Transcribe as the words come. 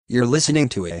You're listening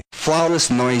to a Flawless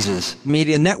Noises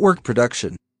Media Network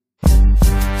production.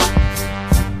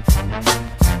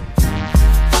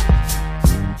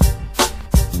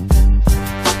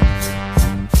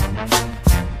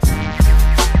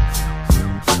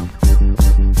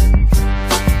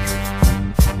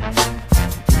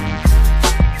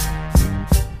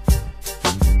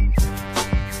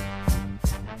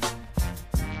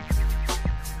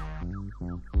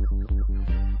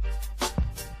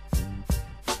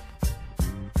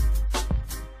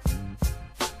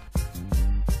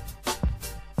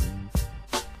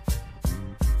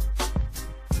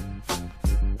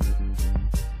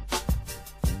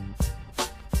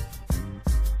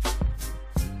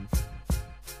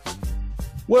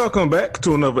 Welcome back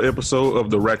to another episode of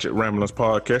the Ratchet Ramblings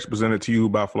podcast presented to you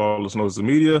by Flawless Noises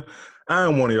Media. I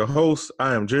am one of your hosts.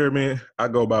 I am Jeremy. I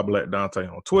go by Black Dante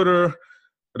on Twitter.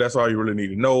 That's all you really need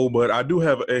to know. But I do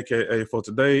have an AKA for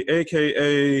today.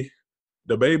 AKA,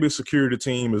 the baby security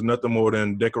team is nothing more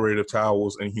than decorative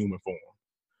towels in human form.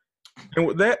 And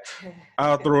with that,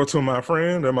 I'll throw it to my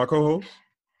friend and my co-host.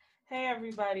 Hey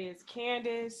everybody, it's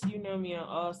Candace. You know me on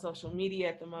all social media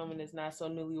at the moment. It's Not So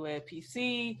Newlywed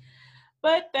PC.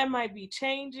 But that might be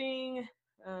changing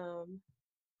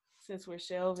since we're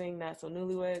shelving Not So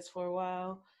Newlyweds for a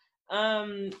while.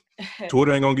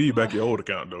 Twitter ain't gonna give you back your old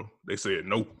account though. They said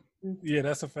no. Yeah,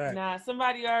 that's a fact. Nah,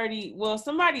 somebody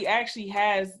actually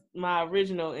has my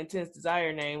original Intense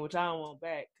Desire name, which I don't want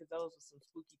back because those were some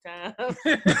spooky times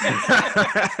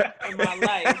in my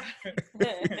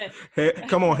life.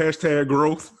 Come on, hashtag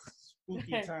growth.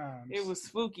 Spooky times. It was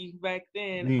spooky back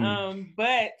then.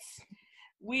 But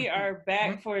we are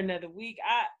back for another week.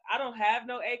 I don't have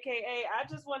no AKA. I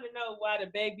just want to know why the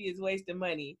baby is wasting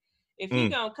money. If he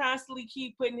gonna constantly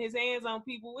keep putting his hands on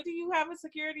people, what do you have a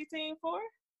security team for?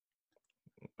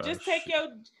 Just take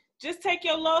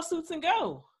your lawsuits and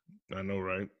go. I know,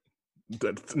 right?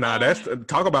 That's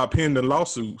talk about pending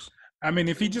lawsuits. I mean,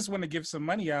 if he just want to give some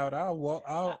money out,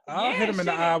 I'll hit him in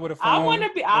the eye with a phone. I want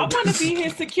to be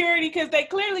his security because they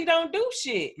clearly don't do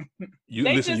shit.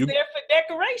 They just there for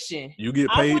decoration. You get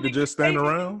paid to just stand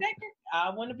around.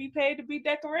 I want to be paid to be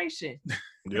decoration.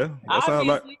 Yeah, that sounds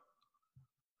like.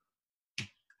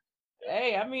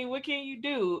 Hey, I mean, what can you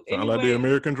do? Sounds like the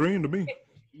American dream to me.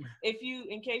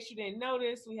 In case you didn't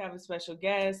notice, we have a special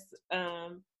guest.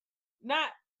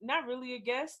 Not really a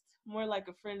guest, more like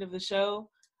a friend of the show.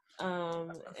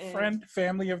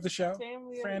 Family of the show.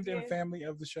 Family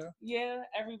of the show. Yeah,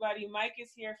 everybody. Mike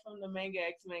is here from the Manga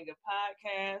X Manga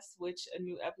podcast, which a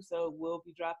new episode will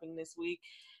be dropping this week,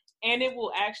 and it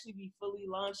will actually be fully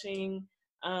launching.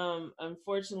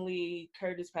 Unfortunately,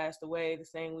 Curtis passed away the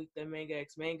same week that Manga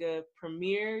X Manga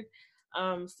premiered.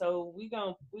 So we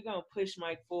gonna push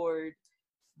Mike forward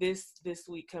this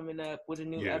week coming up with a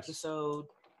new episode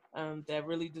that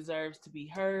really deserves to be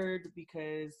heard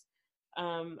because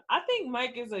I think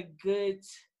Mike is a good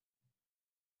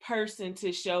person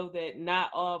to show that not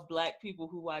all Black people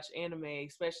who watch anime,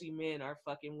 especially men, are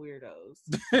fucking weirdos.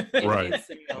 Right.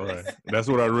 That's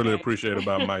what I really appreciate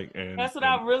about Mike. And that's what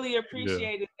I really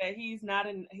appreciate is that he's not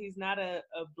a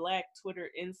Black Twitter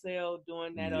incel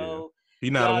doing that old.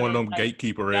 He's not one of them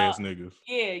gatekeeper ass niggas.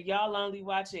 Yeah, y'all only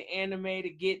watching anime to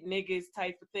get niggas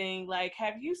type of thing. Like,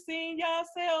 have you seen y'all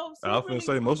selves? I was gonna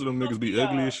say most of them niggas be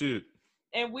ugly as shit.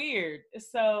 And weird.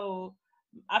 So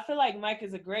I feel like Mike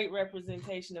is a great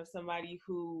representation of somebody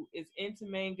who is into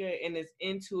manga and is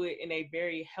into it in a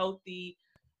very healthy,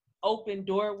 open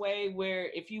doorway where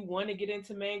if you want to get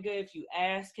into manga, if you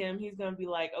ask him, he's going to be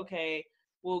like, okay,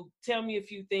 well, tell me a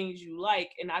few things you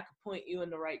like and I could point you in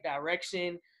the right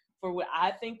direction for what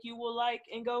I think you will like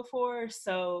and go for.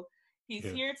 So he's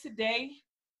here today.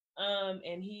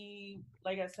 And he,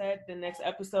 like I said, the next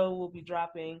episode will be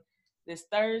dropping this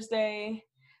Thursday.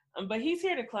 But he's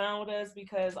here to clown with us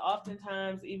because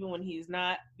oftentimes, even when he's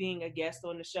not being a guest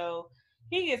on the show,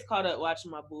 he gets caught up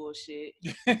watching my bullshit.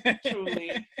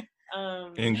 Truly.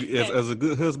 And as a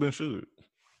good husband should.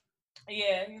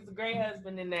 Yeah, he's a great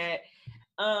husband in that.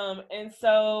 And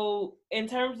so in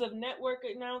terms of network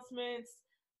announcements,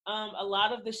 a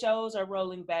lot of the shows are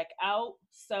rolling back out.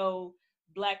 So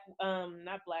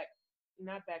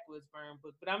not Backwoods Burn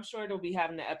Book, but I'm sure they'll be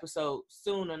having an episode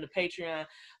soon on the Patreon.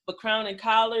 But Crown and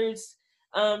Collars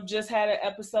just had an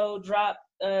episode drop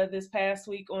this past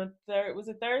week on was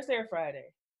it Thursday or Friday?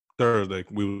 Thursday.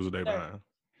 We was a day behind.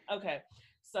 Okay.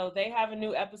 So they have a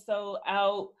new episode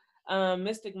out.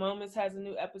 Mystic Moments has a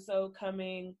new episode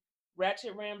coming.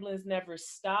 Ratchet Ramblings never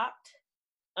stopped.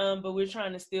 But we're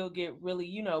trying to still get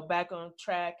really, back on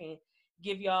track and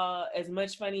give y'all as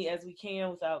much funny as we can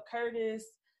without Curtis.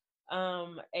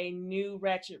 A new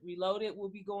Ratchet Reloaded will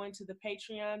be going to the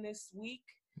Patreon this week.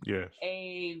 Yes.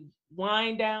 A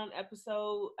wind down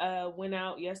episode went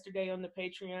out yesterday on the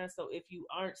Patreon. So if you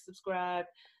aren't subscribed,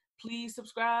 please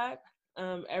subscribe.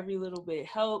 Every little bit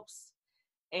helps.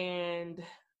 And,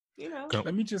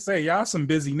 let me just say, y'all some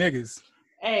busy niggas.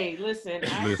 Hey, listen.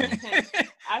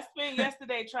 I spent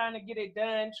yesterday trying to get it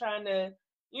done, trying to,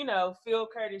 fill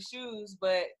Curtis' shoes.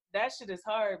 But that shit is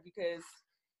hard because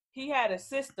he had a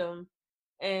system.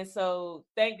 And so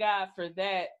thank God for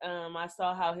that. I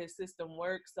saw how his system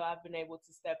works. So I've been able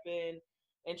to step in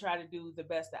and try to do the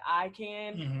best that I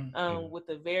can with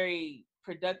a very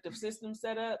productive system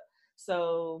set up.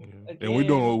 So again, and we're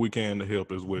doing what we can to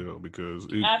help as well because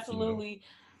absolutely.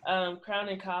 Crown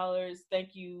and Collars,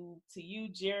 thank you to you,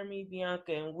 Jeremy,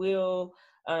 Bianca, and Will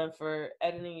for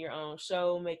editing your own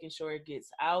show, making sure it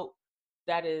gets out.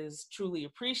 That is truly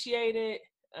appreciated.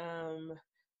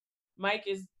 Mike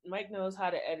knows how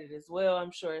to edit as well.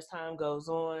 I'm sure as time goes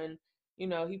on,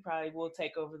 he probably will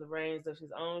take over the reins of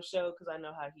his own show because I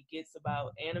know how he gets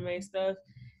about anime stuff.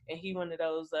 And he one of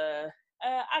those, I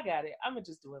got it. I'm going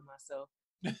to just do it myself.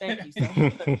 Thank you so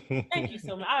much. Thank you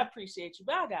so much. I appreciate you,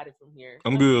 but I got it from here.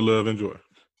 I'm good, love. Enjoy.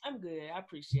 I'm good. I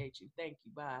appreciate you. Thank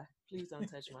you. Bye. Please don't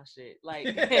touch my shit. Like,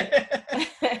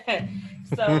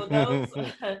 so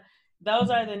those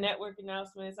are the network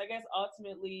announcements. I guess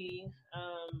ultimately,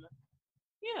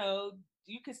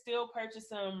 you can still purchase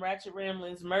some Ratchet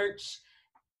Ramblings merch.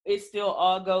 It still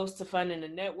all goes to funding the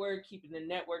network, keeping the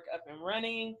network up and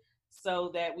running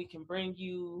so that we can bring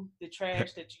you the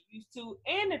trash that you used to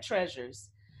and the treasures.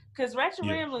 Because Ratchet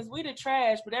Ramblings, we the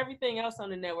trash, but everything else on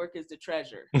the network is the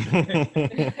treasure.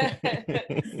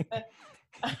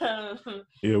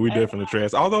 Yeah, we definitely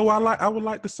trash. Although I would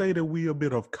like to say that we a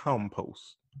bit of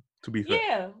compost. To be fair.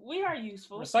 Yeah, we are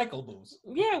useful. Recyclables.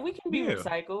 Yeah, we can be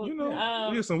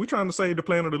recycled. Listen, we're trying to save the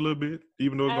planet a little bit,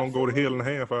 even though it's going to go to hell in a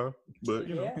half hour. But,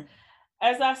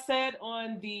 As I said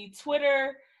on the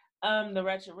Twitter, the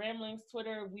Ratchet Ramblings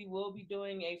Twitter, we will be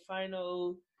doing a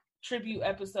final tribute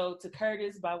episode to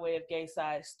Curtis by way of Gay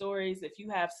Side Stories. If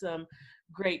you have some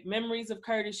great memories of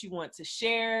Curtis you want to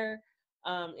share,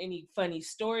 any funny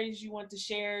stories you want to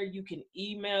share, you can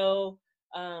email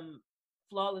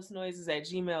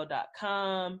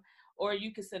flawlessnoises@gmail.com, or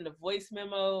you can send a voice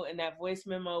memo and that voice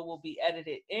memo will be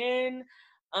edited in,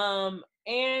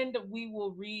 and we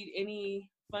will read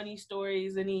any funny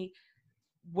stories, any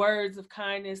words of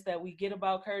kindness that we get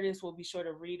about Curtis. We'll be sure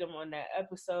to read them on that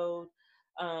episode,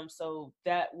 so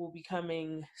that will be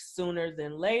coming sooner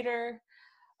than later.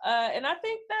 And I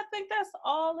think that's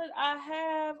all that I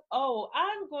have.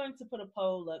 I'm going to put a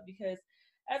poll up because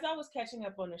as I was catching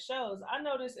up on the shows, I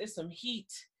noticed it's some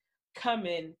heat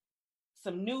coming,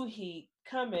 some new heat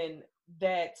coming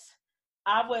that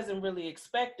I wasn't really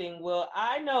expecting. Well,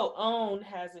 I know OWN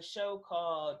has a show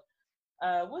called,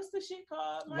 what's the shit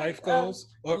called, Mike? Life Goes?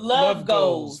 Love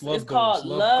Goes. It's called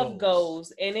Love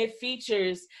Goes. And it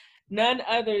features none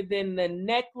other than the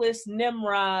Necklace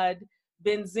Nimrod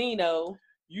Benzino.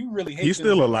 You really hate He's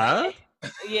still alive?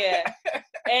 Yeah.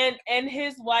 And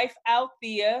his wife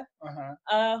Althea.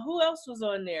 Who else was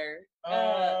on there?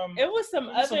 It was some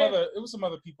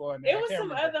other people on there. It was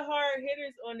some other hard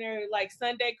hitters on there, like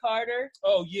Sunday Carter.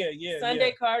 Oh yeah.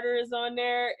 Sunday Carter is on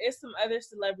there. It's some other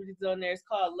celebrities on there. It's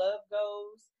called Love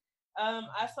Goes.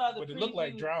 I saw the. But it looked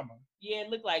like drama. Yeah, it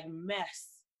looked like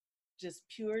mess. Just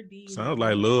pure D. Sounds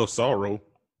like love, sorrow.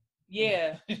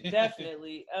 Yeah,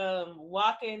 definitely.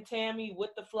 Waka and Tammy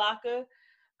with the Flocka.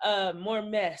 More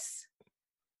mess.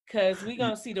 Cause we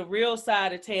gonna see the real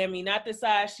side of Tammy, not the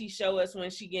side she show us when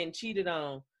she getting cheated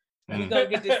on. We gonna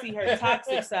get to see her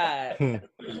toxic side.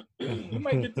 we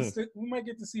might get to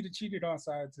see the cheated on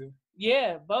side too.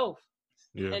 Yeah, both.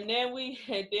 Yeah. And then we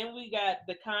got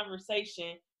the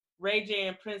conversation. Ray J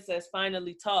and Princess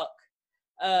finally talk.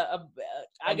 I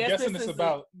guess this is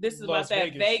about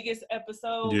that Vegas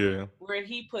episode where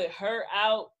he put her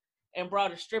out and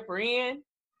brought a stripper in.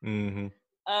 Mm-hmm.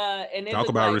 And talk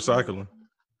about recycling.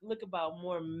 Look about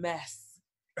more mess.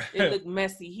 It looked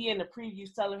messy. He in the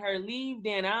previews telling her, leave,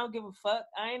 then I don't give a fuck.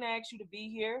 I ain't asked you to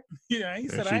be here. Yeah, he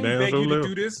said I ain't beg you to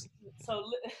do this.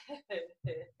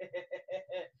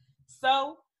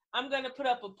 So I'm gonna put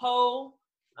up a poll.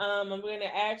 I'm going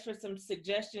to ask for some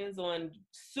suggestions on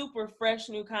super fresh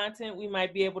new content we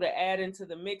might be able to add into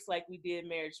the mix like we did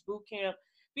Marriage Boot Camp.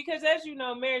 Because as you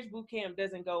know, Marriage Boot Camp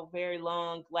doesn't go very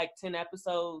long, like 10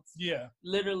 episodes. Yeah.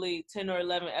 Literally 10 or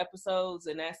 11 episodes,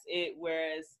 and that's it.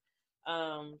 Whereas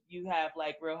you have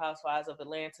like Real Housewives of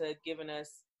Atlanta giving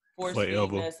us, force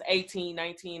feeding us 18,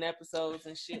 19 episodes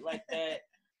and shit like that.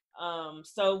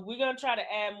 So we're gonna try to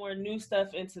add more new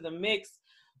stuff into the mix.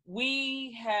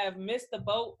 We have missed the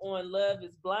boat on Love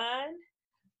is Blind,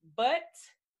 but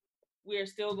we're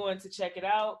still going to check it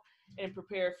out and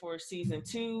prepare for season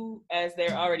 2, as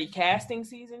they're already casting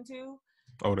season 2.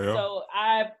 Oh, there. So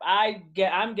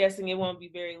I'm guessing it won't be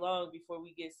very long before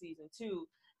we get season 2.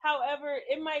 However,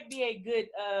 it might be a good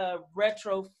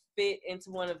retro fit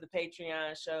into one of the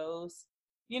Patreon shows.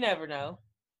 You never know.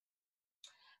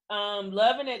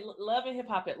 Love and Hip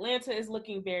Hop Atlanta is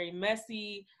looking very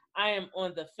messy. I am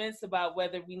on the fence about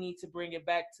whether we need to bring it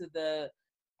back to the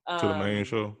main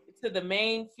show, to the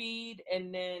main feed,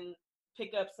 and then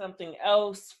pick up something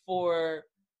else for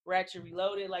Ratchet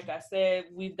Reloaded. Like I said,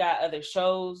 we've got other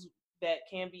shows that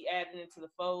can be added into the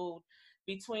fold.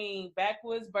 Between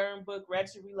Backwoods Burn Book,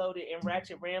 Ratchet Reloaded, and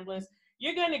Ratchet Ramblings,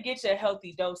 you're gonna get your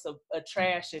healthy dose of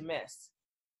trash and mess.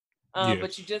 Yes.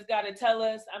 But you just gotta tell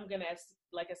us. I'm gonna,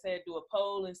 like I said, do a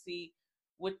poll and see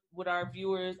what our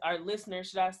viewers, our listeners,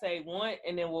 should I say, want,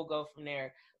 and then we'll go from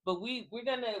there. But we're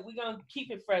gonna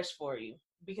keep it fresh for you,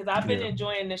 because I've been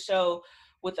enjoying the show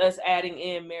with us adding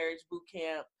in Marriage Boot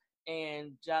Camp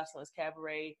and Jocelyn's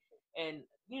Cabaret, and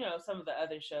some of the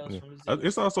other shows from Zoo.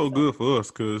 It's also good for us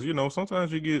because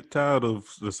sometimes you get tired of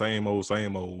the same olds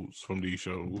from these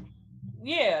shows.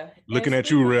 Yeah. Looking at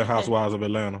you, Real Housewives of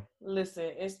Atlanta.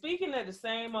 Listen, and speaking of the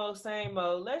same old,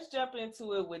 let's jump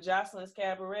into it with Jocelyn's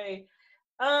Cabaret.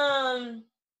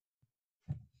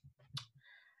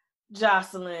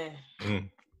 Jocelyn.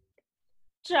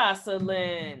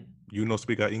 Jocelyn. You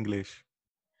speak our English.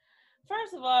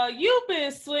 First of all, you've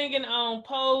been swinging on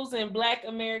poles and Black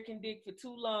American dick for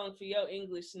too long for your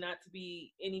English not to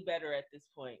be any better at this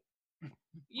point.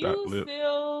 You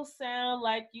still sound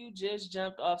like you just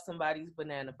jumped off somebody's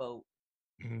banana boat.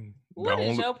 What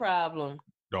is your problem?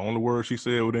 The only word she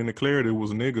said within the clarity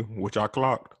was nigga, which I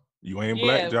clocked. You ain't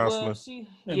black, Jocelyn.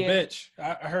 Well, bitch.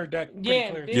 I heard that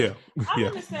pretty clear. Yeah. I'm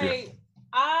gonna say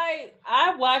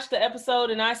I watched the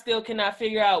episode and I still cannot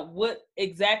figure out what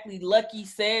exactly Lucky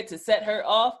said to set her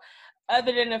off,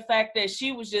 other than the fact that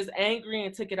she was just angry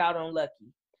and took it out on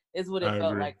Lucky, is what it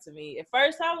felt like to me. At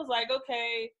first I was like,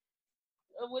 okay,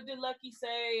 what did Lucky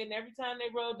say? And every time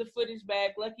they rolled the footage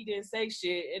back, Lucky didn't say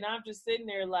shit. And I'm just sitting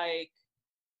there like,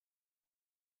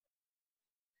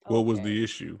 what was the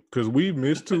issue? Because we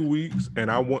missed 2 weeks,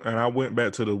 and I went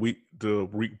back to the week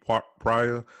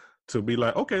prior to be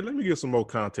like, okay, let me get some more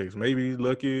context. Maybe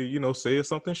Lucky, said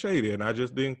something shady, and I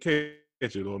just didn't catch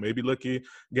it, or maybe Lucky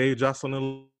gave Jocelyn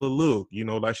a look,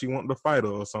 like she wanted to fight her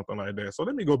or something like that. So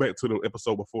let me go back to the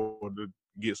episode before to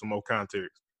get some more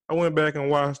context. I went back and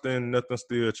watched, and nothing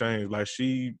still changed. Like,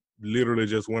 she literally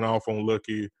just went off on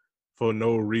Lucky for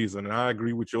no reason. And I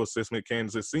agree with your assessment,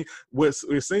 Candace.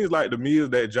 It seems like to me is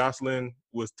that Jocelyn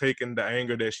was taking the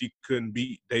anger that she couldn't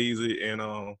beat Daisy and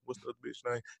what's the bitch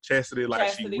name? Chastity,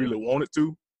 she really wanted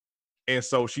to. And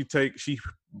so she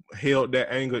held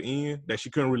that anger in, that she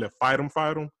couldn't really fight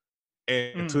them,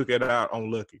 and took it out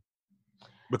on Lucky.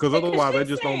 Because otherwise they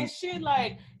just don't shit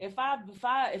like, if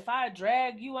I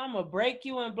drag you, I'ma break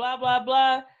you and blah blah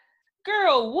blah.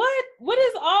 Girl, what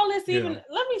is all this even?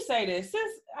 Let me say this.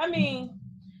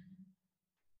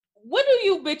 What do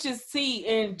you bitches see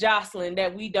in Jocelyn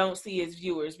that we don't see as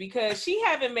viewers? Because she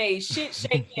haven't made shit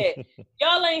shake yet.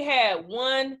 Y'all ain't had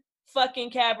one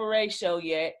fucking cabaret show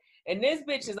yet. And this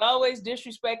bitch is always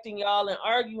disrespecting y'all and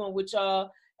arguing with y'all.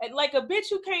 And like a bitch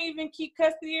who can't even keep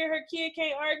custody of her kid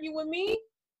can't argue with me.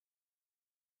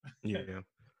 Yeah.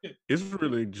 It's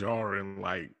really jarring,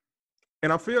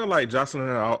 and I feel like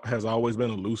Jocelyn has always been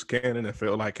a loose cannon and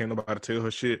felt like can't nobody tell her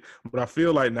shit. But I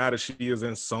feel like now that she is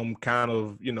in some kind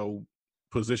of,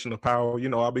 position of power,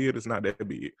 albeit it's not that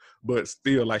big, but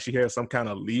still, like, she has some kind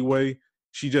of leeway.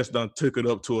 She just done took it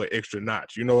up to an extra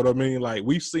notch. You know what I mean? Like,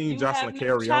 we've seen Jocelyn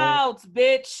carry on.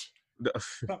 Bitch.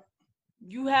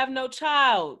 You have no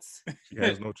childs. She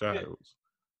has no childs.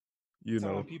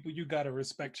 Telling people you gotta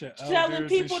respect your elders. Telling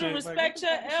people to respect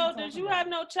your elders. You have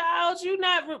no child. You're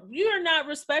not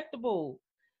respectable.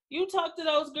 You talk to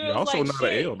those girls. You're also like not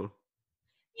shit. An elder.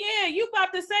 Yeah, you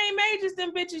about the same age as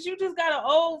them bitches. You just got an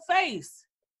old face.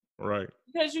 Right.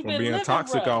 Because you've been being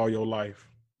toxic all your life.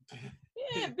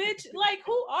 Yeah, bitch. Like,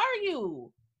 who are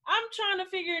you? I'm trying to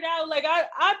figure it out. Like,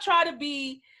 I try to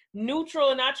be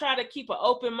neutral and I try to keep an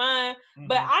open mind,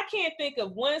 but I can't think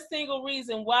of one single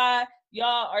reason why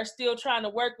y'all are still trying to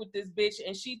work with this bitch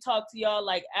and she talked to y'all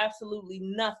like absolutely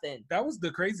nothing. That was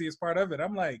the craziest part of it.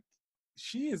 I'm like,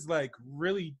 she is like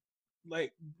really,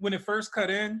 like, when it first cut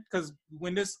in, because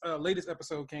when this latest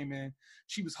episode came in,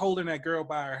 she was holding that girl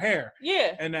by her hair.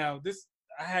 Yeah. And now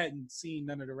I hadn't seen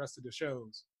none of the rest of the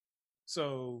shows.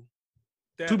 So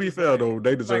That To be is fair like, though,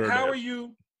 they deserve like, how that. are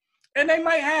you? And they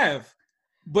might have,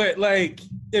 but like,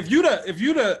 if you're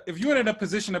in a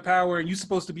position of power and you're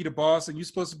supposed to be the boss and you're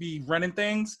supposed to be running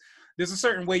things, there's a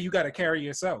certain way you got to carry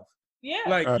yourself. Yeah.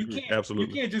 Like I you agree. can't,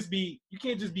 Absolutely. you can't just be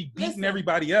beating Listen,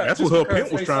 everybody up. That's just what her because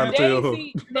pimp was they trying to sound-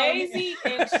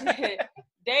 tell her.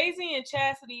 Daisy and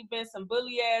Chastity been some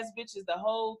bully ass bitches the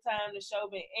whole time the show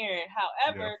been airing.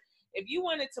 However, if you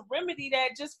wanted to remedy that,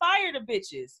 just fire the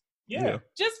bitches. Yeah.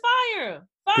 Just fire them.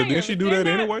 Fire But didn't them. she If do they're that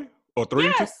not- anyway? Or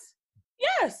threatened to?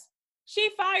 Yes. She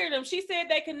fired them. She said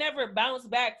they could never bounce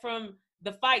back from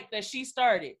the fight that she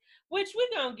started, which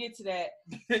we're going to get to that.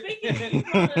 Speaking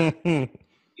of,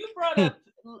 you brought up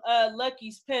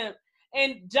Lucky's pimp,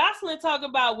 and Jocelyn talk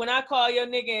about when I call your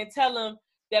nigga and tell him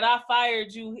that I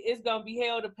fired you, it's going to be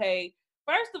hell to pay.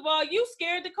 First of all, you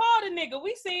scared to call the nigga.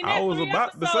 We seen that I was 3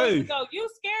 about to episodes say. ago. You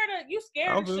I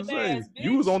scared was of gonna say, Shabazz, bitch.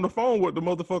 you was on the phone with the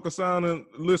motherfucker sounding,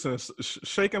 listen,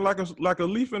 shaking like a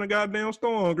leaf in a goddamn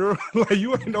storm, girl. Like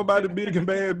you ain't nobody big and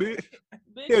bad, bitch.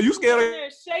 Bitch, Yeah, you was scared on of- there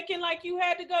shaking like you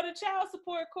had to go to child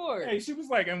support court. Hey, she was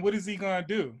like, and what is he gonna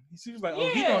do? She was like, oh,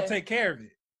 he Yeah. gonna take care of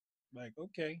it. Like,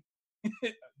 okay.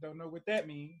 Don't know what that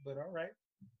means, but all right.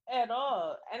 At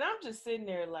all. And I'm just sitting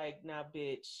there like, nah,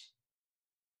 bitch.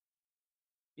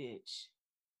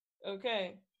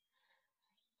 Okay.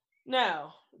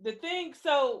 Now, the thing,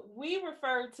 so we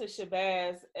refer to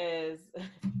Shabazz as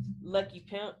Lucky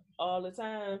Pimp all the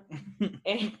time.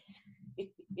 And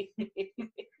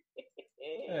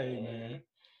Hey, man.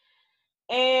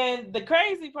 And the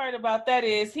crazy part about that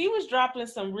is he was dropping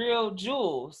some real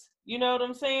jewels. You know what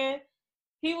I'm saying?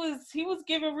 He was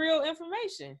giving real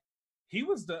information. He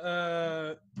was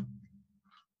the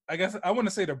I guess I want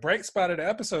to say the bright spot of the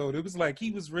episode. It was like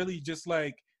he was really just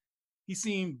like, he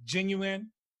seemed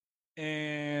genuine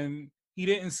and he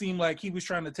didn't seem like he was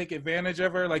trying to take advantage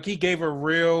of her. Like he gave her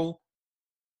real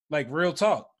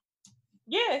talk.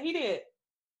 Yeah, he did.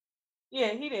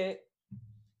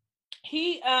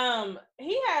 He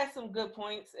had some good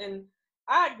points, and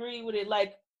I agree with it.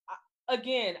 Like,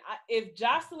 again,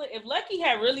 if Lucky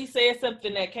had really said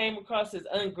something that came across as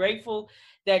ungrateful,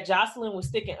 that Jocelyn was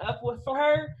sticking up with for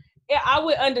her, I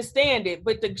would understand it.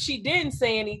 But she didn't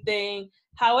say anything.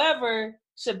 However,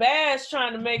 Shabazz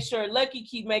trying to make sure Lucky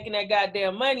keep making that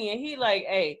goddamn money, and he like,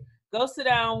 hey, go sit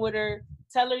down with her,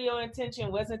 tell her your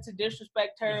intention wasn't to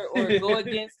disrespect her or go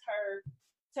against her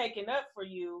taking up for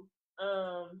you.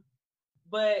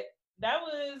 But that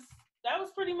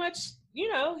was pretty much,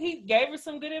 he gave her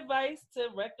some good advice to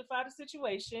rectify the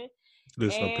situation.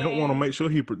 Listen, a pimp want to make sure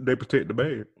they protect the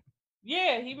bag.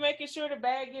 Yeah, he making sure the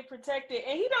bag get protected,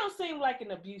 and he don't seem like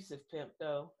an abusive pimp,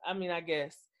 though. I mean, I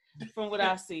guess from what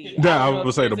I see, Yeah, I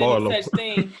would say the bar low.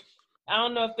 I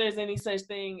don't know if there's any such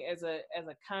thing as a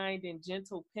kind and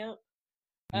gentle pimp,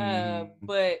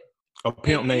 but a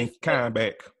pimp named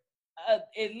Kindback. At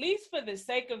least for the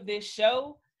sake of this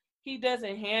show, he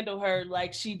doesn't handle her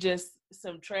like she just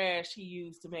some trash he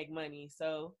used to make money.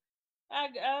 So,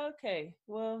 okay,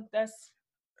 well, that's.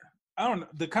 I don't know.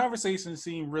 The conversation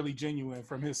seemed really genuine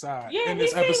from his side. Yeah, in he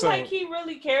this seems episode. like he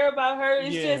really care about her.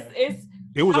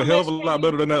 It was a hell of a lot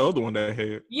better than that other one that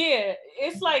had. Yeah,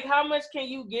 it's like, how much can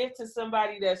you give to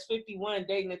somebody that's 51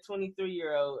 dating a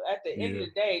 23-year-old? At the end of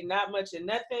the day, not much of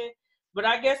nothing. But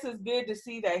I guess it's good to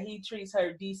see that he treats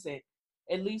her decent.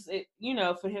 At least,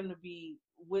 for him to be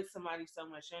with somebody so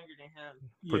much younger than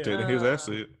him. Protecting his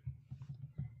asset.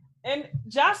 And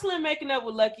Jocelyn making up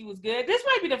with Lucky was good. This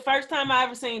might be the first time I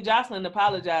ever seen Jocelyn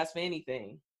apologize for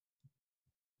anything.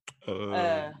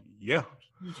 Yeah.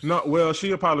 No, well,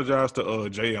 she apologized to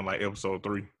Jay in like episode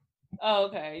 3. Oh,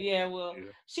 okay. Yeah, well,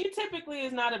 she typically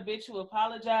is not a bitch who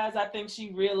apologizes. I think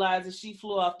she realizes she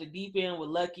flew off the deep end with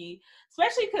Lucky,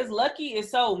 especially because Lucky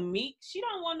is so meek. She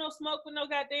don't want no smoke with no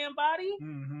goddamn body.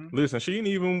 Mm-hmm. Listen, she didn't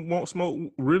even want smoke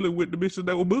really with the bitches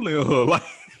that were bullying her. Like,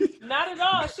 not at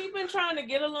all. She been trying to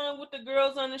get along with the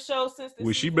girls on the show since the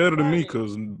well, she season better than me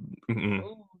started. because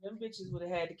Ooh, them bitches would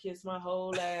have had to kiss my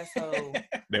whole asshole.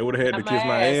 they would have had to Not kiss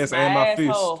my ass and my fist.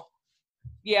 asshole.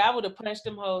 Yeah, I would have punched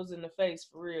them hoes in the face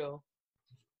for real.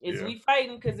 We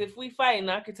fighting? Because if we fighting,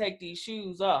 I could take these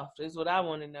shoes off. Is what I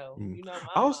want to know.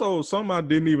 Also, something I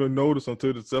didn't even notice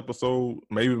until this episode,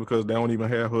 maybe because they don't even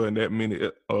have her in that many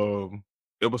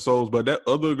episodes, but that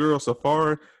other girl,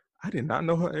 Safari, I did not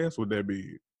know her ass was that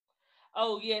big.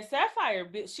 Oh yeah, Sapphire,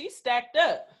 bitch, she stacked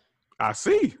up. I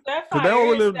see. Sapphire they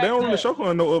don't really up. show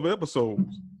her in no other episodes.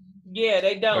 Yeah,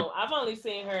 they don't. Like, I've only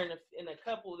seen her in a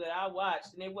couple that I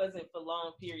watched, and it wasn't for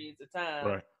long periods of time.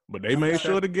 Right. But they made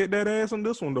sure to get that ass in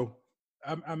this one, though.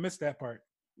 I missed that part.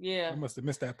 Yeah. I must have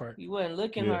missed that part. You wasn't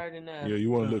looking hard enough. Yeah,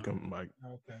 you weren't looking, Mike.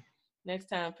 Okay. Next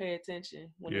time, pay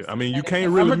attention. When Yeah, it's I mean, you that can't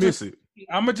episode. really I'ma miss just- it.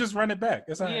 I'm gonna just run it back.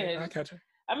 It's all right. Yeah. I'll catch her.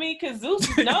 I mean, because Zeus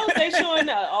knows they showing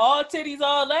all titties,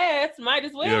 all ass. Might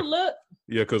as well Yeah. look.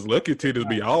 Yeah, because Lucky titties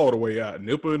be all the way out,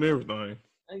 nipple and everything.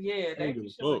 Yeah, they Ain't give be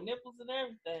a showing fuck. nipples and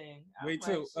everything. I'm Wait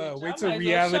like, till shit, y'all wait till might as well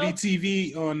reality show-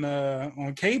 TV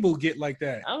on cable get like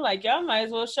that. I'm like, y'all might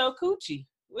as well show coochie.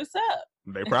 What's up?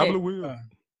 They probably will. Uh,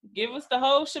 Give us the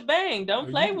whole shebang. Don't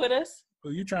Oh, play you- with us.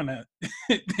 well, you trying to?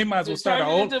 They might as well Just start turn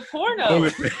a it old. into porno.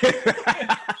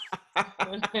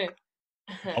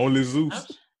 Only Zeus.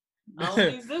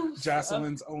 Only Zeus.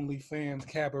 Jocelyn's OnlyFans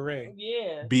cabaret.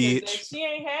 Yeah. 'cause Bitch. She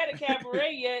ain't had a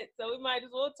cabaret yet, so we might as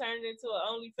well turn it into an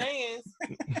OnlyFans.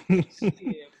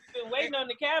 Yeah. Been waiting on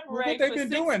the cabaret What they for been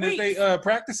 6 doing? weeks. Is they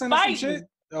practicing or some Fighting. shit?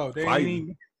 Oh, they ain't Fighting.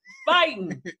 even.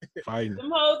 Fighting. Fighting.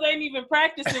 Them hoes ain't even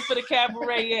practicing for the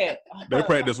cabaret yet. They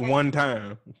practice one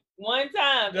time. One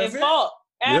time Does and it? fought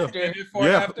Yeah. after. And they fought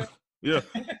Yeah. after? Yeah,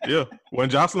 yeah. When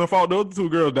Jocelyn fought the other two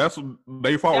girls, that's when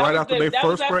they fought That right was after the- they that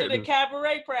was first after practice. the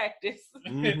cabaret practice.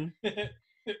 Mhm.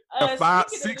 5,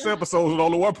 Speaking 6 of- episodes with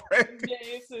only one practice. Yeah,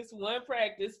 it's just one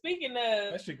practice. Speaking of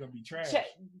That shit gonna be trash.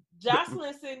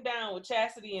 Jocelyn sitting down with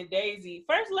Chastity and Daisy.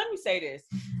 First, let me say this.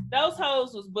 Those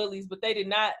hoes was bullies, but they did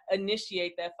not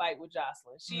initiate that fight with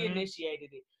Jocelyn. She Mhm.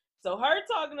 initiated it. So her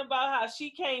talking about how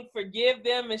she can't forgive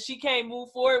them and she can't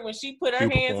move forward when she put her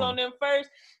She hands on performed. them first.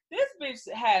 This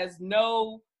bitch has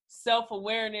no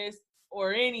self-awareness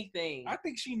or anything. I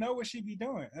think she know what she be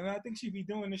doing, and I think she be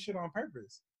doing this shit on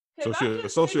purpose. So 'Cause she I'm a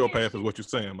just thinking sociopath is what you're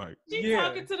saying, Mike. She Yeah.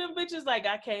 talking to them bitches like,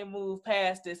 I can't move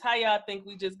past this. How y'all think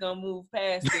we just gonna move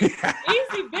past this? Easy,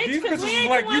 bitch, These because we bitches ain't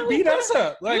like, the one you who beat put- us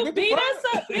up. Like, you what the beat fuck? us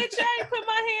up, bitch. I ain't put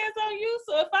my hands on you,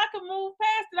 so if I can move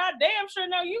past it, I damn sure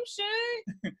know you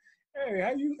should. Hey,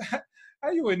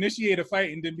 how you initiate a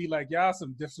fight and then be like, y'all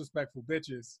some disrespectful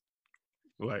bitches?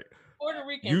 Like, Puerto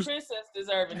Rican You- princess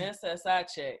deserve an SSI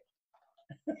check.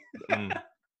 mm.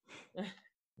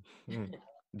 Mm.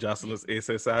 Jocelyn's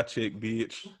SSI chick,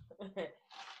 bitch.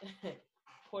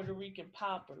 Puerto Rican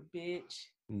popper, bitch.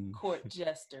 Mm. Court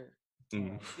jester,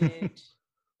 Mm. bitch.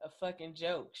 A fucking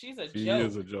joke. She's a She joke.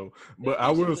 is a joke. But This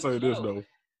I bitch will is a say this joke.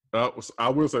 though. I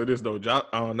will say this though.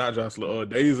 Not Jocelyn.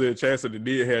 Daisy and Chastity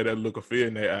did have that look of fear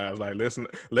in their eyes. Like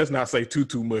let's not say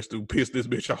too much to piss this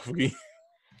bitch off again.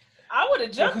 I would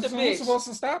have jumped the Who's bitch. supposed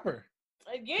to stop her?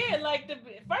 Again, like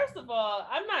first of all,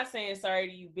 I'm not saying sorry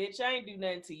to you, bitch. I ain't do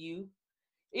nothing to you.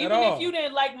 At Even all. if you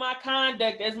didn't like my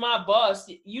conduct as my boss,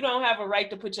 you don't have a right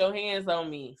to put your hands on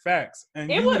me. Facts. And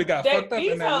It you would would have got fucked up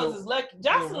these in that hoes little, is lucky.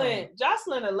 little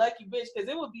Jocelyn a lucky bitch because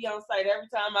it would be on site every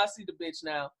time I see the bitch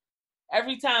now.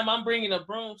 Every time I'm bringing a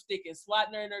broomstick and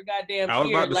swatting her in her goddamn I was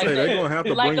ear, about to like say that- they're gonna have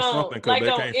to like bring on, something because like they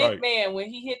on can't Ant fight. Man when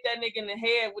he hit that nigga in the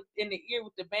head in the ear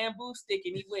with the bamboo stick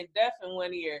and he went deaf in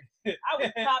one ear. I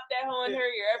would pop that hoe in her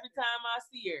ear every time I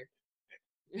see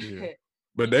her. Yeah.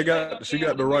 But she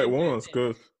got the able to right do ones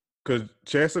nothing. because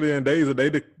Chastity and Daisy they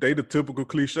the typical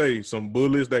cliche. Some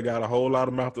bullies that got a whole lot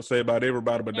of mouth to say about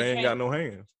everybody, but they ain't got no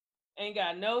hands. Ain't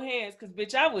got no hands, cause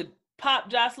bitch, I would pop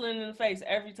Jocelyn in the face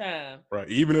every time. Right.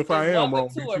 Even if Just I am walk wrong,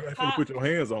 up to bitch, her, you ain't pop. finna put your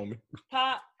hands on me.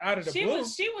 Pop. out of the She blue.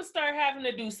 would start having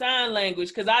to do sign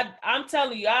language, cause I'm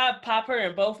telling you, I pop her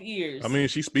in both ears. I mean,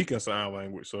 she's speaking sign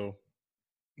language, so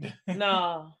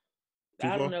no, Too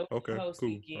I don't far? know. Okay, How cool.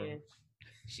 speaking.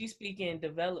 She's speaking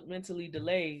developmentally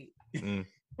delayed.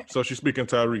 so she's speaking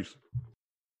Tyrese.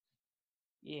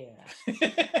 Yeah,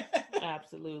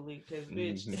 absolutely. Cause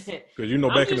bitch, Because you know,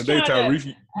 I'm back in the just day, trying to-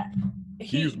 Tyrese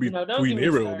he used to be no, don't tweeting get me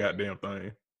every started. goddamn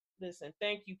thing. Listen,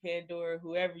 thank you, Pandora,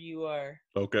 whoever you are.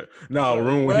 Okay. Now,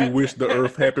 remember when he What? wished the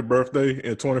Earth happy birthday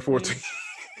in 2014?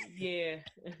 Yeah.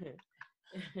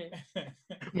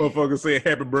 Motherfucker said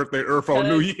happy birthday, Earth on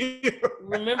New Year.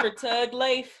 Remember Tug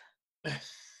Life?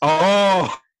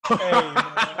 Oh. Hey,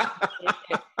 man.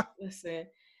 Listen,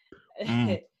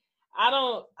 Mm.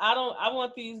 I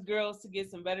want these girls to get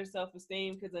some better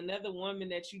self-esteem because another woman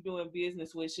that you doing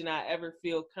business with should not ever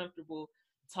feel comfortable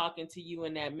talking to you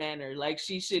in that manner. Like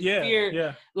she should fear,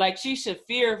 Yeah. like she should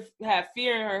have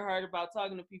fear in her heart about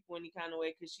talking to people any kind of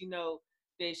way because she know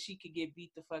that she could get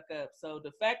beat the fuck up. So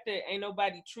the fact that ain't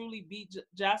nobody truly beat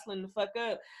Jocelyn the fuck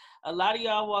up, a lot of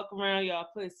y'all walk around y'all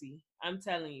pussy. I'm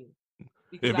telling you.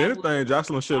 Because If I anything, would-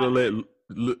 Jocelyn should have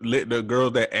let the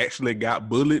girls that actually got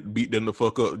bullied beat them the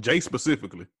fuck up. Jay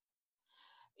specifically.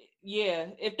 Yeah,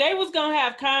 if they was gonna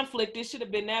have conflict, it should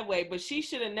have been that way. But she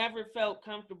should have never felt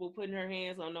comfortable putting her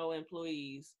hands on no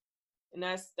employees, and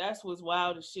that's what's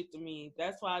wild as shit to me.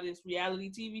 That's why this reality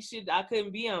TV shit, I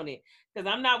couldn't be on it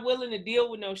because I'm not willing to deal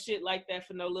with no shit like that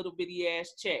for no little bitty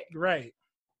ass check. Right.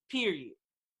 Period.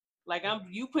 Like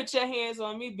you put your hands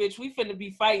on me, bitch. We finna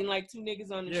be fighting like two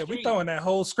niggas on the Yeah, street. we throwing that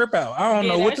whole script out. I don't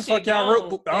know that what the fuck shit y'all gone.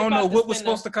 wrote. They I don't know about to what was spend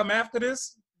supposed to come after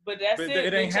this. But that's But it.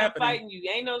 it ain't Bitch, I'm happening. fighting you.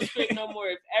 Ain't no script no more.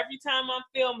 If every time I'm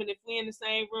filming, if we in the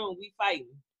same room, we fighting.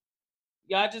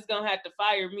 Y'all just gonna have to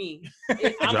fire me.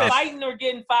 I'm Josh- fighting or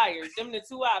getting fired. Them the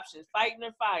two options: fighting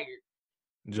or fired.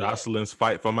 Jocelyn's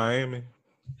fight for Miami.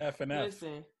 F and F.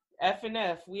 Listen, F and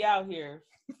F, we out here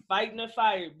fighting or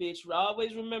fired, bitch.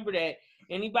 Always remember that.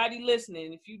 Anybody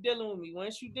listening, if you dealing with me,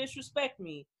 once you disrespect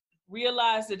me,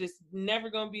 realize that it's never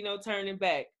gonna be no turning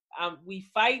back. We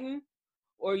fighting,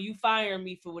 or you firing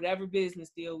me for whatever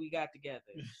business deal we got together.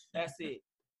 That's it.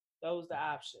 Those the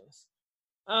options.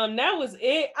 That was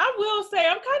it. I will say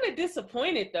I'm kind of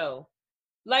disappointed though.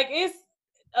 Like it's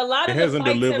a lot It of the hasn't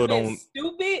fights have delivered been on-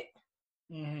 stupid.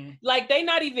 Mm-hmm. Like they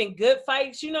not even good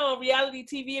fights. You know, on reality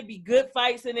TV it'd be good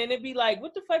fights, and then it'd be like,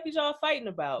 what the fuck is y'all fighting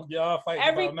about? Y'all fighting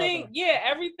about Everything, nothing. yeah,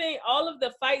 everything. All of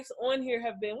the fights on here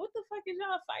have been, what the fuck is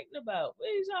y'all fighting about? What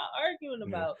is y'all arguing Yeah.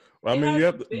 about? I It mean, you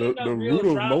have hasn't been no the real root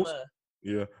of drama. most.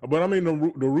 Yeah, but I mean,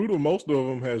 the root of most of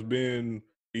them has been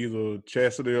either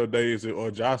Chastity or Daisy or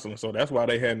Jocelyn, so that's why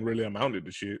they hadn't really amounted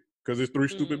to shit because it's three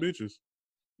stupid bitches.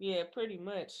 Yeah, pretty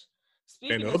much. And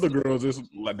Speaking the of other stupid girls, it's bitches-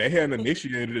 like they hadn't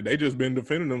initiated it. They just been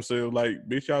defending themselves. Like,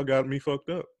 bitch, y'all got me fucked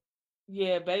up.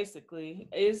 Yeah, basically,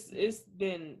 it's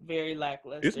been very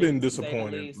lackluster. It's been to say the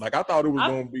disappointing. least. Like I thought it was I-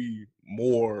 gonna be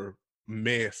more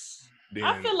mess. Than,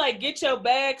 I feel like get your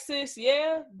bag, sis.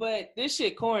 Yeah, but this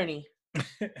shit corny.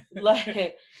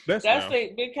 Like that's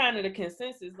been kind of the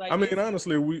consensus. Like I mean, it's-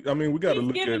 honestly, we got to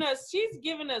look at. she's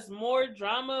giving us more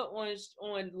drama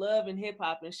on love and hip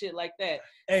hop and shit like that.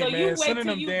 Hey So man, you wait sending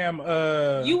till them you- damn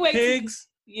you wait till- pigs.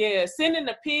 Yeah, sending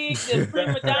the pigs and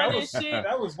prima donna and shit.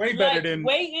 That was way better Like than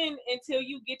waiting until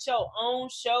you get your own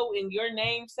show in your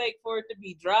namesake for it to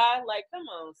be dry. Like, come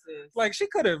on, sis. like she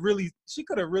could have really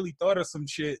thought of some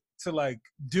shit to like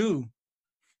do,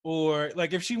 or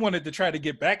like if she wanted to try to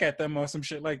get back at them or some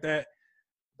shit like that.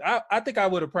 I think I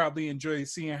would have probably enjoyed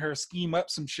seeing her scheme up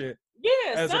some shit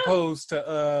Yeah, as opposed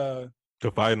to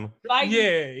To fighting.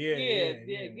 yeah.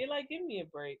 Get like, give me a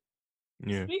break.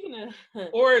 Yeah. Speaking of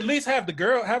Or at least have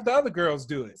the other girls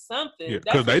do it. something, Yeah, That's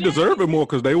because they what deserve it more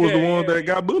because they was the Yeah, ones yeah, that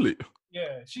got bullied.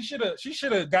 Yeah, she should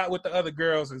have got with the other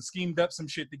girls and schemed up some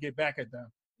shit to get back at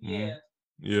them. Yeah,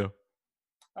 Yeah.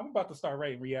 I'm about to start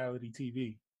writing reality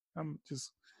TV. I'm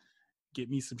just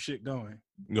get me some shit going.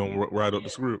 You gonna write up the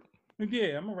script.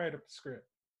 Yeah, I'm gonna write up the script.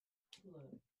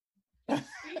 And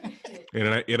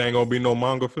it ain't gonna be no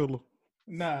manga filler.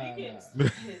 Nah. Speaking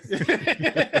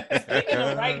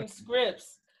of writing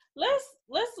scripts, let's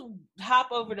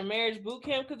hop over to Marriage Boot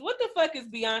Camp because what the fuck is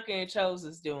Bianca and Chose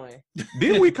doing?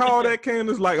 Didn't we call that,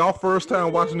 Candace, like our first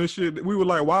time watching this shit? We were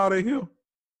like, why are they here?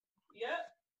 Yep.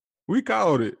 We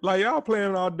called it. Like, y'all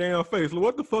playing our damn face. Like,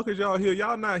 what the fuck is y'all here?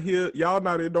 Y'all not here. Y'all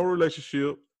not in no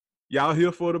relationship. Y'all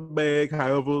here for the bag,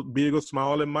 however big or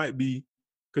small it might be.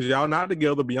 Because y'all not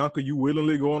together. Bianca, you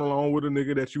willingly going along with a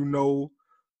nigga that you know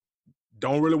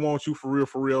don't really want you for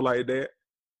real like that.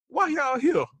 Why y'all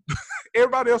here?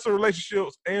 Everybody else in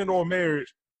relationships and or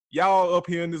marriage, y'all up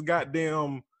here in this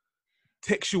goddamn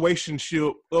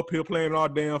textuation-ship up here playing our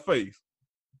damn face.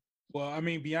 Well, I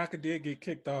mean, Bianca did get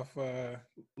kicked off Love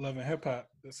and Hip Hop,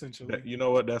 essentially. You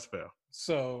know what? That's fair.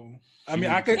 So, I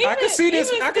mean, I could see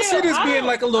this. Even I could see still, this I being don't-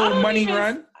 like a I little don't money even-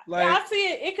 run. Like, I see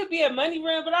it. It could be a money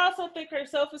run, but I also think her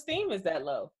self-esteem is that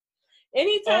low.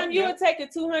 Anytime you yeah. would take a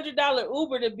 $200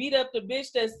 Uber to beat up the bitch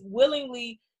that's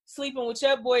willingly sleeping with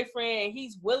your boyfriend and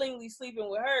he's willingly sleeping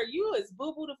with her, you is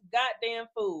boo-boo the goddamn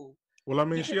fool. Well, I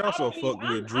mean, she I also don't even- fucked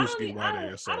with Drewski right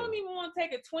there. So I don't even want to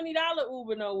take a $20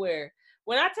 Uber nowhere.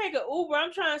 When I take an Uber,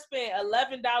 I'm trying to spend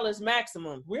 $11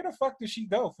 maximum. where the fuck did she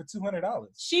go for $200?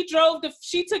 She took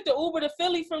the Uber to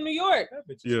Philly from New York. That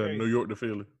bitch is yeah, crazy. New York to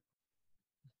Philly.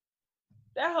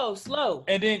 That hoe slow.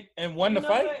 And won the You know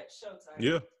fight. what? Showtime.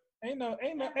 Yeah.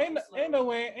 Ain't no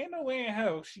way in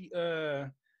hell she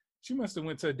must have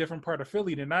went to a different part of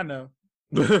Philly than I know.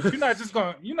 You're not just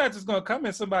gonna come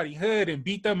in somebody's hood and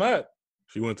beat them up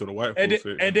She went to the white and folks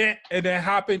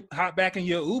then hop back in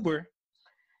your Uber.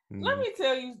 Let me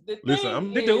tell you the thing.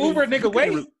 Listen, Did the is- Uber nigga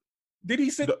wait? re- Did he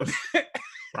sit?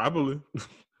 Probably.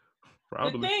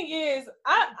 The thing is,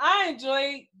 I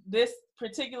enjoy this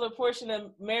particular portion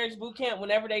of Marriage Boot Camp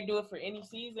whenever they do it for any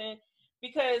season,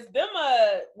 because them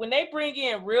when they bring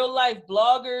in real life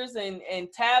bloggers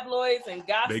and tabloids and They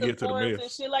gossip get to the forums mess.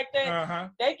 and shit like that, Uh-huh.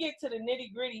 they get to the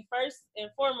nitty gritty. First and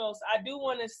foremost, I do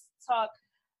want to talk.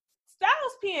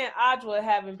 Styles P and Adwa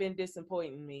haven't been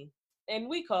disappointing me, and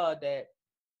we called that.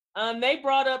 They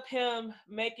brought up him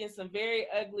making some very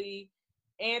ugly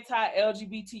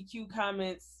anti-LGBTQ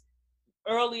comments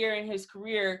earlier in his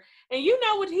career. And you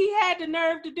know what he had the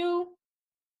nerve to do?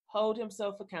 Hold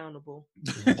himself accountable.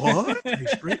 What? A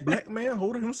straight black man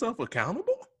holding himself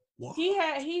accountable? What? He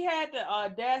had the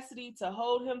audacity to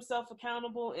hold himself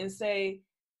accountable and say,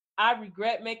 I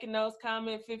regret making those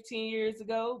comments 15 years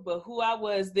ago, but who I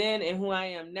was then and who I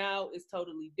am now is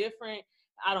totally different.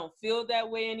 I don't feel that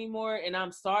way anymore, and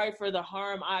I'm sorry for the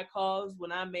harm I caused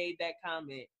when I made that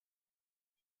comment.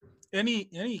 And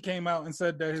he came out and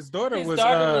said that his daughter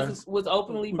was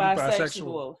openly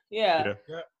bisexual. Yeah.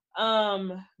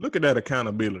 Look at that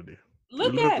accountability.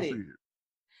 Look at it.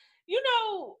 You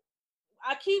know,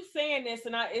 I keep saying this,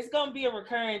 and it's gonna be a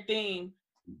recurring theme.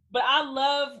 But I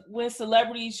love when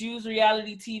celebrities use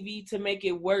reality TV to make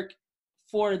it work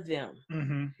for them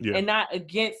and not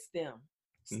against them.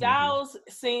 Styles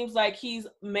seems like he's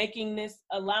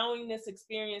allowing this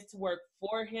experience to work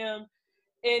for him,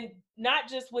 and not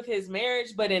just with his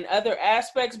marriage, but in other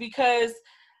aspects, because,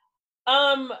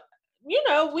 you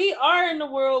know, we are in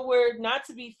a world where, not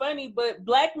to be funny, but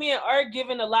black men are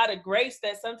given a lot of grace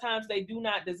that sometimes they do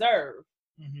not deserve.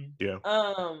 Yeah.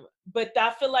 But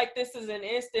I feel like this is an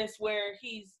instance where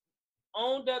he's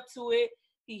owned up to it.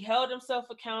 He held himself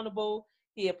accountable.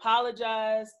 He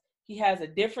apologized. He has a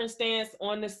different stance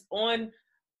on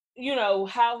you know,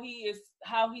 how he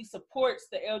supports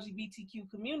the LGBTQ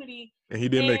community. And he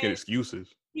didn't make any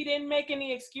excuses. He didn't make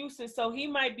any excuses. So he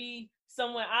might be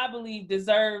someone I believe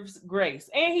deserves grace.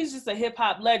 And he's just a hip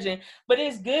hop legend. But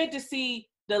it's good to see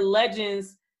the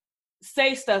legends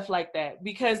say stuff like that,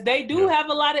 because they do have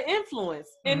a lot of influence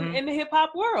in the hip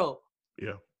hop world.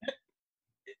 Yeah.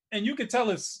 And you can tell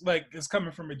it's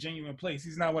coming from a genuine place.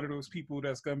 He's not one of those people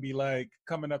that's gonna be like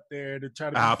coming up there to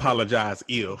try to I apologize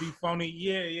if be phony.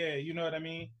 Yeah, you know what I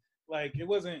mean? Like it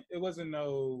wasn't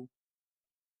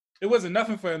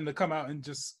nothing for him to come out and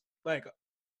just like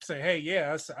say, hey,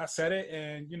 yeah, I said it,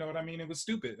 and you know what I mean? It was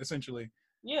stupid, essentially.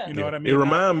 Yeah. You know what I mean? It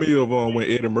reminded me of when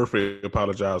Eddie Murphy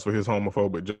apologized for his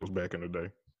homophobic jokes back in the day.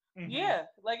 Yeah,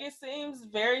 like it seems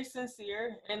very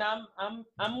sincere, and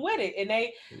I'm with it. And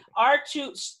they are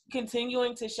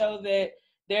continuing to show that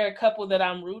they're a couple that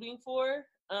I'm rooting for.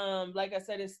 Like I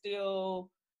said, it's still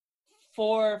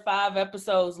 4 or 5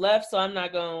 episodes left, so I'm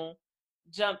not gonna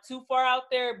jump too far out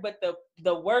there. But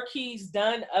the work he's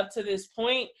done up to this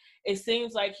point, it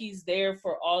seems like he's there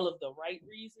for all of the right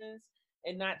reasons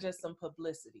and not just some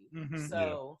publicity.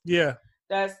 So yeah.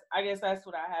 I guess that's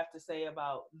what I have to say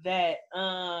about that.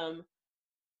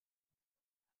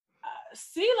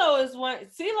 CeeLo is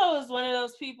one of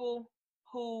those people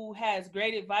who has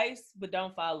great advice but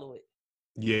don't follow it.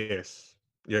 Yes.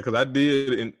 Yeah, because I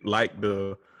did like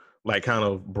the kind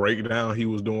of breakdown he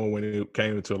was doing when it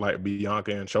came to like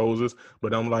Bianca and Choses,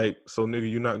 but I'm like, so nigga,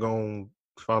 you're not gonna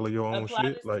follow your own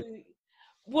shit? Like,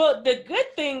 well, the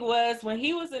good thing was when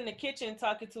he was in the kitchen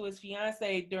talking to his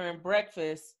fiance during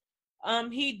breakfast,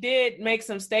 he did make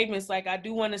some statements like, I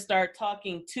do want to start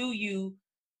talking to you,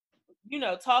 you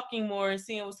know, talking more and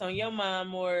seeing what's on your mind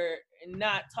more, and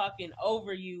not talking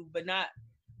over you, but then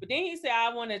he said, I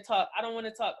don't want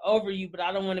to talk over you, but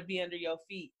I don't want to be under your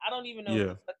feet. I don't even know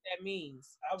what that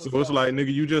means. So it's like,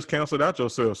 nigga, you just canceled out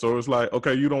yourself. So it's like,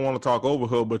 okay, you don't want to talk over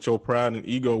her, but your pride and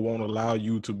ego won't allow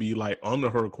you to be like under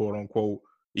her, quote unquote,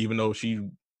 even though she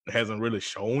hasn't really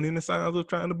shown any signs of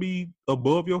trying to be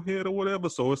above your head or whatever.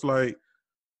 So it's like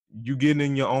you getting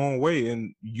in your own way,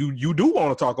 and you do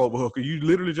want to talk over her because you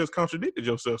literally just contradicted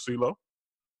yourself, CeeLo.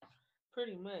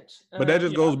 Pretty much. But that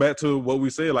just goes back to what we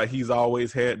said. Like, he's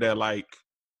always had that like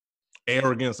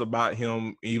arrogance about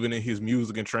him, even in his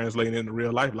music and translating into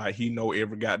real life. Like, he know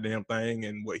every goddamn thing,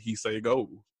 and what he say goes.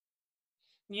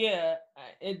 Yeah,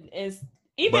 it's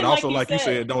even. But also, like you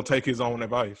said, don't take his own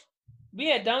advice.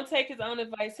 Yeah, don't take his own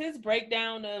advice. His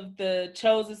breakdown of the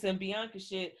Choses and Bianca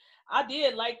shit, I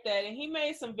did like that, and he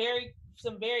made some very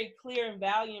clear and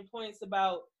valiant points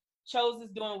about Chose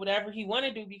doing whatever he want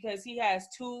to do, because he has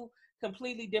 2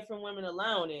 completely different women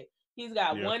allowing it. He's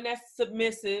got one that's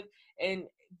submissive and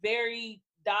very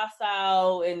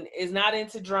docile and is not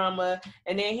into drama,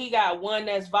 and then he got one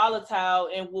that's volatile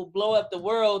and will blow up the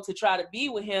world to try to be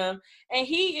with him, and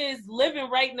he is living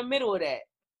right in the middle of that.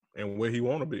 And where he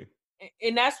want to be.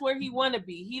 And that's where he want to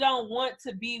be. He don't want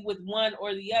to be with one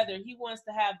or the other. He wants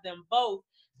to have them both,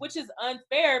 which is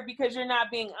unfair because you're not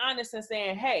being honest and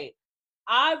saying, hey,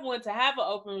 I want to have an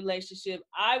open relationship.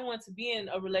 I want to be in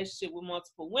a relationship with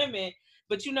multiple women.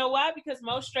 But you know why? Because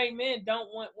most straight men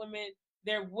don't want women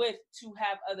they're with to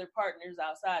have other partners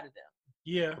outside of them.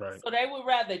 Yeah. Right. So they would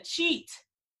rather cheat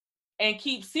and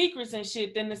keep secrets and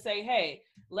shit than to say, hey,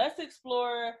 let's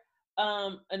explore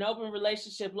an open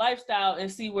relationship lifestyle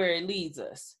and see where it leads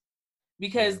us.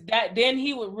 Because then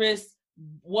he would risk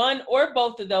one or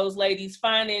both of those ladies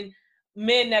finding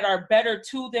men that are better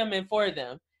to them and for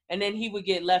them, and then he would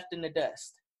get left in the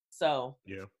dust. So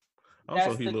yeah.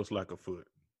 Also, he looks like a foot.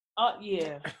 Oh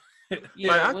yeah.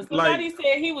 Yeah. When somebody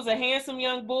said he was a handsome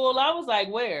young bull, I was like,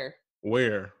 where?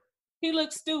 Where? He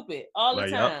looked stupid all the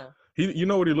time. You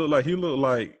know what he looked like? He looked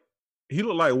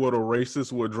like what a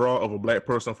racist would draw of a black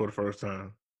person for the first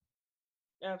time.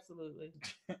 Absolutely.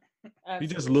 He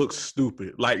just looks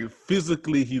stupid. Like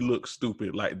physically, he looks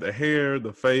stupid. Like the hair,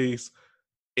 the face,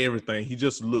 everything. He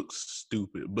just looks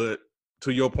stupid. But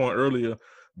to your point earlier,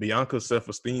 Bianca's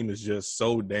self-esteem is just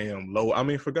so damn low. I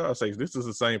mean, for God's sakes, this is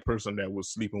the same person that was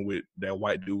sleeping with that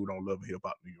white dude on Love and Hip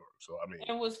Hop New York. So I mean,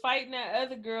 and was fighting that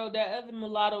other girl, that other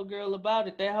mulatto girl about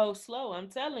it. That whole slow. I'm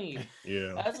telling you.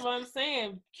 Yeah. That's what I'm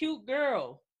saying. Cute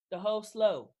girl. The whole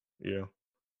slow. Yeah.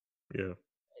 Yeah.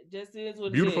 It just is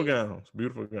what beautiful it is. gowns.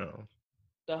 Beautiful gowns.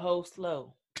 The whole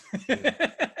slow. Yeah.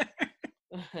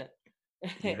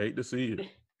 You hate to see it.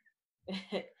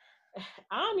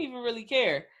 I don't even really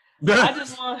care. I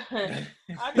just want her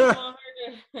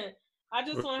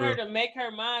to make her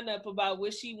mind up about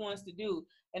what she wants to do.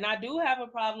 And I do have a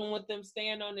problem with them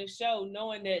staying on this show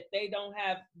knowing that they don't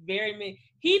have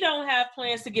he don't have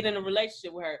plans to get in a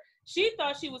relationship with her. She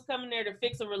thought she was coming there to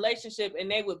fix a relationship and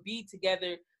they would be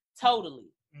together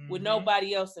totally with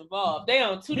nobody else involved. They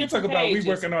on two different pages. We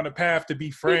working on a path to be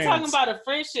friends. We talking about a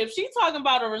friendship. She talking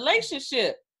about a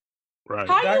relationship. Right.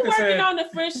 How you working on the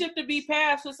friendship to be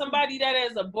past with somebody that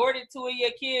has aborted 2 of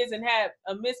your kids and had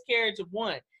a miscarriage of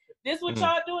 1? This what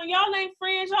y'all doing? Y'all ain't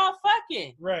friends. Y'all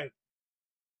fucking. Right.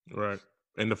 Right.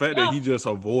 And the fact that he just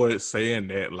avoids saying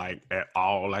that like at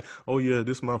all, like, oh yeah,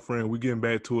 this is my friend, we getting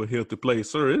back to a healthy place.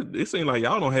 Sir, it seems like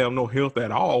y'all don't have no health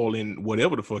at all in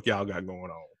whatever the fuck y'all got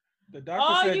going on. The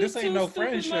doctor said this ain't no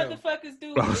friendship. All you motherfuckers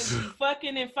do is be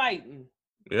fucking and fighting.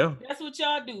 Yeah. That's what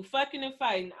y'all do, fucking and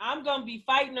fighting. I'm gonna be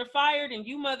fighting or fired, and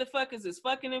you motherfuckers is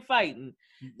fucking and fighting.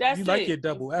 That's you like your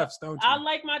double Fs, don't you? I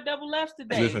like my double Fs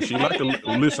today. Listen, she like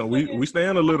listen. We stay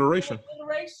in alliteration.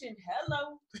 Alliteration.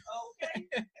 Hello. Okay.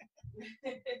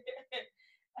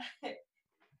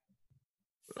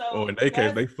 So. Oh, in their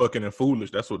case, they fucking and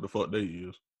foolish. That's what the fuck they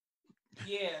is.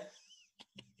 Yeah.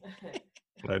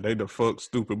 Like they the fuck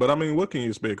stupid. But I mean, what can you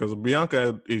expect? Because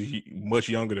Bianca is much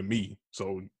younger than me,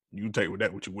 so you take with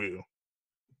that what you will.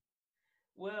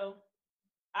 Well,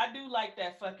 I do like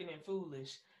that fucking and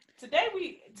foolish. Today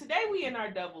we in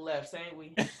our double Fs, ain't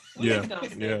we? We just gonna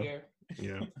stay here.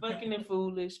 Yeah. Fucking and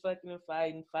foolish, fucking and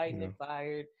fighting and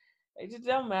fired. It just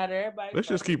don't matter. Everybody. Let's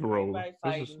just keep it rolling.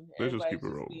 Let's just keep it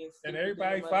rolling. And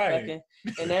everybody fighting.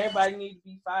 And everybody need to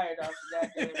be fired off the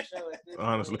goddamn show.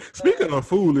 Honestly, speaking of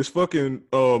foolish, fucking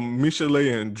Michelle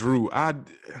and Drew.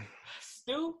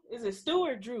 Stu? Is it Stu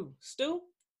or Drew? Stu?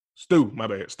 Stu, my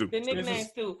bad. Stu. The nickname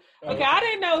Stu. Okay, I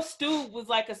didn't know Stu was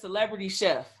like a celebrity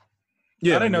chef.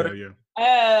 Yeah, I didn't know that.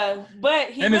 Yeah.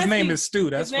 But his name is Stu.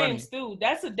 That's funny. His name Stu.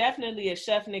 That's definitely a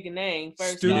chef nigga name.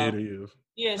 First Stu. Yeah, it is.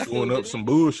 Yeah, stewing up some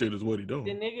bullshit is what he doing.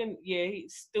 The nigga,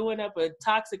 he's stewing up a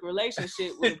toxic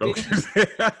relationship with a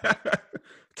bitch.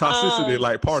 Toxicity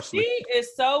like parsley. She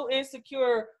is so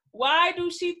insecure. Why do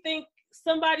she think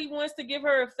somebody wants to give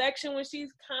her affection when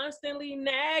she's constantly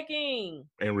nagging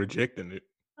and rejecting it?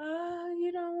 Oh,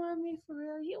 you don't want me for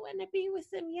real. You want to be with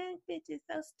some young bitches,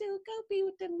 so Stu, go be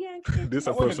with them young bitches. This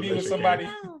I want to be with somebody.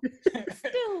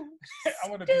 Stu, I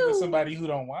want to be with somebody who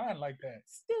don't whine like that.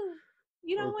 Stu,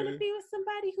 you don't want to be with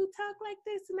somebody who talk like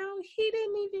this. No, he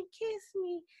didn't even kiss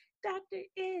me, Dr.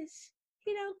 Ish.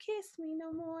 He don't kiss me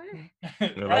no more.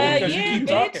 Yeah,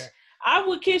 bitch. I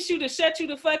would kiss you to shut you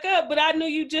the fuck up, but I knew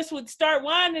you just would start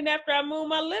whining after I moved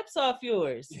my lips off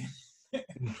yours.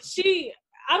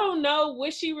 I don't know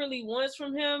what she really wants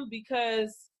from him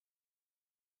because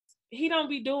he don't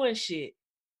be doing shit.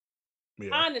 Yeah.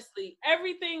 Honestly,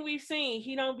 everything we've seen,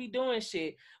 he don't be doing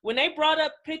shit. When they brought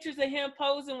up pictures of him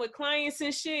posing with clients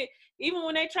and shit, even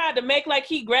when they tried to make like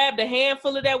he grabbed a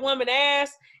handful of that woman's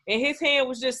ass and his hand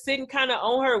was just sitting kind of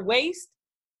on her waist,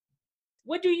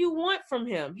 what do you want from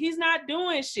him? He's not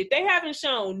doing shit. They haven't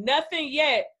shown nothing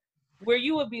yet where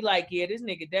you would be like, yeah, this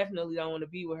nigga definitely don't want to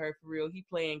be with her for real. He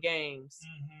playing games.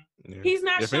 Mm-hmm. Yeah. He's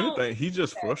not showing. If anything, he's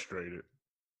just frustrated.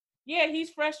 Yeah,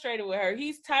 he's frustrated with her.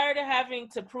 He's tired of having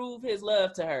to prove his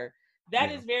love to her.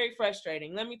 That is very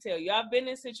frustrating. Let me tell you, I've been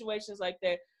in situations like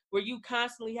that where you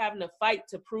constantly having to fight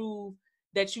to prove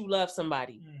that you love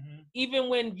somebody. Mm-hmm. Even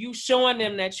when you showing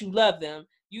them that you love them,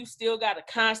 you still got to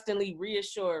constantly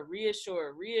reassure.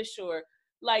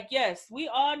 Like, yes, we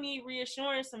all need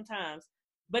reassurance sometimes.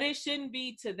 but it shouldn't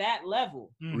be to that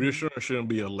level. Reassurance shouldn't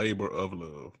be a labor of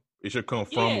love. It should come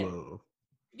from Yeah. love.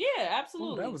 Yeah, Ooh,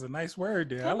 absolutely. that was a nice word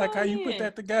there. I Come like how on you put in.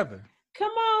 that together.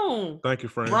 Come on, Thank you,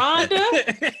 friend. Rhonda.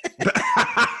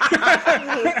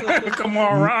 Come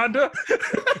on, Rhonda.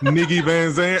 Niggy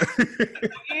Van Zant.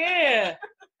 Yeah,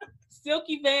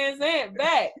 Silky Van Zant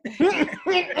back.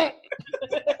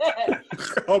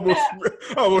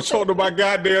 almost choked on my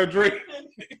goddamn drink.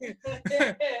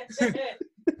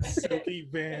 Silky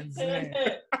Van Zandt.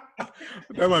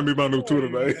 That might be my new Twitter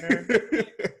name.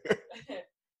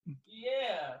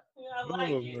 Yeah, I like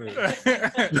Oh, it.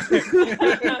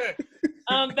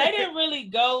 Man. They didn't really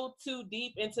go too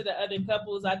deep into the other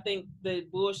couples. I think the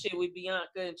bullshit with Bianca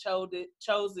and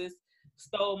Chosis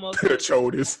stole most of the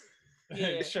Chodis.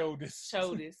 Yeah. Shoulders.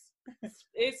 Chodis.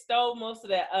 It stole most of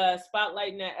that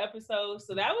spotlight in that episode.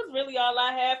 So that was really all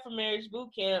I had for Marriage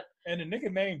Boot Camp. And the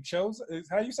nigga named Chose is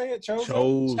how you say it? Chose.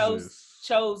 Chosis.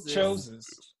 Chosis.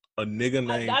 A nigga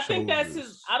named I think that's Chosis.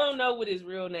 his. I don't know what his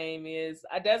real name is.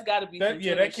 That's got to be. That, some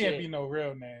yeah, Twitter that can't shit. be no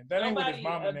real name. That ain't what his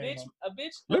mama named him. A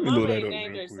bitch. Let me mama look that ain't up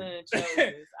named real her quick. son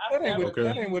Chosis. That ain't, Okay.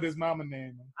 that ain't what his mama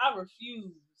named him. I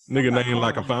refuse. Nigga Somebody named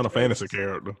like a call Final him Fantasy Chosis.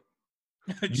 character.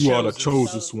 You are the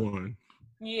chosen one.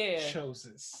 Yeah.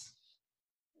 Chosis.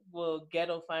 Well,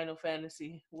 ghetto Final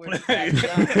Fantasy. Where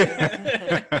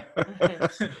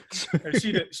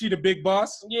she the big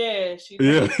boss. Yeah, she's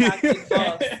Yeah. the toxic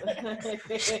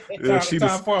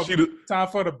boss. Yeah, Time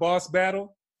for the boss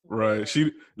battle. right.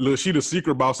 She the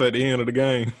secret boss at the end of the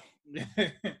game.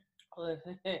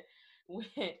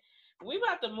 We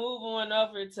about to move on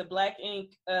over to Black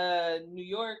Ink, New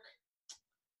York,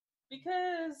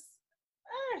 because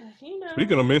you know.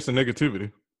 Speaking of missing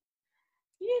negativity.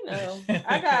 You know,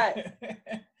 I got,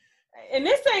 and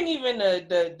this ain't even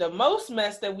the most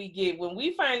mess that we get. When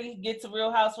we finally get to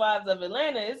Real Housewives of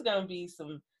Atlanta, it's gonna be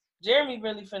some Jeremy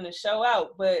really finna show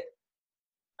out. But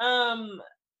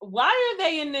why are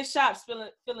they in this shop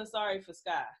feeling sorry for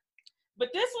Sky? But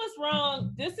this was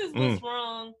wrong. This is what's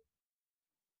wrong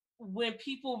when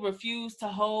people refuse to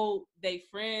hold their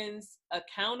friends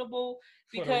accountable,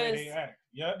 because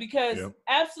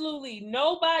absolutely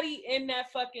nobody in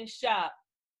that fucking shop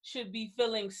should be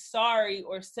feeling sorry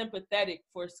or sympathetic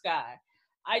for Sky.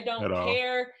 I don't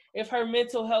care if her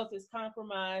mental health is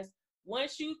compromised.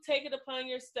 Once you take it upon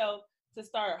yourself to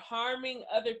start harming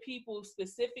other people,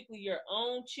 specifically your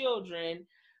own children,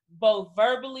 both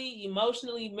verbally,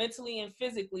 emotionally, mentally, and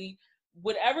physically,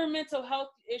 whatever mental health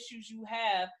issues you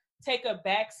have, take a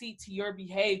backseat to your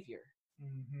behavior.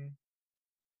 Mm-hmm.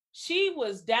 She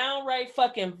was downright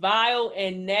fucking vile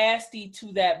and nasty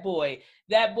to that boy.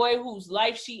 That boy whose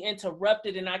life she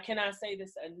interrupted, and I cannot say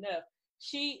this enough.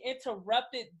 She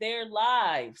interrupted their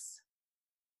lives.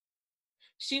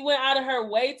 She went out of her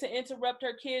way to interrupt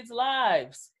her kids'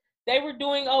 lives. They were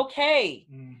doing okay.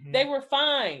 Mm-hmm. They were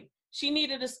fine. She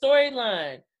needed a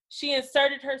storyline. She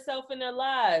inserted herself in their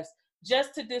lives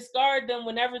just to discard them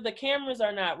whenever the cameras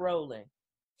are not rolling.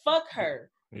 Fuck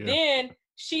her. Yeah. Then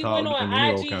she went on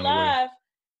IG Live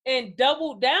and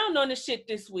doubled down on the shit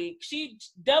this week. She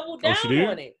doubled down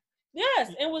on it.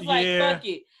 Yes, and was like, fuck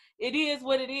it. It is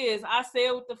what it is. I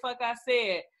said what the fuck I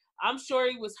said. I'm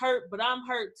sure he was hurt, but I'm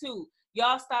hurt too.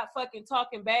 Y'all stop fucking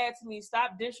talking bad to me.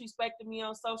 Stop disrespecting me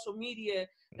on social media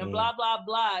and blah, blah,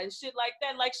 blah, and shit like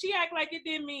that. Like, she act like it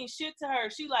didn't mean shit to her.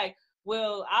 She like,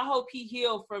 well, I hope he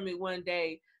healed from it one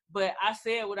day, but I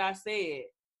said what I said.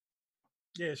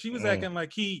 Yeah, she was acting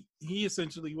like he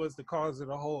essentially was the cause of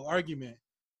the whole argument.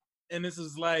 And this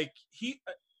is like,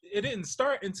 it didn't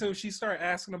start until she started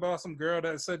asking about some girl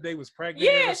that said they was pregnant.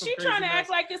 Yeah, she trying to act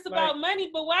like it's about money,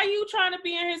 but why you trying to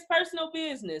be in his personal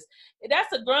business?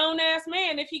 That's a grown-ass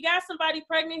man. If he got somebody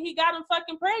pregnant, he got him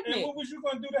fucking pregnant. And what was you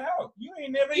going to do to help? You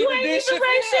ain't never You ain't even raised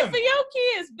shit for your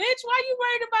kids, bitch. Why you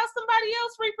worried about somebody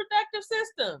else's reproductive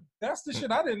system? That's the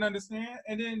shit I didn't understand.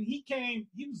 And then he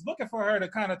was looking for her to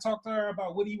kind of talk to her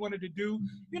about what he wanted to do.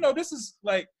 You know, this is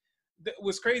like,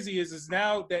 what's crazy is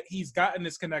now that he's gotten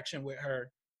this connection with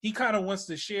her, he kind of wants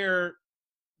to share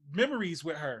memories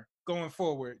with her going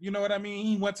forward. You know what I mean?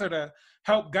 He wants her to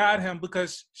help guide him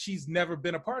because she's never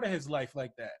been a part of his life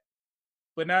like that.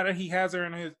 But now that he has her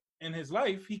in his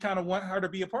life, he kind of wants her to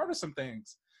be a part of some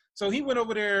things. So he went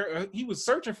over there. He was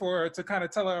searching for her to kind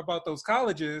of tell her about those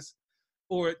colleges,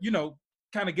 or, you know,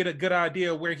 kind of get a good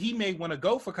idea where he may want to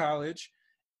go for college.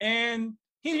 And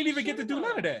he didn't even get to do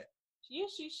none of that. Yeah,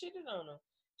 she shitted on him.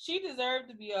 She deserved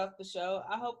to be off the show.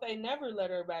 I hope they never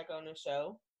let her back on the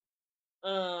show.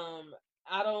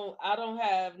 I don't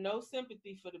have no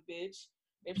sympathy for the bitch.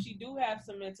 if she do have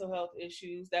some mental health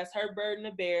issues, that's her burden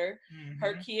to bear.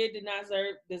 Her kid did not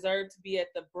deserve to be at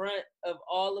the brunt of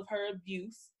all of her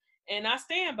abuse. And I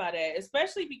stand by that,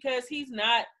 especially because he's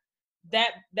not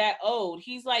that old.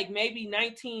 He's like maybe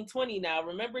 19, 20 now.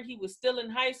 Remember, he was still in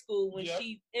high school when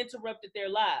she interrupted their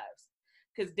lives,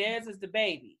 because Dez is the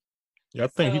baby. Yeah, I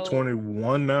think he's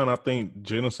 21 now, and I think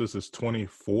Genesis is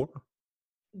 24.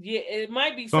 Yeah, it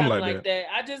might be something like that.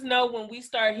 I just know when we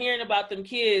start hearing about them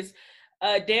kids,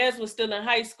 Dez was still in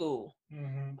high school.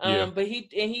 But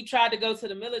he tried to go to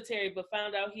the military, but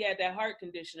found out he had that heart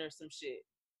condition or some shit.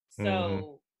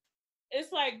 So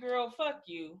it's like, girl, fuck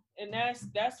you. And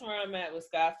that's where I'm at with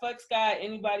Sky. Fuck Sky.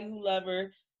 Anybody who love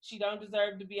her, she don't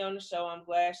deserve to be on the show. I'm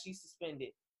glad she's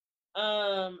suspended.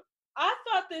 I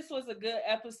thought this was a good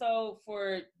episode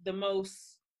for the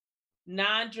most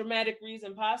non-dramatic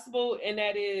reason possible, and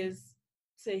that is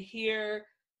to hear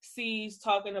C's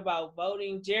talking about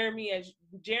voting. Jeremy,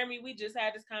 we just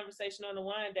had this conversation on the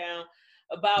wind down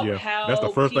about how that's the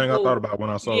first thing I thought about when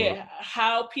I saw it.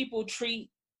 How people treat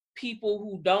people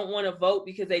who don't want to vote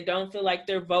because they don't feel like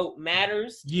their vote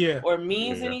matters or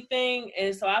means anything.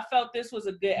 And so I felt this was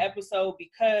a good episode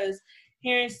because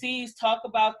hearing C's talk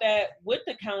about that with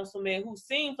the councilman, who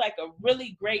seems like a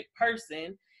really great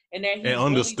person, and that he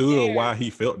understood why he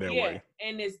felt that way,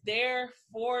 and is there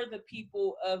for the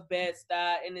people of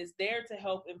Bed-Stuy, and is there to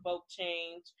help invoke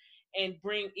change and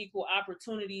bring equal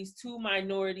opportunities to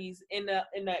minorities in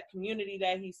that community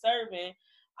that he's serving.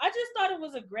 I just thought it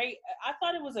was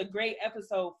a great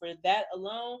episode for that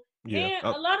alone. And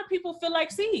a lot of people feel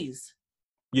like C's.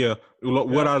 Yeah,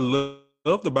 what I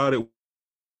loved about it.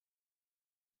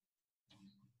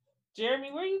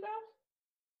 Jeremy, where you go?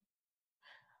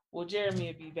 Well, Jeremy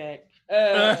will be back.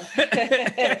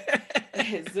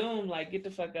 Zoom, like, get the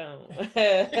fuck on.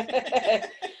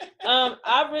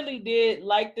 I really did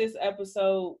like this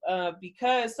episode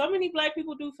because so many Black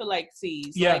people do feel like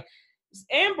C's. Yeah. Like,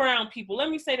 and brown people. Let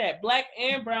me say that. Black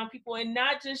and brown people, and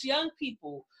not just young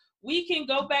people. We can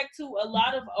go back to a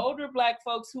lot of older Black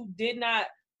folks who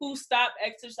stopped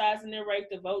exercising their right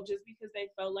to vote just because they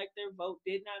felt like their vote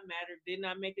did not matter, did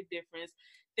not make a difference.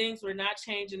 Things were not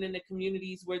changing in the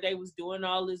communities where they was doing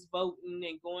all this voting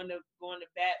and going to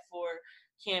bat for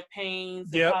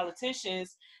campaigns and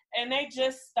politicians, and they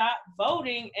just stopped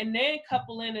voting. And then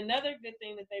couple in another good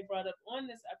thing that they brought up on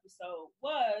this episode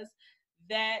was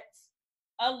that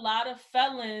a lot of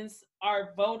felons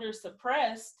are voter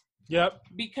suppressed.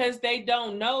 Because they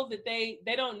don't know that they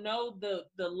don't know the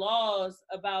laws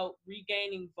about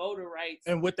regaining voter rights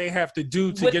and what they have to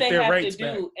do to get their rights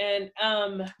back. And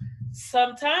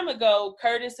some time ago,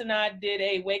 Curtis and I did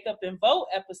a Wake Up and Vote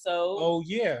episode. Oh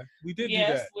yeah, we did do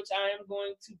that. Which I am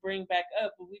going to bring back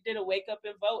up. But we did a Wake Up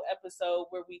and Vote episode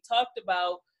where we talked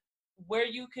about where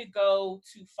you could go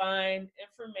to find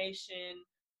information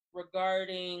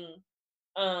regarding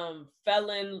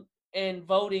felon and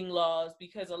voting laws,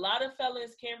 because a lot of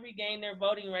felons can regain their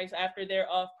voting rights after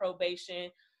they're off probation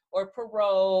or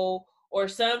parole, or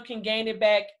some can gain it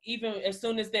back even as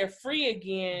soon as they're free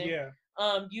again.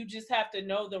 You just have to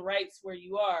know the rights where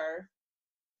you are.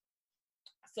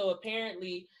 So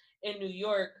apparently in New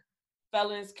York,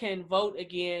 felons can vote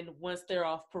again once they're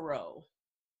off parole.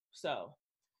 So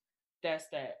that's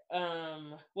that.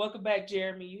 Welcome back,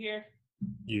 Jeremy. You here?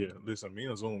 Yeah, listen, me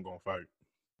and Zoom gonna fight.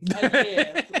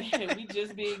 We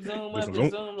just big Zoom up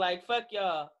and Zoom like, fuck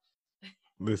y'all.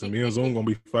 Listen, me and Zoom gonna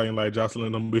be fighting like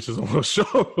Jocelyn them bitches on the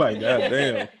show. Like,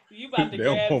 goddamn. You about to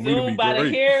grab Zoom by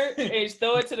the hair and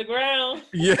throw it to the ground.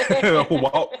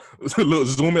 Look,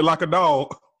 Zoom it like a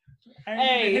dog. I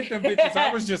ain't even hit them bitches.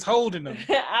 I was just holding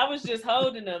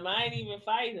them. I ain't even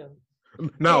fight them.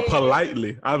 No,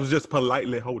 politely. I was just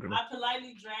politely holding her. I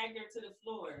politely dragged her to the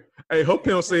floor. Hey, her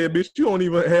pimp said, bitch, you don't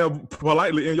even have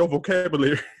politely in your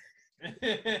vocabulary.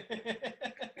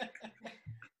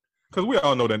 Because we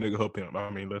all know that nigga her pimp. I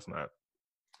mean, let's not.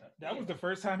 That was the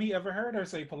first time he ever heard her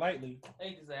say politely.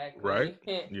 Exactly. Right?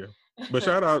 Yeah. But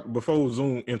shout out, before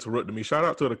Zoom interrupted me, shout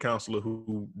out to the counselor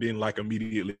who didn't like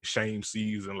immediately shame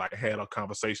C's and like had a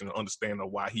conversation and understand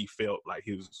why he felt like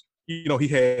he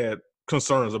had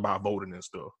concerns about voting and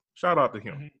stuff. Shout out to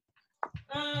him.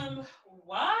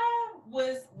 Why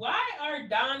are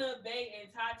Donna, Bay, and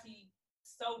Tati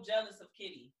so jealous of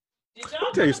Kitty? Did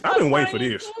y'all? I've been waiting for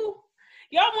this.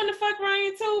 Y'all want to fuck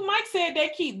Ryan too? Mike said they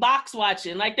keep box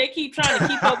watching, like they keep trying to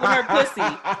keep up with her pussy.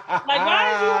 Like,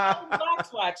 why are you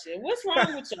box watching? What's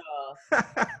wrong with y'all?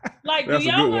 Like, do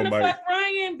y'all want to fuck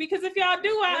Ryan? Because if y'all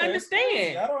do, I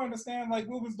understand. I don't understand. Like,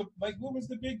 what was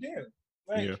the big deal?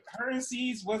 Like, her and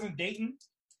C's wasn't dating.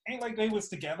 Ain't like they was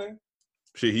together.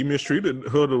 Shit, he mistreated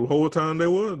her the whole time they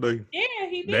were. Yeah,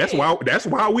 he did. That's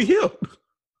why we here.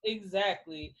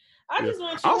 Exactly. I Yeah. just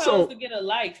want you Also- hoes to get a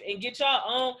life and get y'all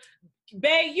own.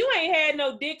 Babe, you ain't had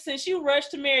no dick since you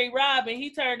rushed to marry Rob and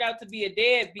he turned out to be a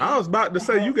deadbeat. I was about to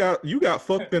say you got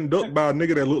fucked and ducked by a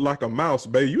nigga that looked like a mouse,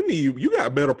 babe. You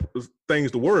got better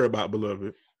things to worry about,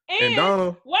 beloved. And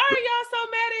Donna, why are y'all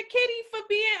so mad at Kitty for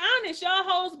being honest? Y'all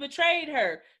hoes betrayed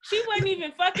her. She wasn't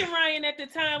even fucking Ryan at the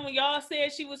time when y'all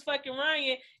said she was fucking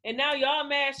Ryan, and now y'all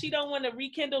mad she don't want to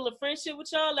rekindle a friendship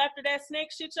with y'all after that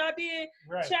snake shit y'all did.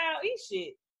 Right. Child, eat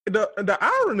shit. the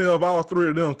irony of all three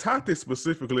of them, Tati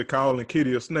specifically calling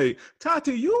Kitty a snake.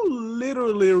 Tati, you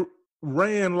literally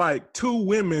ran like 2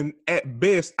 women at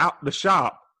best out the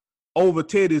shop over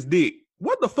Teddy's dick.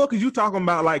 What the fuck is you talking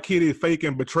about like Kitty fake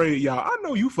and betrayed y'all? I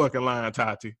know you fucking lying,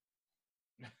 Tati.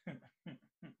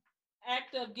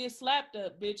 Act up, get slapped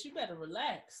up, bitch. You better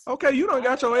relax. Okay, you done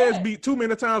got your ass beat too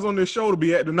many times on this show to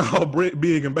be acting all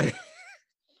big and bad.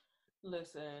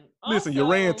 Listen,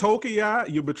 You ran Toki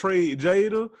out, you betrayed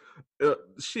Jada.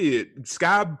 Shit,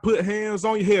 Sky put hands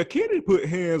on you. Hell, Kitty put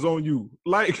hands on you.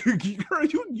 Like, girl,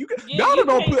 you Donna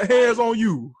don't put hands on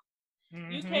you.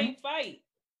 You can't fight.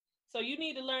 So you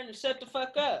need to learn to shut the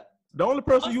fuck up. The only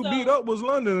person you Also- beat up was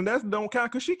London, and that don't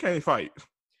count because she can't fight.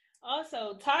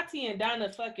 Also, Tati and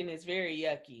Donna fucking is very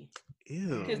yucky.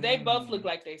 Ew. Because they both look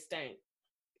like they stink.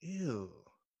 Ew.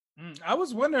 I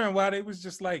was wondering why they was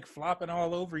just like flopping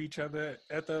all over each other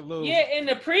at the little. Yeah, in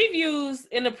the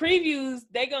previews,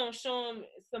 they gonna show them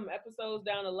some episodes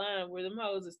down the line where them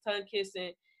hoes is tongue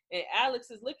kissing, and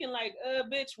Alex is looking like,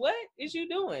 bitch, what is you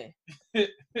doing?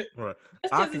 Right.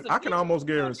 Just I 'cause it's can a I can bitch, almost it's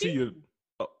not guarantee you. cheating.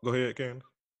 Oh, go ahead, Candace.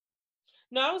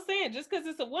 No, I was saying just because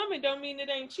it's a woman don't mean it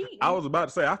ain't cheating. I was about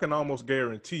to say I can almost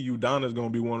guarantee you Donna's gonna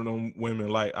be one of them women.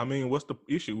 Like, I mean, what's the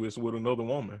issue is with another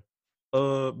woman?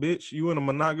 Bitch, you in a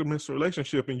monogamous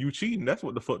relationship and you cheating. That's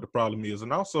what the fuck the problem is.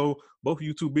 And also, both of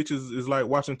you two bitches is like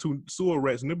watching 2 sewer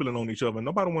rats nibbling on each other.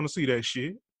 Nobody want to see that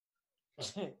shit.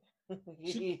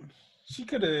 She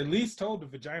could have at least told the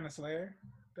vagina slayer.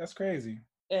 That's crazy.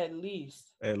 At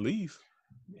least. At least.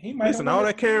 He might Listen, all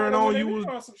that carrying on you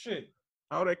was some shit.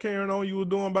 all that carrying on you was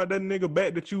doing about that nigga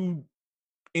back that you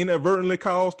inadvertently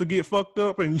caused to get fucked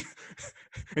up and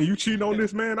and you cheating on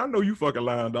this man. I know you fucking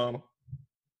lying, Donna.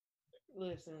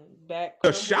 Listen, back.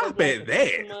 A shop like at a that.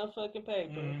 piece of motherfucking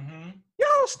paper. Mm-hmm.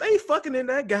 Y'all stay fucking in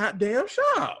that goddamn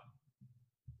shop.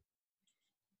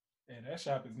 Yeah, that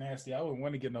shop is nasty. I wouldn't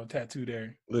want to get no tattoo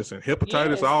there. Listen, hepatitis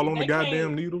Yes, all on they the goddamn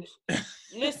can't- needles.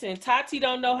 Listen, Tati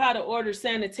don't know how to order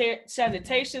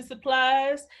sanitation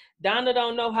supplies. Donna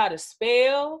don't know how to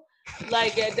spell.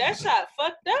 Like that shot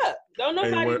fucked up. Don't Hey,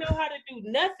 nobody what- know how to do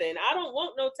nothing. I don't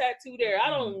want no tattoo there. I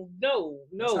don't know.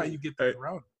 That's No. how you get the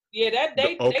corona. Yeah, that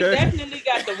they Okay. definitely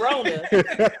got the Rona.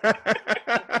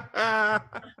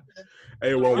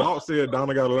 Hey, well, Walt said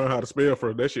Donna got to learn how to spell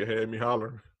first. That shit had me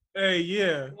hollering. Hey,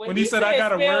 yeah. When he he said I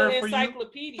got a spell word for you,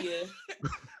 encyclopedia,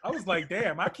 I was like,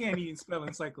 damn, I can't even spell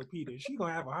encyclopedia. She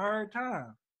gonna have a hard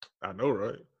time. I know,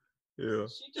 right? Yeah.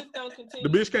 she just don't continue.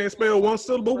 The bitch to can't get spell one motherfucking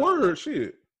syllable Rona. word.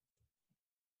 Shit.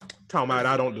 Talking about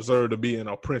I don't deserve to be an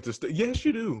apprentice. Yes,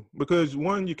 you do. Because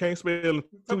 1, you can't spell, and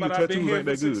 2, Talking your about I've been tattoos here ain't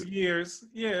for that 6 good. years.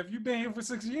 Yeah, if you've been here for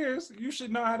 6 years, you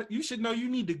should know how to. You should know you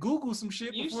need to Google some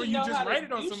shit before you just write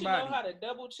it on You somebody. should know how to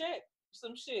double check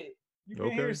some shit. You've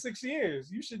been here Okay. 6 years.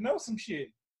 You should know some shit.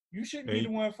 You shouldn't be Hey. the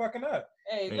one fucking up.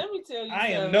 Hey, Hey. let me tell you I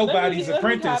am something. nobody's Let me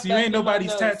apprentice. hop You back ain't in my nobody's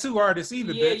notes. tattoo artist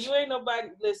either, Yeah, bitch. you ain't nobody.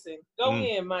 Listen, go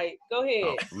in, Mike. Go ahead.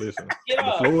 Oh, listen, Get the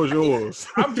off. floor is yours.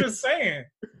 I'm just saying.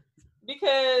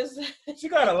 Because She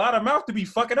got a lot of mouth to be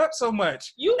fucking up so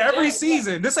much. you Every just-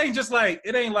 season. This ain't just like,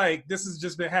 it ain't like this has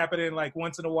just been happening like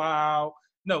once in a while.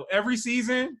 No, every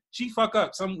season she fuck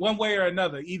up some one way or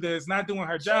another. Either it's not doing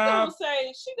her She job.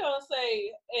 gonna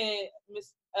say, and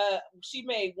she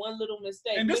made one little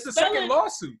mistake. And this is the second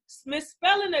lawsuit.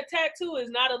 Misspelling a tattoo is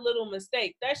not a little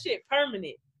mistake. That shit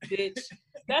permanent, bitch.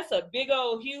 That's a big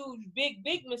old, huge,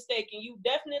 big mistake, and you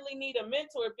definitely need a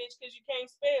mentor, bitch, because you can't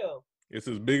spell. It's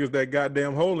as big as that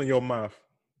goddamn hole in your mouth.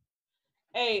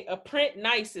 Hey, a print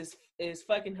nice is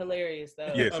fucking hilarious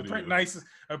though. Yes, A it print is. nice is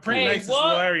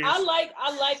Walt, hilarious.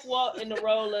 I like Walt in the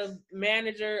role of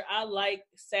manager. I like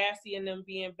Sassy and them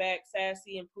being back,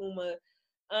 Sassy and Puma,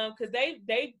 because they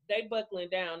buckling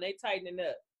down, they tightening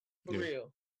up for Yeah.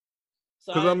 real.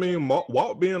 So Because I mean,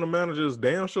 Walt being a manager is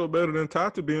damn sure better than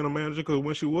Tati being a manager. Because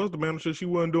when she was the manager, she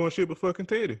wasn't doing shit but fucking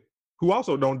Teddy, who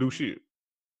also don't do shit.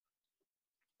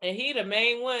 and he the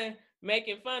main one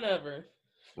making fun of her.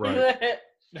 Right.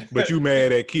 But you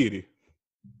mad at Kitty?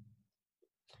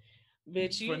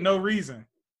 Bitch, for you no reason.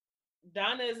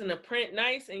 Donna is an apprentice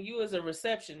nice, and you is a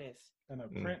receptionist. And a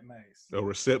print nice. A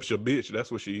reception bitch.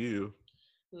 That's what she is.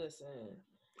 Listen.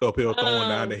 Up here throwing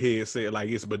down the headset like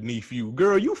it's beneath you.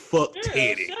 Girl, you fuck Girl,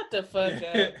 Teddy. shut the fuck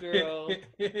up, girl.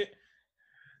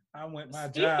 I want my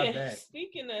job back.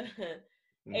 Speaking of,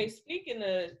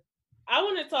 I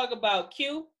want to talk about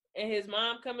Q and his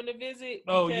mom coming to visit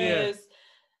because,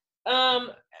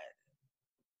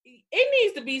 it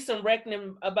needs to be some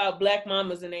reckoning about black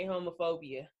mamas and their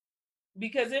homophobia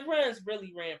because it runs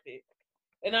really rampant.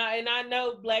 And I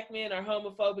know black men are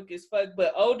homophobic as fuck,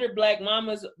 but older black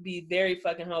mamas be very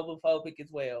fucking homophobic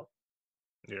as well.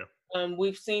 Yeah.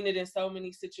 We've seen it in so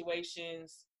many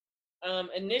situations.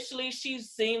 Initially, she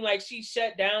seemed like she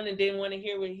shut down and didn't want to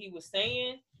hear what he was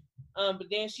saying. But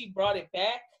then she brought it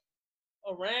back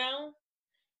around,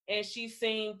 and she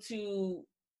seemed to.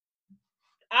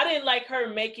 I didn't like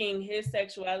her making his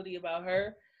sexuality about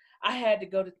her. I had to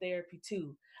go to therapy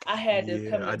too. I had to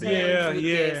come to terms with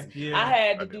this. I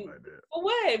had to do. Like that. For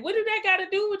what? What did that got to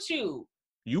do with you?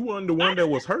 You weren't the one that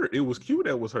was hurt. It was Q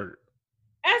that was hurt.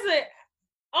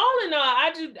 All in all,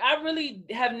 I really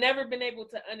have never been able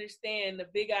to understand the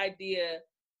big idea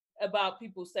about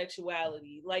people's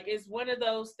sexuality. Like, it's one of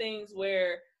those things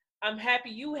where I'm happy,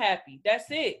 you happy. That's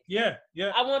it. Yeah.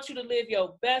 I want you to live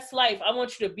your best life. I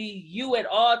want you to be you at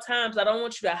all times. I don't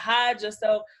want you to hide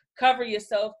yourself, cover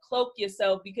yourself, cloak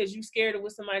yourself because you scared of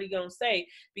what somebody gonna say.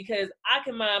 Because I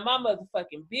can mind my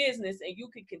motherfucking business and you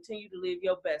can continue to live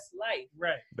your best life.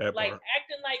 Right. Like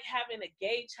acting like having a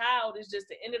gay child is just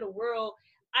the end of the world.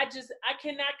 I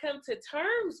cannot come to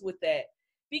terms with that.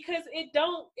 Because it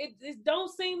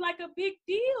don't seem like a big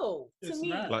deal to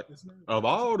me. Like, of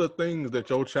all the things that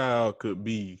your child could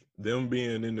be, them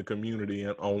being in the community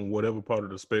and on whatever part of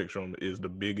the spectrum is the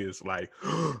biggest, like,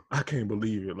 I can't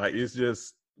believe it. Like, it's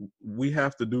just, we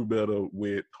have to do better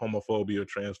with homophobia,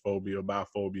 transphobia,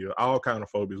 biphobia, all kind of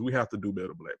phobias. We have to do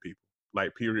better, black people.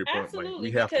 Like, period. Absolutely. Like,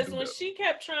 we have because to do when better. she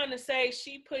kept trying to say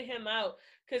she put him out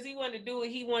because he wanted to do what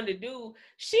he wanted to do,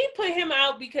 she put him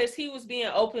out because he was being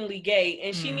openly gay,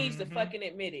 and she needs to fucking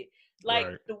admit it. Like,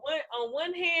 on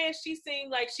one hand, she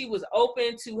seemed like she was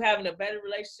open to having a better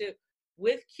relationship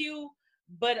with Q,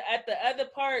 but at the other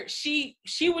part, she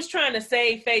was trying to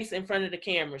save face in front of the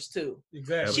cameras too.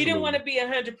 Exactly. She didn't want to be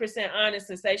 100% honest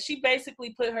and say she basically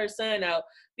put her son out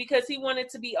because he wanted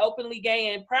to be openly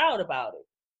gay and proud about it.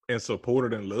 And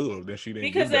supported and loved, and she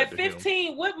didn't. Because at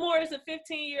 15, what more is a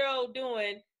 15-year-old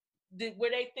doing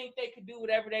where they think they could do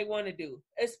whatever they want to do?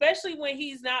 Especially when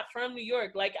he's not from New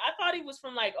York. Like, I thought he was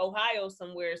from like Ohio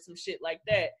somewhere, some shit like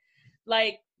that.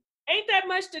 Like, ain't that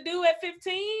much to do at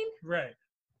 15? Right.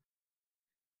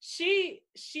 She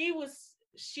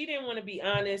didn't want to be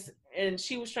honest, and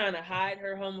she was trying to hide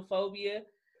her homophobia.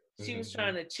 She was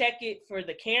trying to check it for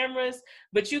the cameras,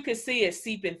 but you could see it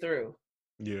seeping through.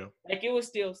 Yeah. Like, it was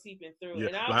still seeping through. Yeah.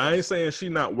 And I ain't saying she's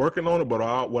not working on it,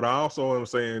 but what I also am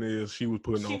saying is she was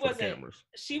putting on for the cameras.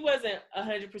 She wasn't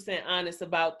 100% honest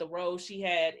about the role she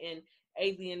had in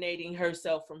alienating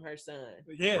herself from her son.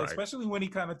 Yeah, right. Especially when he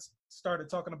kind of started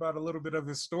talking about a little bit of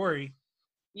his story.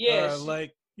 Yeah.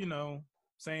 Like,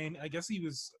 saying, I guess he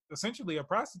was essentially a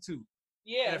prostitute.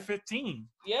 Yeah. At 15.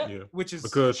 Yeah. Which is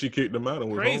because she kicked him out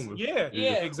and was crazy. homeless.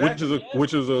 Yeah, exactly.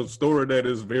 Which is a story that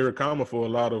is very common for a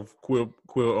lot of queer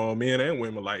men and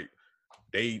women. Like,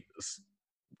 they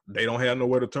don't have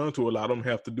nowhere to turn to. A lot of them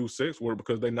have to do sex work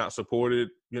because they're not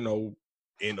supported, in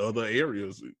other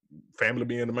areas. Family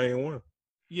being the main one.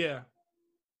 Yeah.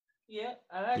 Yeah,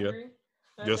 I agree.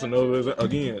 Just another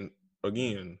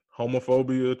again,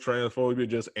 homophobia, transphobia,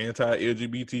 just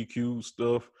anti-LGBTQ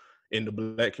stuff in the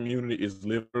black community is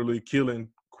literally killing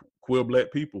queer black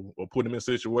people or putting them in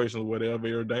situations where they're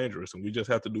very dangerous. And we just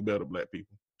have to do better, black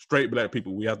people. Straight black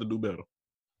people, we have to do better.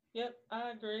 Yep,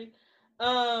 I agree.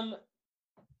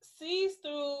 Sees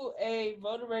through a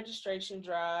voter registration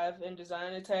drive and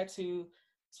design a tattoo.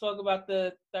 Spoke about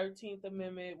the 13th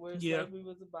Amendment where slavery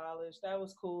was abolished. That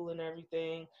was cool and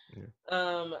everything.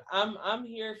 Yeah. I'm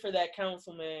here for that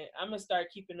councilman. I'm gonna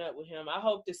start keeping up with him. I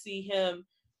hope to see him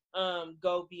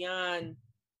go beyond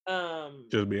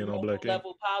just being on black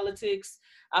level politics.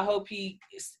 I hope he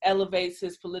elevates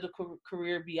his political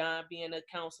career beyond being a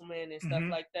councilman and stuff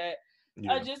like that.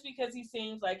 Yeah. Just because he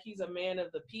seems like he's a man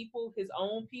of the people, his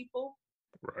own people.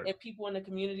 Right. And people in the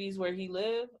communities where he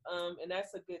live, and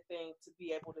that's a good thing to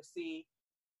be able to see.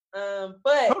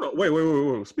 But hold on,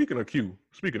 wait. Speaking of Q.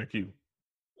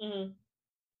 Mm-hmm.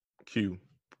 Q.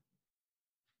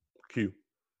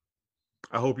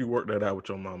 I hope you work that out with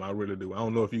your mom. I really do. I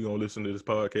don't know if you're gonna listen to this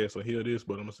podcast or hear this,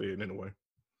 but I'm gonna say it anyway.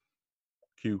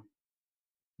 Q.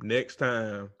 Next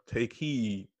time, take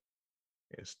heed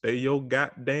and stay your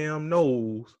goddamn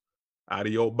nose out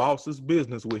of your boss's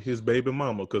business with his baby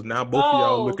mama, because now both of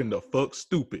y'all looking the fuck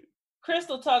stupid.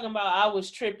 Crystal talking about I was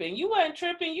tripping. You wasn't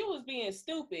tripping. You was being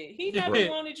stupid. He never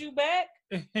wanted you back.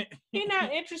 He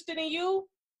not interested in you.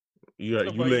 You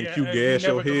letting Q gas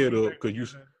your head up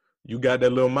because you got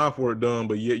that little mouth work done,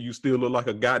 but yet you still look like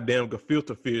a goddamn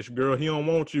gefilte fish. Girl, he don't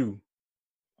want you.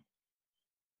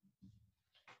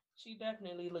 She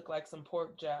definitely look like some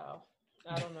pork jowl.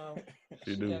 I don't know.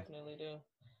 She definitely do.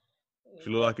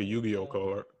 She look like a Yu-Gi-Oh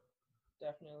card.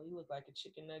 Definitely look like a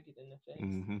chicken nugget in the face.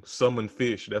 Mm-hmm. Summon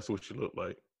fish. That's what she look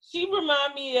like. She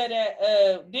remind me of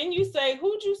that. Didn't you say?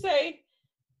 Who'd you say?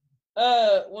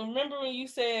 Remember when you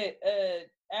said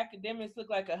academics look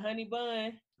like a honey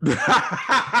bun?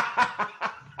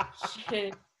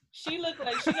 She looked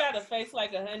like she got a face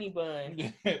like a honey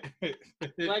bun.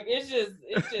 Like it's just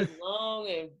long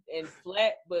and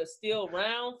flat, but still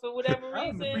round for whatever reason.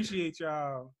 I don't appreciate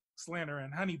y'all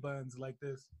slandering honey buns like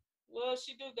this. Well,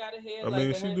 she do got a head. I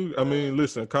mean, she do. I mean,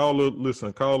 listen, call her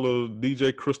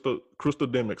DJ Crystal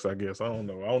Demics, I guess. I don't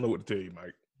know what to tell you,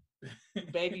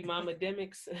 Mike. Baby Mama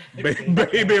Demics.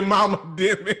 Baby Mama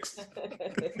Demics.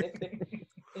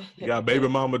 You got baby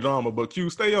mama drama, but Q,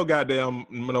 stay your goddamn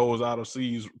nose out of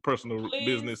C's personal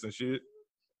business and shit.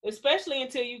 Especially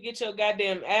until you get your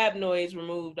goddamn ab noise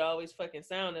removed, always fucking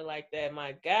sounding like that.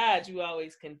 My God, you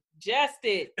always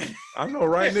congested. I know,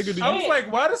 right, nigga? I was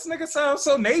like, why does nigga sound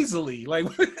so nasally? Like,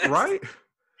 right?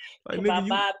 Like, nigga, my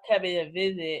Bob coming to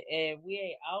visit, and we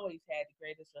ain't always had the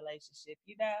greatest relationship,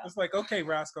 you know? It's like, okay,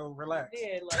 Roscoe, relax.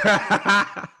 Yeah, like,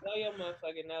 blow your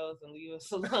motherfucking nose and leave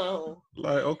us alone.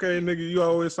 Like, okay, nigga, you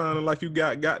always sounding like you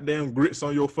got goddamn grits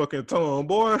on your fucking tongue,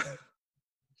 boy.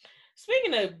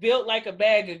 Speaking of built like a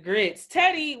bag of grits,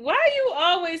 Teddy, why are you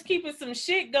always keeping some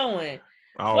shit going?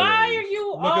 Always. Why are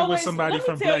you Look always? At what somebody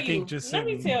from Black Ink just Let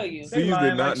me tell you. C's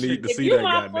did not need to see that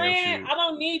goddamn shit. I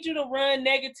don't need you to run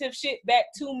negative shit back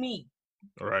to me.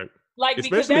 Right. Like,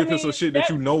 especially if it's some shit that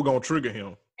you know gonna trigger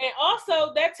him. And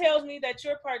also, that tells me that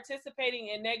you're participating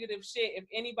in negative shit if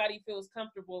anybody feels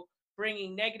comfortable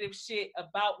bringing negative shit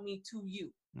about me to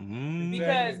you. Mm-hmm.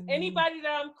 Because anybody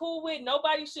that I'm cool with,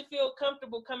 nobody should feel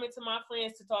comfortable coming to my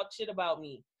friends to talk shit about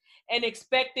me and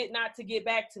expect it not to get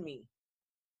back to me.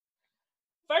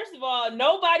 First of all,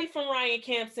 nobody from Ryan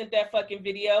Camp sent that fucking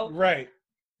video. Right.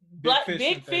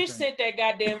 Big Fish sent that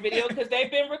goddamn video because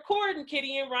they've been recording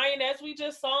Kitty and Ryan, as we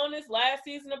just saw in this last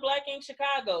season of Black Ink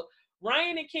Chicago.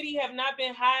 Ryan and Kitty have not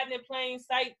been hiding in plain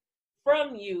sight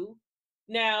from you.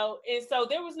 Now, and so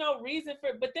there was no reason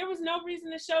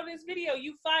to show this video.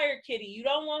 You fired Kitty. You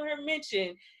don't want her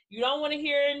mentioned. You don't want to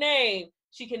hear her name.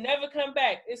 She can never come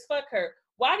back. It's fuck her.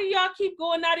 Why do y'all keep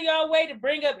going out of y'all way to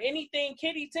bring up anything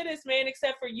Kitty to this man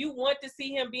except for you want to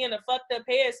see him be in a fucked up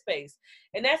headspace?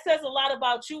 And that says a lot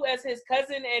about you as his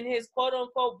cousin and his quote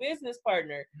unquote business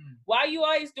partner. Why you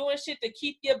always doing shit to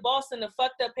keep your boss in a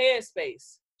fucked up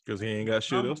headspace? Because he ain't got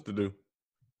shit else to do.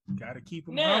 Gotta keep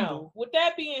him now, humble. With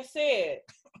that being said,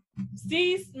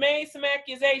 C's made some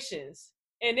accusations.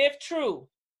 And if true,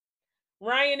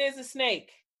 Ryan is a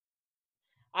snake.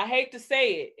 I hate to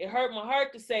say it. It hurt my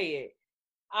heart to say it.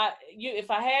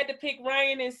 If I had to pick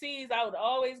Ryan and C's, I would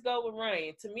always go with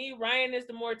Ryan. To me, Ryan is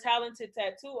the more talented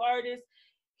tattoo artist.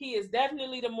 He is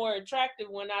definitely the more attractive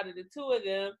one out of the two of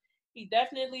them. He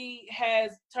definitely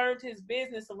has turned his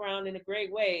business around in a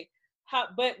great way.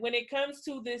 But when it comes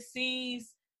to this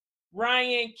C's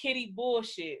Ryan Kitty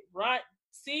bullshit,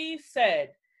 C said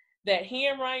that he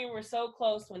and Ryan were so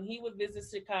close when he would visit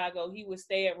Chicago, he would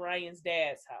stay at Ryan's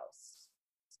dad's house.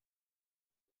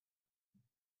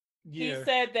 Yeah. He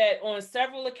said that on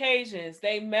several occasions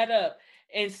they met up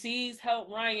and C's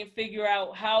helped Ryan figure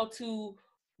out how to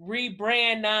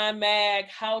rebrand Non-Mag,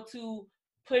 how to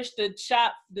push the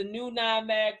new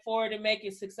Non-Mag forward and make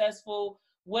it successful,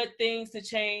 what things to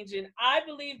change. And I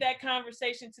believe that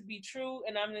conversation to be true,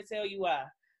 and I'm going to tell you why.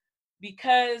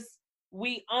 Because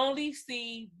we only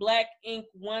see Black Ink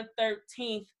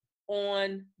 113th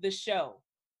on the show.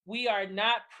 We are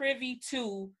not privy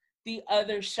to the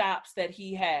other shops that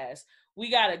he has. We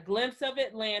got a glimpse of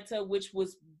Atlanta, which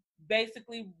was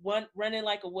basically running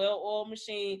like a well-oiled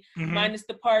machine, minus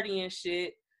the party and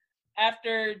shit.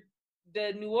 After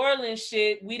the New Orleans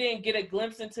shit, we didn't get a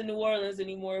glimpse into New Orleans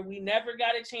anymore. We never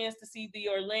got a chance to see the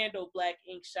Orlando Black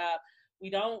Ink shop. We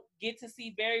don't get to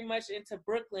see very much into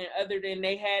Brooklyn other than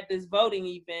they had this voting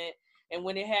event and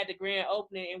when it had the grand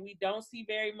opening, and we don't see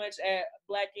very much at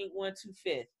Black Ink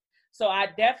 125th. So I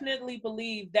definitely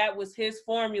believe that was his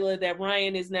formula that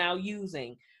Ryan is now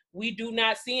using. We do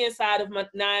not see inside of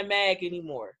Non-Mag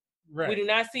anymore. Right. We do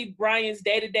not see Brian's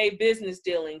day-to-day business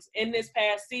dealings. In this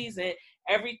past season,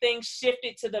 everything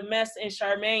shifted to the mess in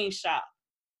Charmaine's shop.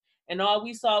 And all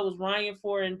we saw was Ryan,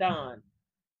 Ford, and Don.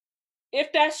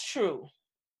 If that's true,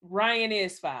 Ryan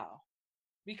is foul.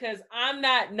 Because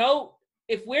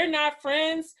if we're not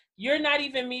friends, you're not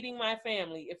even meeting my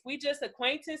family. If we just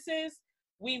acquaintances,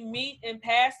 we meet in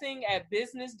passing at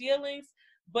business dealings,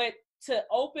 but to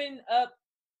open up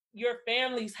your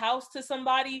family's house to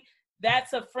somebody,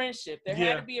 that's a friendship. There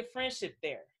had to be a friendship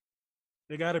there.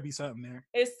 There got to be something there.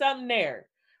 It's something there.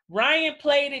 Ryan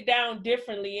played it down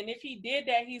differently, and if he did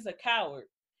that, he's a coward.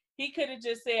 He could have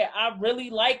just said, I really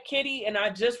like Kitty, and I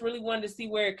just really wanted to see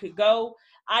where it could go.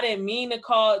 I didn't mean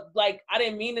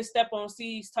to step on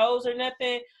C's toes or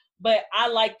nothing, but I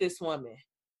like this woman.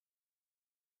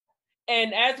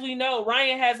 And as we know,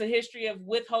 Ryan has a history of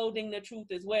withholding the truth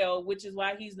as well, which is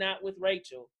why he's not with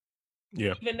Rachel.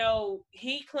 Yeah. Even though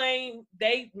he claimed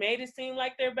they made it seem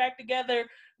like they're back together,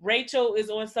 Rachel is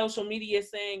on social media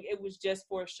saying it was just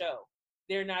for show.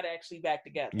 They're not actually back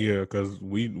together. Yeah, because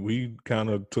we kind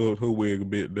of took her wig a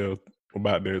bit there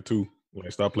about there too.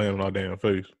 Like, stop playing in our damn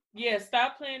face. Yeah,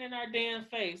 stop playing in our damn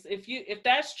face. If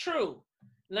that's true,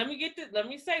 let me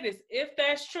say this. If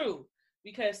that's true,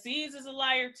 because C's is a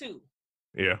liar too.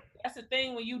 Yeah. That's the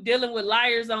thing when you dealing with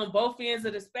liars on both ends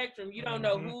of the spectrum. You don't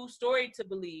know whose story to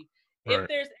believe. Right. If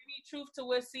there's any truth to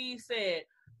what C said,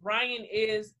 Ryan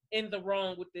is in the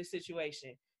wrong with this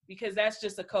situation because that's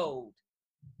just a code.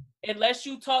 Unless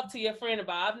you talk to your friend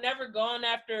about, I've never gone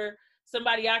after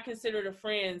somebody I considered a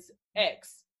friend's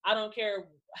ex. I don't care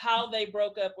how they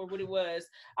broke up or what it was.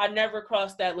 I never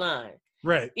crossed that line.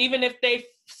 Right. Even if they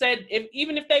said,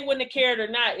 even if they wouldn't have cared or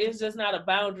not, it's just not a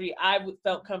boundary I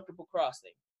felt comfortable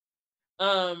crossing.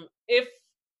 If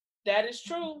that is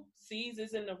true, C's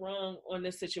is in the wrong on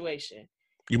this situation.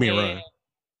 You mean Ryan?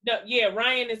 No, yeah,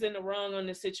 Ryan is in the wrong on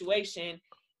this situation.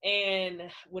 And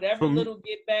whatever little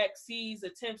get back C's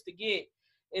attempts to get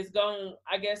is going,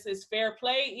 I guess, is fair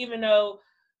play, even though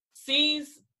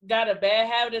C's got a bad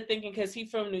habit of thinking because he's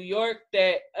from New York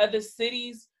that other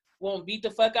cities won't beat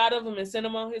the fuck out of him and send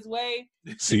him on his way.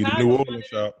 See Chicago, the New Orleans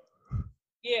shop.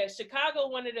 Yeah, Chicago,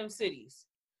 one of them cities.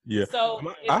 Yeah. So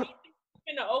if he's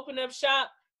finna open up shop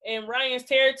in Ryan's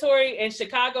territory and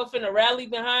Chicago finna rally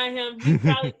behind him, he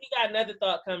got another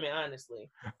thought coming, honestly.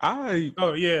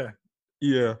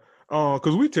 Yeah.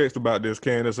 Because we texted about this,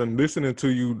 Candace, and listening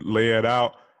to you lay it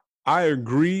out, I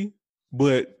agree,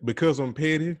 but because I'm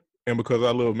petty and because I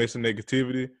love messing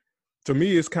negativity, to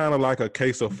me it's kind of like a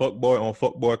case of fuckboy on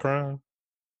fuckboy crime.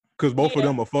 Because both of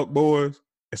them are fuckboys.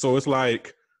 And so it's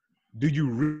like, do you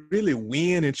really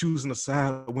win in choosing a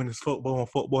side when it's fuckboy on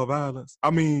fuckboy violence?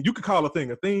 I mean, you could call a thing,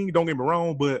 don't get me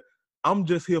wrong, but I'm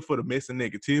just here for the mess and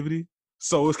negativity.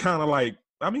 So it's kind of like,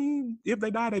 I mean, if they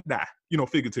die, they die. You know,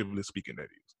 figuratively speaking, that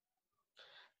is.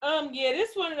 Yeah, this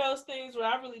is one of those things where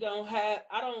I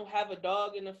don't have a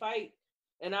dog in the fight,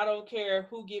 and I don't care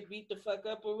who get beat the fuck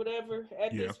up or whatever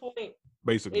at this point.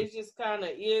 Basically, it's just kind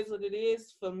of is what it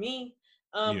is for me.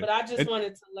 But I just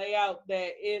wanted to lay out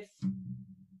that if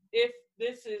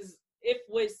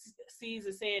what C's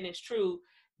is saying is true,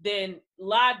 then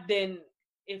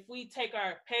if we take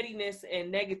our pettiness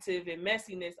and negative and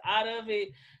messiness out of it,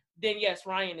 then yes,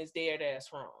 Ryan is dead ass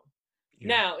wrong. Yeah.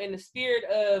 Now, in the spirit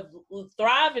of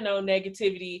thriving on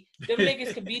negativity, them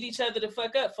niggas can beat each other the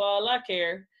fuck up for all I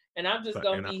care. And I'm just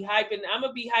gonna be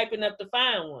hyping up the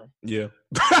fine one. Yeah.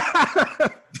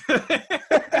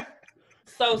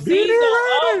 So C's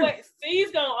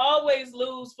gonna always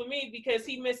lose for me because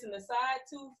he missing a side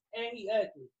tooth and he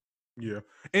ugly. Yeah.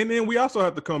 And then we also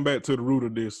have to come back to the root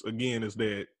of this again, is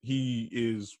that he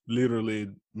is literally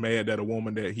mad that a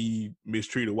woman that he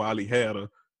mistreated while he had her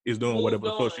is doing whatever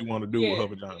the fuck she want to do with her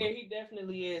vagina. Yeah, he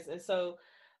definitely is. And so,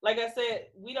 like I said,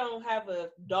 we don't have a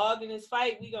dog in this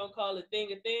fight. We gonna call a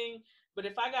thing a thing. But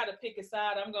if I gotta pick a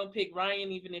side, I'm gonna pick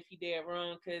Ryan, even if he dead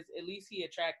wrong, because at least he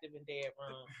attractive and dead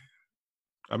wrong.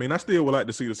 I mean, I still would like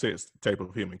to see the sex tape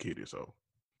of him and Kitty. So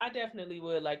I definitely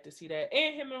would like to see that,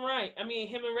 and him and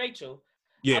Rachel.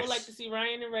 Yes. I would like to see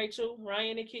Ryan and Rachel,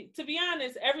 Ryan and Kitty. To be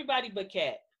honest, everybody but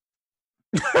Cat.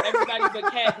 Everybody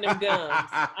but Cat and them guns.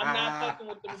 I'm not fucking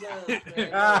with them guns, man.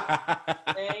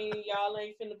 Y'all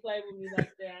ain't finna play with me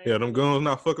like that. Yeah, them guns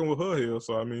not fucking with her here.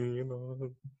 So I mean, you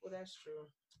know. Well, that's true.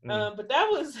 But that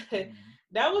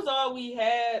was all we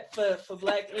had for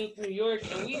Black Ink New York,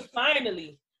 and we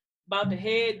finally about to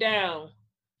head down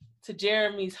to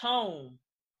Jeremy's home.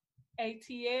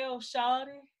 ATL,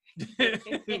 shawty.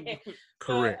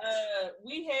 Correct.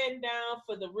 We heading down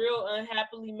for the real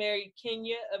unhappily married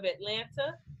Kenya of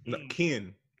Atlanta. No,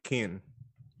 Ken.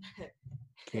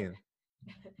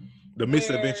 The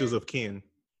Misadventures of Ken.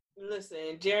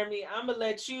 Listen, Jeremy, I'm gonna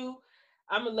let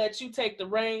you take the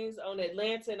reins on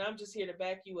Atlanta, and I'm just here to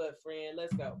back you up, friend.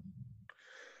 Let's go.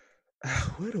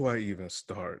 Where do I even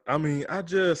start? I mean,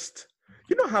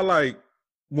 you know how like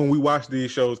when we watch these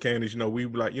shows, Candace, you know, we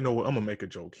be like, you know what, I'm gonna make a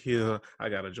joke here. I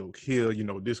got a joke here. You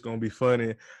know, this gonna be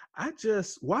funny.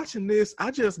 Watching this,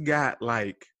 I just got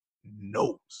like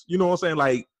notes. You know what I'm saying?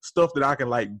 Like stuff that I can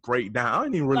like break down. I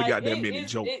ain't even really got that many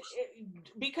jokes.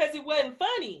 Because it wasn't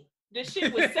funny. The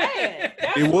shit was sad.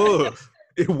 It was.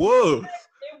 It wasn't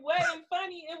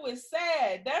funny. It was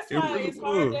sad. That's why it's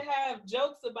hard to have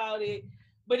jokes about it.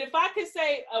 But if I could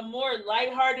say a more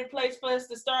lighthearted place for us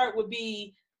to start would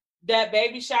be that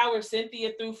baby shower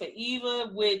Cynthia threw for Eva,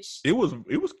 which it was.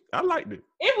 I liked it.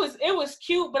 It was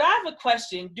cute. But I have a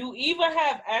question: do Eva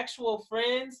have actual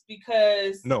friends?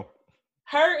 Because no,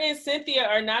 her and Cynthia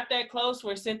are not that close.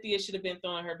 Where Cynthia should have been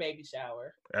throwing her baby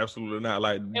shower. Absolutely not.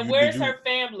 Like, and where's her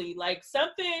family? Like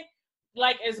something.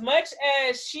 Like as much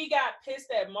as she got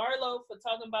pissed at Marlo for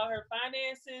talking about her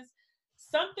finances,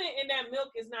 something in that milk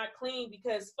is not clean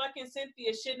because fucking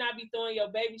Cynthia should not be throwing your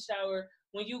baby shower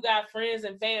when you got friends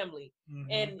and family. Mm-hmm.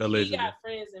 And allegedly. He got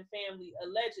friends and family,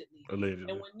 allegedly.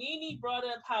 And when Nene brought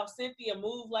up how Cynthia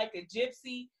moved like a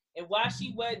gypsy and why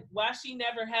she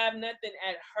never have nothing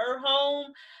at her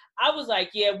home, I was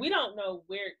like, yeah, we don't know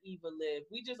where Eva lived.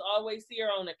 We just always see her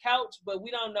on the couch, but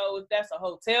we don't know if that's a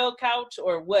hotel couch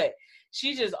or what.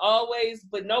 She just always,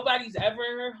 but nobody's ever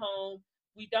in her home.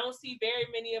 We don't see very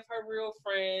many of her real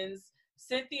friends.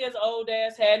 Cynthia's old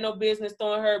ass had no business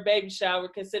throwing her baby shower,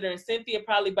 considering Cynthia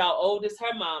probably about old as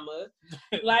her mama.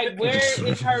 Like,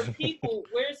 where's her people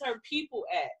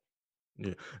at?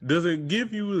 Yeah. Does it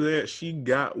give you that she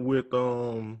got with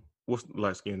what's the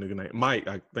light skinned nigga name? Mike,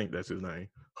 I think that's his name.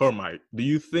 Her Mike. Do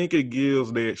you think it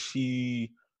gives that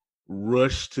she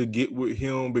rushed to get with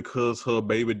him because her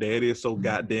baby daddy is so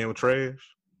goddamn trash?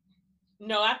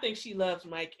 No, I think she loves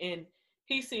Mike, and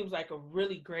he seems like a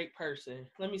really great person.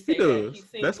 Let me say that. He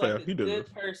seems like a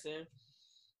good person.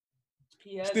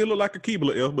 He still look like a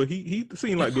Keebler elf, but he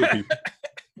seems like good people.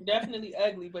 Definitely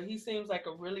ugly, but he seems like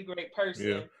a really great person.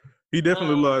 Yeah. He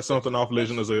definitely looks something off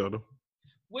Legend of Zelda.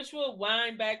 Which will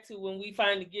wind back to when we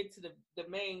finally get to the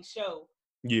main show.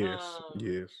 Yes.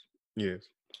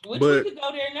 Which we could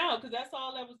go there now, because that's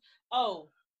all that was. Oh.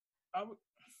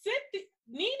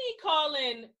 Nene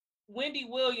calling Wendy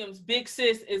Williams big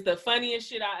sis is the funniest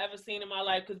shit I ever seen in my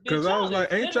life. Because I was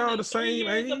like, ain't y'all the same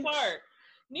age? Apart.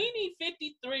 Nene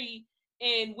 53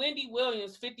 and Wendy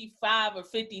Williams 55 or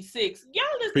 56. Y'all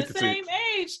is 56. The same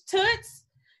age, toots.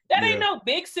 That ain't no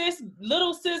big sis,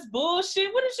 little sis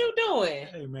bullshit. What is you doing?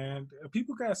 Hey man,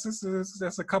 people got sisters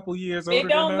that's a couple years older. It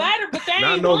don't matter, but they ain't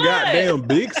not blood. No goddamn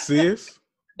big sis.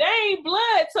 They ain't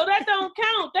blood, so that don't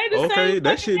count. They the same. Okay,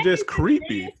 that shit just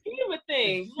creepy.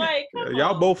 Things like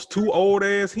y'all both two old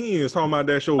ass hens talking about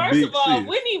that show. First big of all, sis.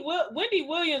 Wendy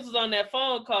Williams was on that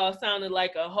phone call sounding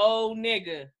like a whole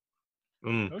nigga.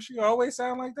 Don't she always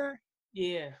sound like that?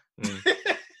 Yeah.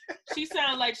 She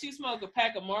sounds like she smoked a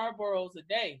pack of Marlboros a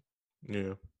day.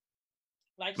 Yeah.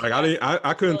 Like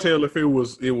I couldn't tell if it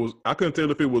was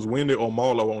Wendy or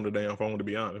Marlo on the damn phone, to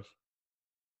be honest.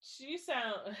 She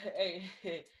sounded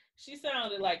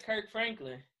like Kirk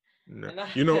Franklin. No.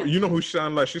 You know who she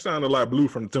sounded like? She sounded like Blue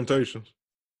from the Temptations.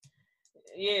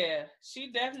 Yeah,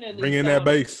 she definitely bring in that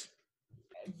bass.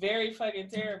 Very fucking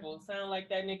terrible. Sound like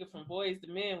that nigga from Boys to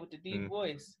Men with the deep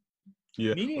voice.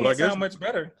 Yeah, Nene ain't sound much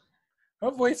better. Her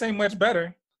voice ain't much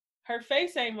better. Her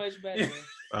face ain't much better.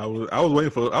 I was waiting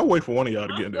for one of y'all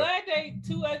to get in there. I'm glad they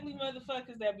two ugly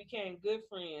motherfuckers that became good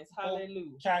friends.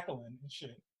 Hallelujah. Cackling and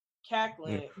shit.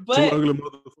 Cackling. Yeah. But, two ugly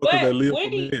motherfuckers that live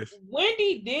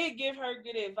Wendy did give her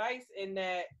good advice in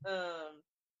that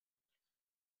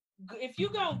if you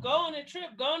gonna go on a trip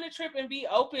and be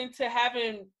open to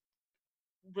having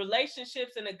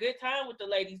relationships and a good time with the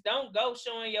ladies. Don't go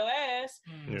showing your ass.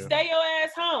 Yeah. Stay your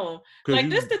ass home.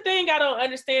 Like this the thing I don't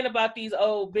understand about these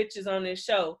old bitches on this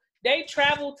show. They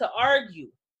travel to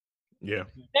argue. Yeah.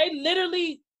 They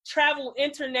literally travel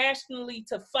internationally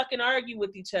to fucking argue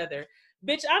with each other.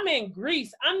 Bitch, I'm in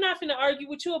Greece. I'm not finna argue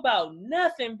with you about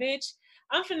nothing, bitch.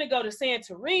 I'm finna go to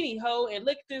Santorini, ho, and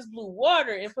look at this blue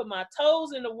water and put my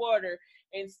toes in the water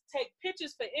and take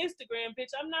pictures for Instagram,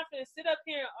 bitch. I'm not finna sit up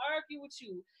here and argue with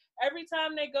you. Every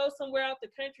time they go somewhere out the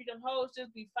country, them hoes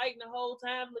just be fighting the whole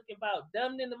time, looking about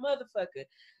dumb than the motherfucker.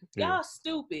 Y'all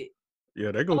stupid.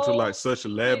 Yeah, they go to like such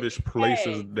lavish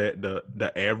places that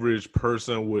the average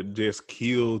person would just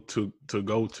kill to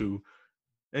go to,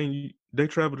 and they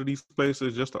travel to these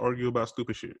places just to argue about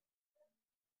stupid shit.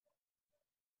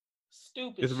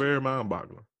 Stupid. It's very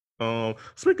mind-boggling.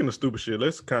 Speaking of stupid shit,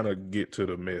 let's kind of get to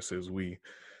the mess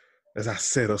as I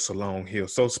set us along here.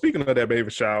 So speaking of that baby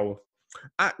shower,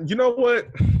 you know what,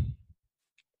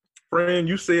 friend,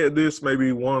 you said this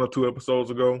maybe 1 or 2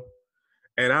 episodes ago,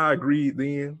 and I agreed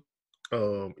then.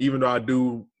 Even though I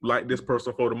do like this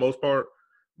person for the most part,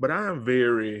 but I am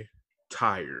very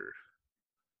tired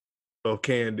of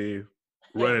Candy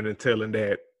running and telling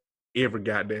that every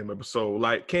goddamn episode.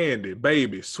 Like, Candy,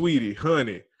 baby, sweetie,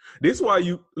 honey. This is why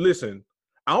you listen.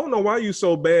 I don't know why you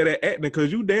so bad at acting,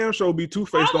 because you damn sure be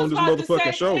two-faced on this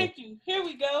motherfucking show. Thank you. Here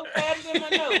we go. Had it in my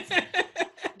notes.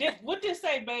 What did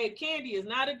say, babe? Candy is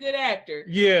not a good actor.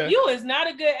 Yeah. You is not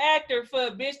a good actor for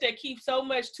a bitch that keeps so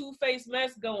much two-faced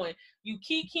mess going. You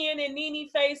kikiing in Nene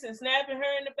face and snapping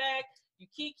her in the back. You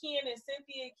kikiing in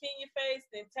Cynthia and Kenya face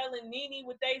and telling Nene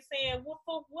what they saying. Well,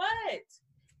 for what?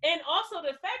 And also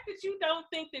the fact that you don't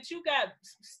think that you got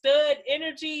stud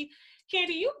energy.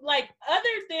 Candy, you like, other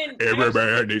than every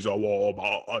man needs a wall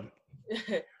bond.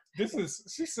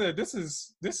 She said this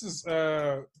is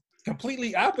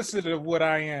completely opposite of what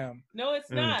I am. No, it's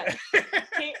not.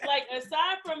 Like,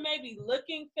 aside from maybe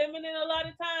looking feminine a lot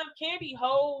of time, Candy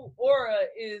whole aura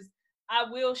is I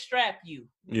will strap you.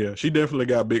 Yeah, she definitely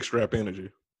got big strap energy.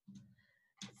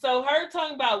 So her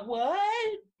talking about what?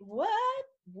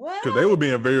 Because they were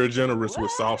being very generous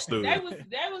with soft stud. That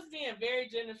was being very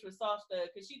generous with soft stud,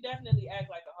 because she definitely act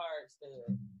like a hard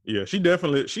stud. Yeah, she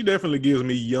definitely gives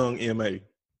me young MA.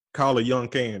 Call her young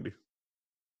Candy.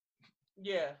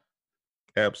 Yeah.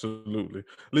 Absolutely.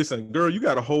 Listen, girl, you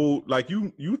got a whole, like,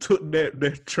 you took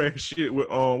that trash shit with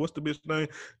what's the bitch name?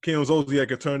 Kim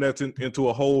Zolciak, and turned that into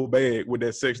a whole bag with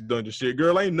that sex dungeon shit.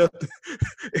 Girl, ain't nothing.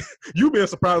 You been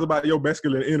surprised about your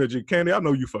masculine energy, Candy. I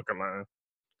know you fucking lying.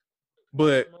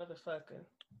 But motherfucker.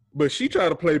 But she tried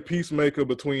to play peacemaker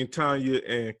between Tanya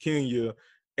and Kenya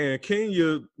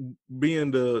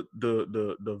being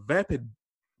the vapid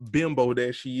bimbo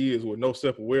that she is with no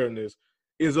self-awareness,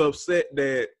 is upset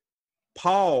that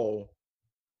Paul,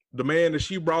 the man that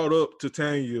she brought up to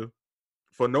Tanya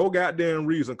for no goddamn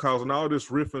reason, causing all this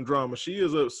riff and drama, she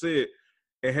is upset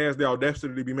and has the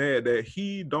audacity to be mad that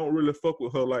he don't really fuck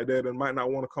with her like that and might not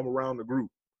want to come around the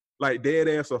group. Like, dead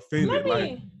ass offended.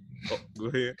 Go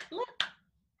ahead.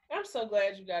 I'm so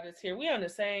glad you got us here. We on the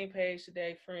same page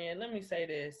today, friend. Let me say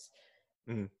this.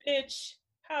 Bitch,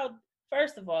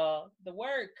 first of all, the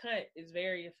word cunt is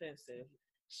very offensive.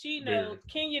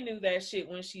 Kenya knew that shit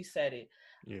when she said it.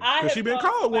 Yeah, because she been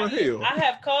called one hell. I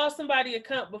have called somebody a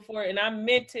cunt before, and I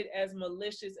meant it as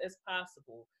malicious as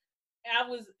possible.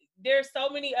 There's so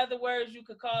many other words you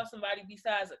could call somebody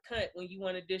besides a cunt when you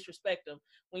want to disrespect them.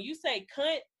 When you say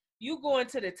cunt, you going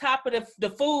to the top of the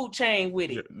food chain with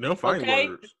it. Yeah, them fighting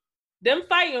words. Them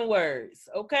fighting words,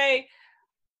 okay?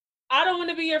 I don't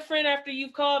want to be your friend after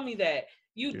you called me that.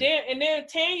 And then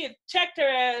Tanya checked her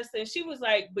ass, and she was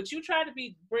like, but you try to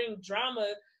bring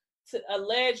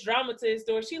alleged drama to his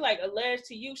door. She like, alleged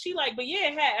to you. She like, but yeah,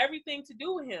 it had everything to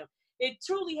do with him. It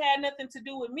truly had nothing to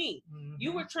do with me. Mm-hmm.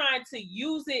 You were trying to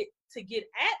use it to get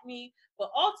at me,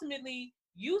 but ultimately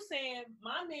you saying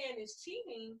my man is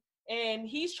cheating and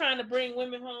he's trying to bring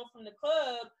women home from the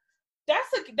club.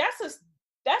 That's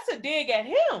a dig at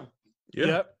him. Yeah.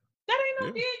 Yep. That ain't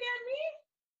no dig at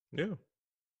me. Yeah.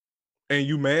 And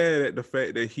you mad at the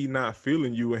fact that he not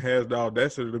feeling you and has the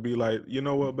audacity to be like, you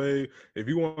know what, babe? If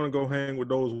you want to go hang with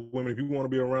those women, if you want to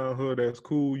be around her, that's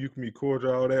cool. You can be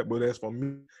cordial, all that. But as for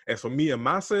me and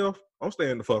myself, I'm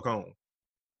staying the fuck home.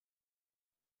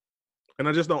 And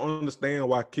I just don't understand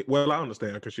why. Well, I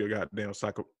understand because you're a goddamn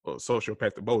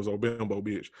sociopathic bozo bimbo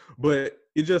bitch. But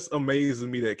it just amazes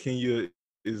me that Kenya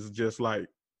is just like,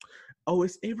 oh,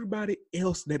 it's everybody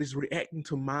else that is reacting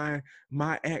to my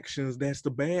actions. That's the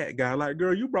bad guy. Like,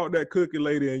 girl, you brought that cookie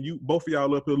lady and you both of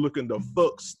y'all up here looking the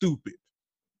fuck stupid.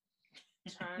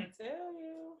 Trying to tell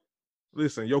you.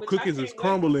 Listen, your cookies is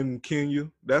crumbling, Kenya.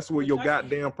 That's what your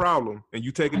goddamn problem. And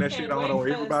you taking that shit on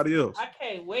everybody else. I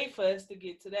can't wait for us to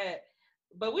get to that.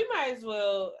 But we might as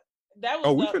well.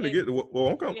 We finna get to. Well,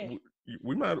 I'm coming. Yeah.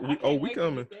 We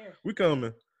coming. We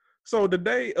coming. So the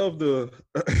day of the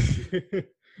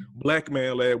Black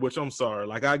Man Lab, which I'm sorry,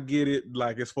 like I get it,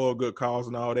 like it's for a good cause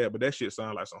and all that, but that shit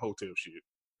sounds like some hotel shit.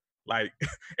 Like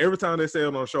every time they say it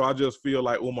on the show, I just feel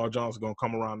like Umar Johnson gonna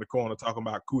come around the corner talking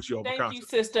about coochie over Thank you,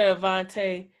 Sister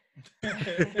Avante.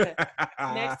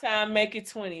 Next time, make it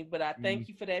 20, but I thank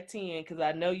you for that 10 because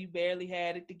I know you barely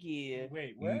had it to give.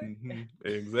 Wait, what? Mm-hmm.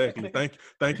 Exactly.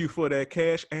 Thank you for that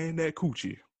cash and that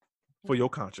coochie for your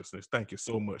consciousness. Thank you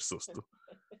so much, sister.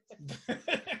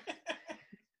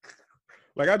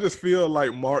 Like I just feel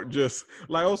like Mark just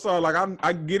like I'm sorry, like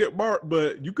I get it, Mark,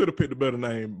 but you could have picked a better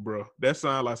name, bro. That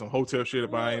sounds like some hotel shit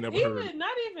if I ain't ever heard it.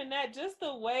 Not even that, just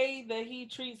the way that he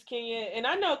treats Kenya. And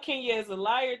I know Kenya is a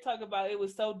liar. Talk about it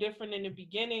was so different in the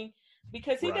beginning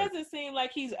because he doesn't seem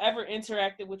like he's ever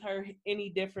interacted with her any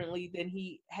differently than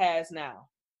he has now.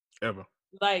 Ever.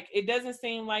 Like it doesn't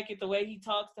seem like it the way he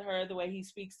talks to her, the way he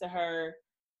speaks to her.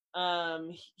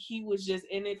 He was just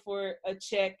in it for a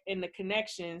check and the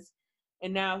connections,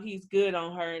 and now he's good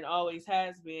on her and always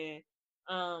has been.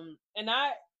 And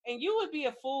you would be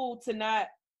a fool to not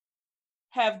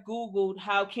have Googled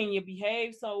how Kenya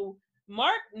behaves. So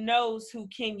Mark knows who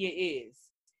Kenya is.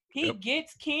 He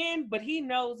gets Ken, but he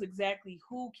knows exactly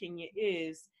who Kenya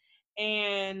is.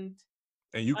 And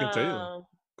you can tell.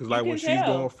 Because like when she's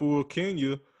going full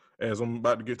Kenya, as I'm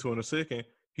about to get to in a second,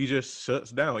 he just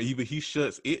shuts down. Either he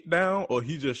shuts it down or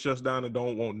he just shuts down and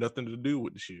don't want nothing to do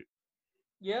with the shit.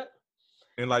 Yep.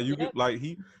 And like you get like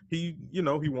he you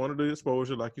know, he wanted the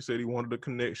exposure, like you said, he wanted the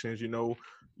connections, you know,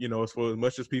 as for as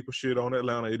much as people shit on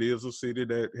Atlanta, it is a city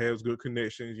that has good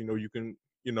connections, you know, you can,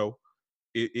 you know,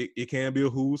 it can be a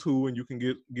who's who and you can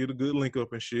get a good link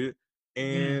up and shit.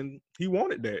 And he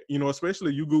wanted that, you know,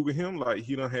 especially you Google him, like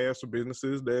he done have some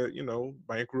businesses that, you know,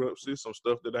 bankruptcy, some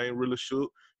stuff that ain't really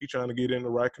shook. He trying to get in the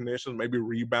right connections, maybe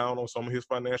rebound on some of his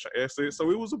financial assets.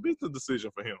 So it was a business decision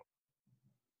for him.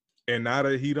 And now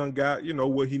that he done got, you know,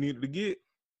 what he needed to get,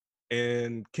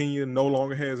 and Kenya no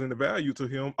longer has any value to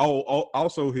him.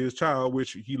 Also his child,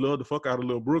 which he loved the fuck out of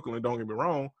little Brooklyn, don't get me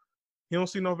wrong, he don't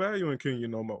see no value in Kenya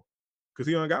no more. Because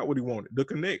he done got what he wanted, the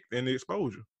connect and the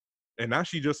exposure. And now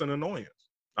she just an annoyance.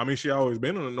 I mean, she always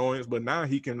been an annoyance, but now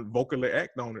he can vocally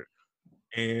act on it.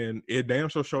 And it damn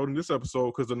sure showed in this episode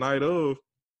because the night of,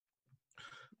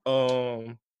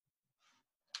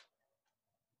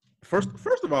 first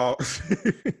of all,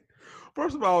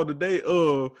 the day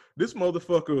of, this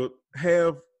motherfucker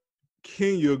have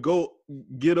Kenya go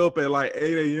get up at like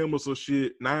 8 a.m. or some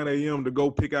shit, 9 a.m. to go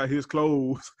pick out his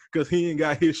clothes because he ain't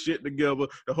got his shit together.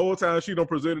 The whole time she done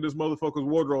presented this motherfucker's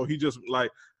wardrobe, he just like,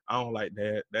 I don't like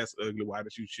that. That's ugly. Why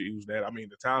did you choose that? I mean,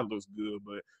 the tie looks good,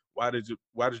 but why did you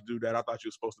do that? I thought you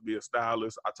were supposed to be a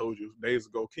stylist. I told you days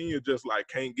ago. Kenya just like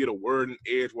can't get a word in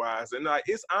edgewise. And like,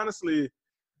 it's honestly,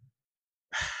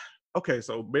 okay,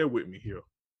 so bear with me here.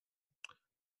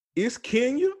 It's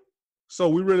Kenya, so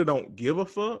we really don't give a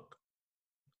fuck.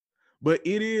 But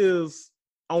it is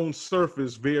on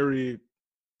surface very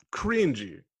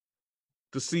cringy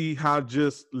to see how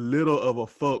just little of a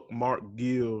fuck Mark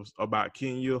gives about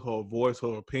Kenya, her voice,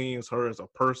 her opinions, her as a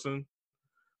person.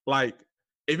 Like,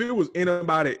 if it was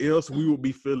anybody else, we would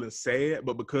be feeling sad,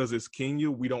 but because it's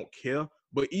Kenya, we don't care.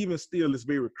 But even still, it's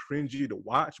very cringy to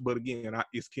watch. But again,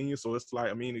 it's Kenya, so it's like,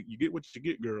 I mean, you get what you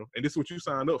get, girl. And this is what you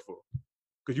signed up for.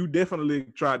 Because you definitely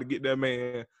tried to get that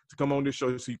man to come on this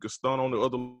show so you could stun on the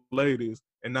other ladies,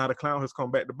 and now the clown has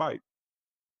come back to bite.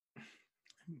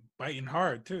 Biting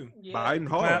hard, too. Yeah. Biting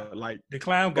hard. Like the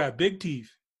clown got big teeth.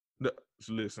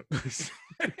 Listen.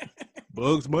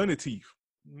 Bugs Bunny teeth.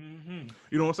 Mm-hmm.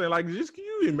 You know what I'm saying? Like, just can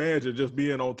you imagine just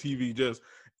being on TV, just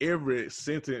every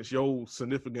sentence your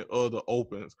significant other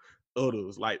opens,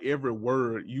 others, like every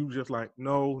word, you just like,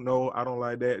 no, I don't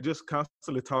like that. Just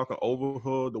constantly talking over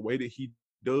her the way that he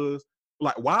does.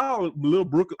 Like, wow,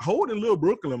 holding Lil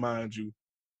Brooklyn, mind you.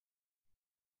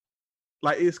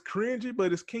 Like, it's cringy,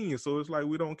 but it's Kenya, so it's like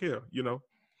we don't care, you know.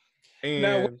 And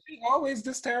now, was she always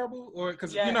this terrible, or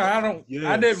because you know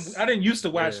I didn't used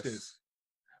to watch this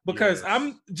because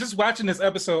I'm just watching this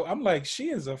episode. I'm like, she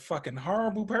is a fucking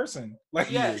horrible person. Like,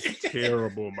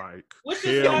 terrible, Mike. Which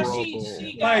is why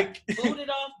she got booted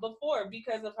off before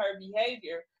because of her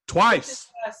behavior. Twice.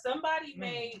 Somebody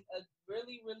made a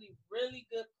really, really, really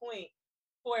good point.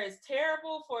 For as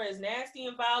terrible, for as nasty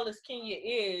and vile as Kenya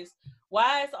is,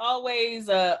 why is always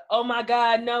oh my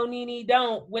God, no, Nene,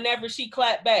 don't, whenever she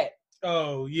clap back?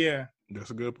 Oh, yeah.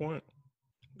 That's a good point.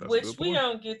 Which we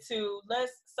don't get to.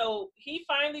 So he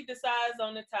finally decides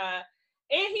on the tie.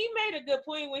 And he made a good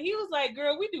point when he was like,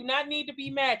 girl, we do not need to be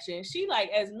matching. She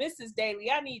like, as Mrs. Daly,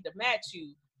 I need to match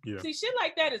you. Yeah. See, shit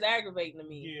like that is aggravating to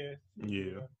me.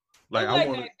 Yeah.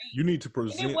 Like, you need to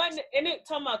present. And it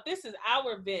talking about, this is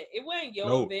our event. It wasn't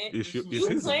your event. It's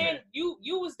his event.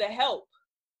 You was the help.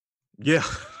 Yeah.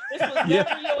 This was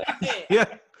never your event. Yeah.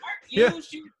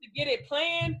 Used you to get it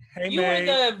planned. You were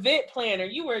the event planner.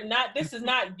 You were not. This is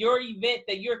not your event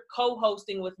that you're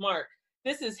co-hosting with Mark.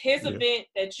 This is his event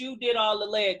that you did all the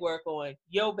legwork on.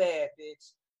 Yo, bad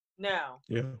bitch. Now,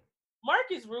 Mark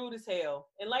is rude as hell.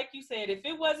 And like you said, if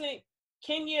it wasn't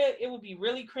Kenya, it would be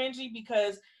really cringy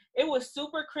because it was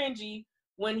super cringy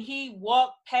when he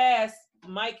walked past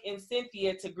Mike and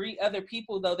Cynthia to greet other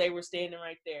people, though they were standing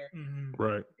right there. Mm-hmm.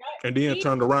 Right. And then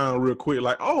turned around real quick,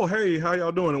 like, oh, hey, how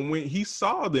y'all doing? And when he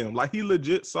saw them, like he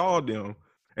legit saw them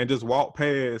and just walked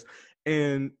past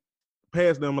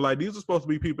them, like, these are supposed to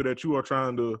be people that you are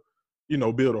trying to, you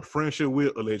know, build a friendship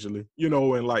with, allegedly, you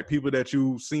know, and like people that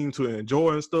you seem to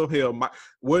enjoy and stuff. Hell,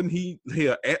 wasn't he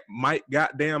here at Mike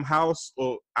goddamn house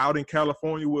or out in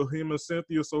California with him and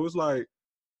Cynthia? So it's like,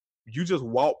 you just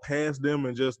walk past them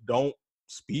and just don't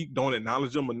speak, don't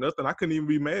acknowledge them or nothing. I couldn't even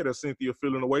be mad at Cynthia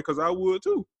feeling away because I would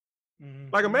too. Mm-hmm.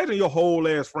 Like, imagine your whole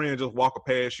ass friend just walking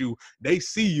past you. They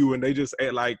see you and they just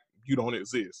act like you don't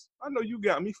exist. I know you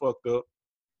got me fucked up.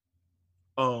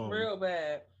 Real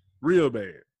bad. Real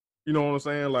bad. You know what I'm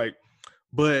saying? Like,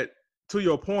 but to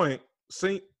your point,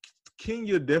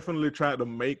 Kenya definitely tried to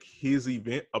make his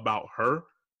event about her,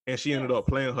 and she ended up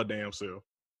playing her damn self.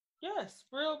 Yes,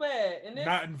 real bad. And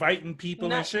not inviting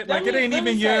people and shit. Let Like, it ain't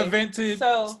even your event to.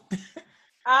 So,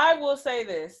 I will say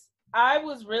this. I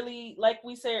was really, like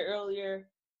we said earlier,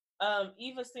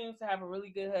 Eva seems to have a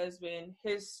really good husband.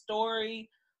 His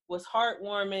story was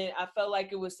heartwarming. I felt like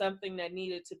it was something that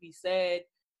needed to be said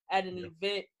at an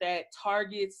event that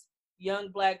targets young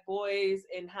Black boys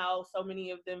and how so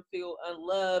many of them feel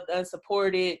unloved,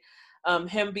 unsupported.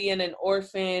 Him being an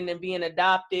orphan and being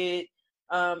adopted,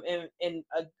 and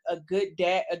a good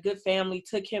dad, a good family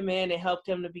took him in and helped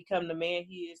him to become the man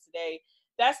he is today.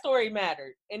 That story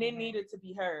mattered and it needed to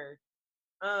be heard.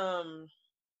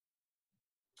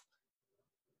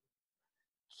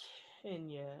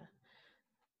 Kenya.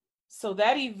 So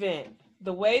that event,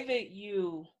 the way that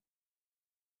you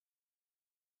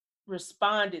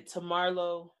responded to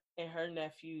Marlo and her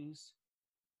nephews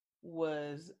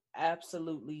was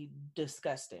absolutely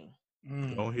disgusting.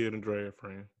 Don't hit and drag,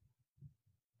 friend.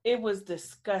 It was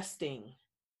disgusting.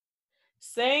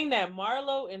 Saying that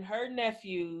Marlo and her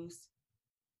nephews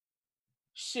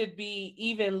should be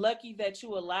even lucky that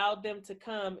you allowed them to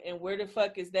come, and where the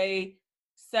fuck is they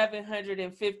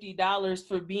 $750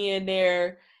 for being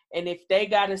there? And if they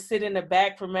gotta sit in the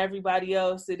back from everybody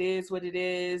else, it is what it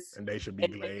is. And they should be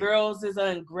glad. The girls is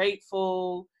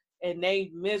ungrateful and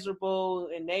they miserable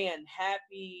and they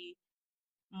unhappy.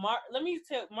 Let me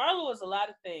tell Marlo is a lot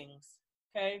of things.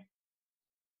 Okay.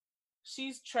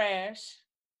 She's trash.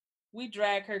 We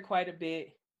drag her quite a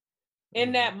bit.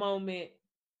 In that moment,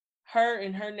 her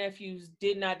and her nephews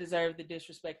did not deserve the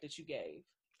disrespect that you gave.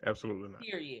 Absolutely not.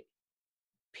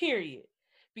 Period.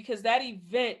 Because that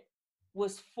event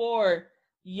was for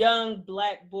young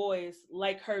Black boys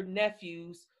like her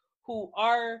nephews who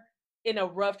are in a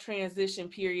rough transition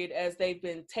period as they've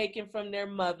been taken from their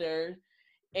mother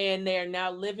and they're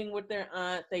now living with their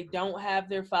aunt. They don't have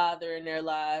their father in their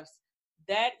lives.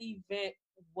 That event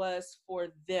was for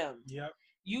them. Yep.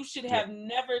 You should have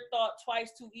never thought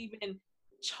twice to even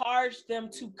charge them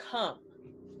to come.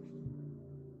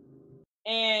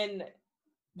 And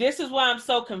this is why I'm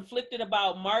so conflicted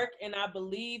about Mark, and I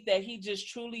believe that he just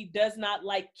truly does not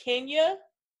like Kenya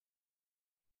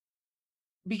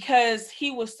because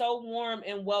he was so warm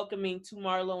and welcoming to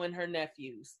Marlo and her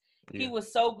nephews. Yeah. He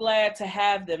was so glad to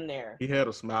have them there. He had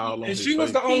a smile on his face. And she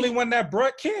was the only one that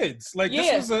brought kids. Like,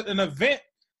 this was an event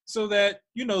so that,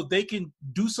 you know, they can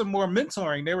do some more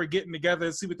mentoring. They were getting together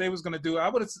and see what they was going to do. I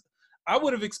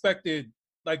would have expected,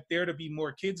 like, there to be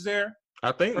more kids there.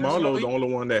 I think Marlo's the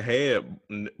only one that had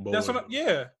boys. That's what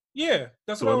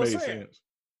that's what I was saying. Sense.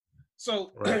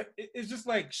 So it's just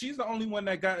like she's the only one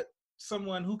that got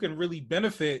someone who can really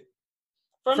benefit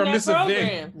from this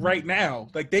event right now.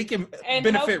 Like, they can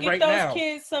benefit right now. And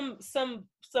get those kids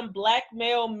some Black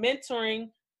male mentoring,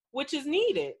 which is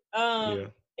needed.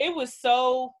 It was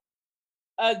so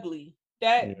ugly.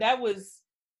 That was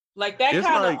like that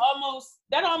kind of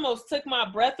almost took my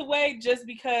breath away just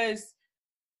because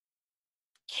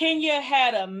Kenya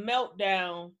had a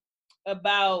meltdown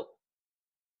about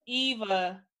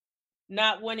Eva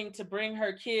not wanting to bring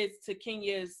her kids to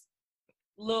Kenya's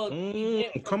little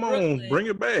event. Come on, bring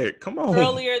it back. Come on.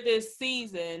 Earlier this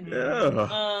season. Yeah.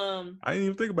 I didn't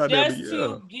even think about that. Just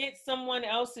to get someone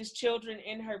else's children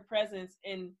in her presence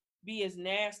and be as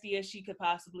nasty as she could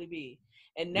possibly be.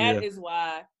 And that is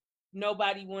why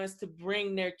nobody wants to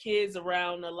bring their kids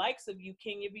around the likes of you,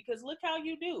 Kenya, because look how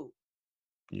you do.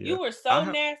 Yeah. You were so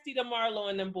nasty to Marlo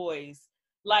and them boys.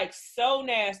 Like, so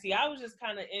nasty. I was just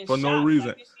kind of in shock. For no reason.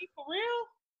 Like, is she for real?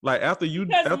 Like, after you...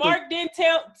 Because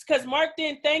Mark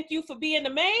didn't thank you for being the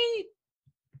maid?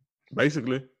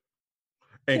 Basically.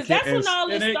 Because that's when all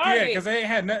this started. Yeah, because they ain't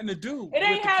had nothing to do It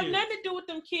ain't have nothing to do with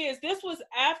them kids. This was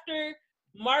after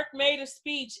Mark made a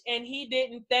speech and he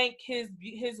didn't thank his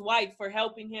wife for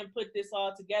helping him put this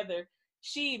all together.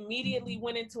 she immediately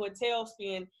went into a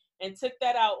tailspin and took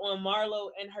that out on Marlo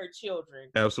and her children.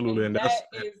 Absolutely, and that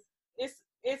is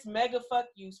it's mega fuck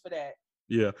yous for that.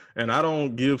 Yeah, and I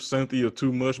don't give Cynthia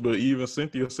too much, but even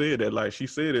Cynthia said that, like, she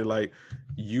said it, like,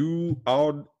 you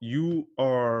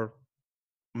are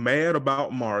mad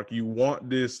about Mark. You want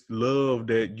this love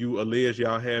that you allege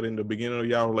y'all had in the beginning of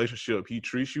y'all relationship. He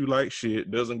treats you like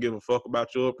shit, doesn't give a fuck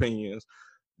about your opinions,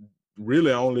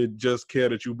 really only just care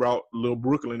that you brought little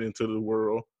Brooklyn into the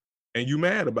world, and you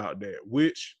mad about that,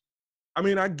 which, I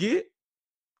mean, I get.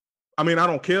 I mean, I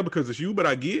don't care because it's you, but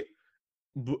I get.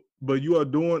 But you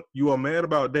are mad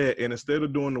about that, and instead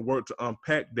of doing the work to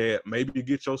unpack that, maybe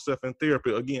get yourself in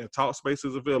therapy. Again, Talk Space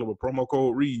is available, promo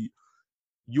code READ.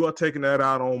 You are taking that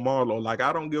out on Marlo. Like,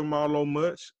 I don't give Marlo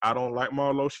much. I don't like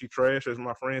Marlo. She trash, as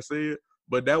my friend said.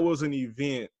 But that was an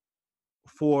event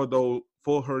for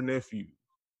her nephew,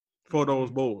 for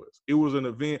those boys. It was an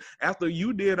event. After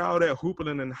you did all that hooping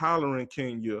and hollering,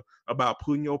 Kenya, about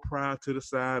putting your pride to the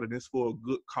side and it's for a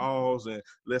good cause and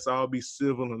let's all be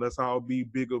civil and let's all be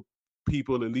bigger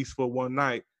people, at least for one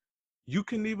night, you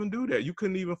couldn't even do that. You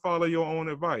couldn't even follow your own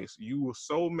advice. You were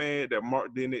so mad that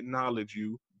Mark didn't acknowledge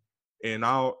you and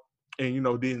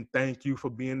didn't thank you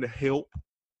for being the help.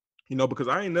 Because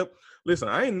I ain't never,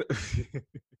 listen,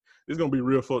 it's going to be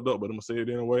real fucked up, but I'm going to say it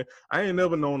anyway. I ain't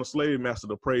never known a slave master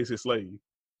to praise his slave.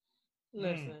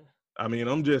 Listen. I mean,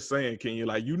 I'm just saying, Kenya,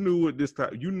 like, you knew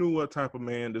what type of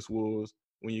man this was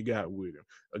when you got with him.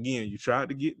 Again, you tried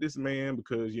to get this man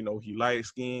because, he light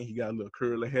skinned, he got a little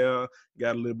curly hair,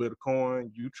 got a little bit of corn.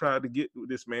 You tried to get with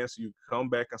this man so you could come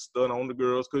back and stun on the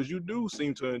girls because you do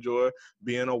seem to enjoy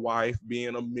being a wife,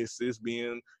 being a missus,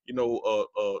 being,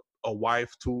 a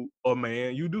wife to a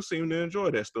man. You do seem to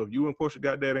enjoy that stuff. You and Portia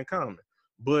got that in common.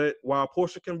 But while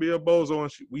Portia can be a bozo,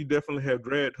 and we definitely have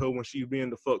dragged her when she's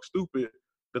being the fuck stupid,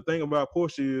 the thing about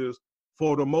Portia is,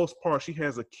 for the most part, she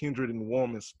has a kindred and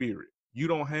woman spirit. You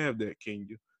don't have that,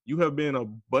 Kenya. You have been a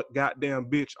goddamn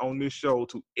bitch on this show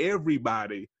to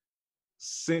everybody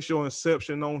since your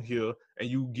inception on here, and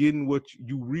you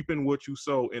reaping what you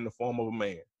sow in the form of a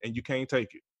man, and you can't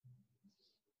take it.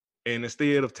 And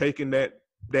instead of taking that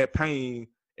pain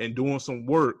and doing some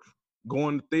work,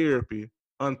 going to therapy,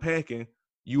 unpacking,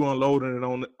 you unloading it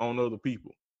on other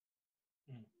people.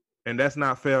 And that's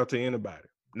not fair to anybody.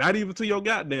 Not even to your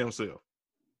goddamn self.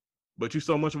 But you're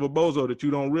so much of a bozo that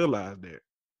you don't realize that.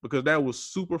 Because that was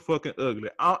super fucking ugly.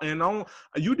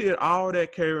 You did all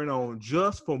that carrying on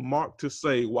just for Mark to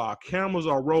say, while cameras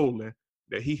are rolling,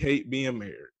 that he hate being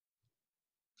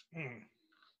married.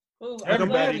 Ooh,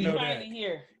 Everybody know that.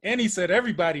 And he said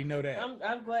everybody know that.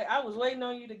 I'm glad. I was waiting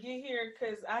on you to get here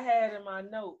because I had in my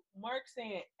note, Mark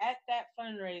saying at that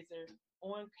fundraiser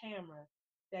on camera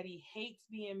that he hates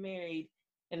being married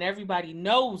and everybody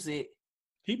knows it.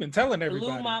 He been telling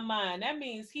everybody. Blew my mind. That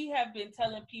means he have been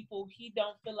telling people he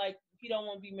don't feel like he don't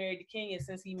want to be married to Kenya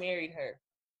since he married her.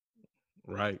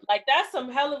 Right. Like, that's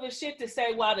some hell of a shit to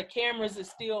say while the cameras are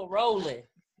still rolling.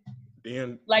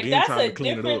 Then that's a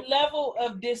different level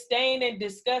of disdain and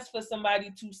disgust for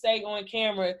somebody to say on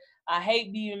camera, I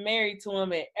hate being married to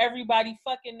him, and everybody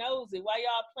fucking knows it. Why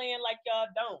y'all playing like y'all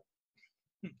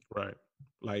don't? Right.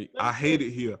 Like, I hate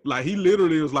it here. Like, he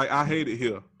literally was like, I hate it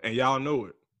here, and y'all know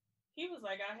it. He was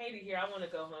like, I hate it here. I want to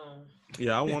go home.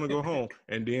 Yeah, I want to go home.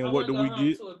 And then what do we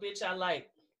get? To a bitch I like.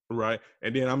 Right.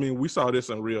 And then, I mean, we saw this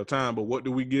in real time, but what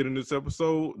do we get in this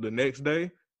episode? The next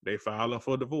day, they filing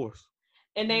for divorce.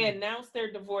 And they announced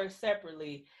their divorce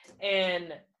separately.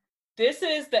 And this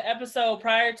is the episode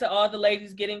prior to all the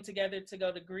ladies getting together to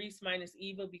go to Greece minus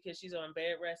Eva because she's on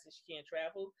bed rest and she can't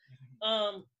travel.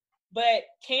 But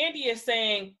Candy is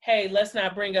saying, hey, let's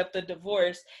not bring up the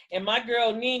divorce. And my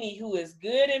girl Nene, who is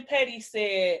good and petty,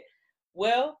 said,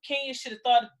 well, Kenya should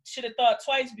have thought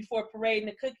twice before parading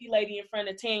the cookie lady in front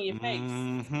of Tanya face.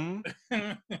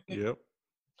 Mm-hmm. Yep.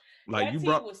 Like,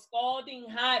 that was scalding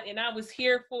hot, and I was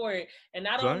here for it. And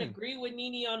I don't agree with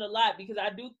Nene on a lot because I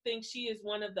do think she is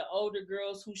one of the older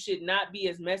girls who should not be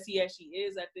as messy as she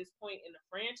is at this point in the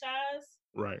franchise.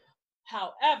 Right.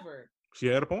 However, she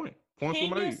had a point.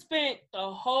 Kenya spent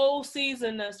the whole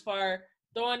season thus far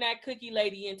throwing that cookie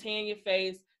lady in Tanya's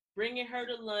face, bringing her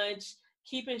to lunch,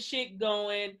 keeping shit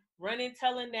going, running,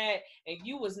 telling that, and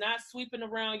you was not sweeping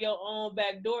around your own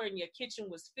back door and your kitchen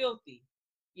was filthy.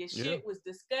 Your shit was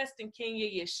disgusting, Kenya.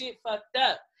 Your shit fucked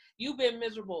up. You've been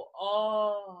miserable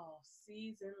all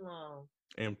season long.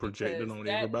 And projecting on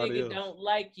everybody else. That nigga don't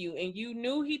like you. And you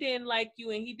knew he didn't like you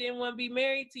and he didn't want to be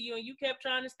married to you and you kept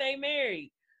trying to stay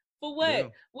married. For what? Yeah.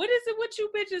 What is it with you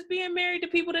bitches being married to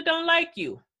people that don't like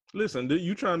you? Listen,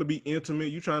 you trying to be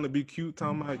intimate. You trying to be cute.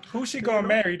 Talking about who she gonna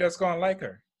marry that's gonna like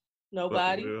her?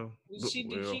 Nobody. Well, She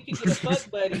well. could get a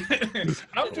fuck buddy.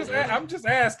 I'm just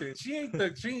asking. She ain't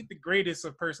the greatest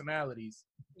of personalities.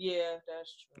 Yeah,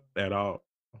 that's true. At all.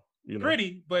 You know,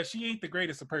 Pretty, but she ain't the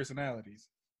greatest of personalities.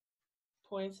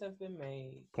 Points have been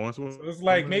made. points. So it's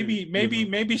like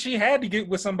maybe she had to get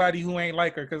with somebody who ain't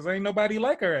like her because ain't nobody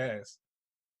like her ass.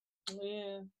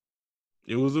 Yeah.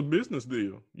 It was a business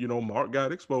deal. You know, Mark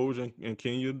got exposure and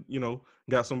Kenya,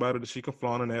 got somebody that she can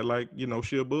flaunt and act like,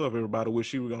 she above everybody, which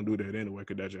she was going to do that anyway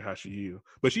because that's just how she is.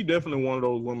 But she definitely one of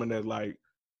those women that, like,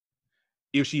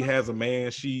 if she has a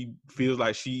man, she feels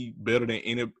like she better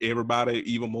than everybody,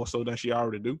 even more so than she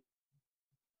already do.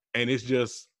 And it's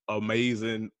just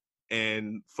amazing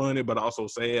and funny, but also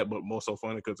sad, but more so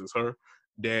funny because it's her,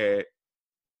 that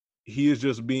he is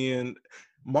just being...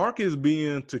 Mark is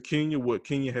being to Kenya what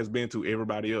Kenya has been to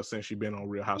everybody else since she's been on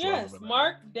Real Housewives. Yes,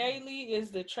 Mark Daly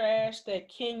is the trash that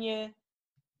Kenya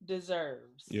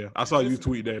deserves. Yeah, I saw you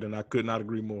tweet that, and I could not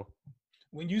agree more.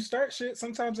 When you start shit,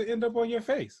 sometimes it end up on your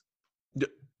face. Yeah.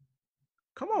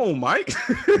 Come on, Mike.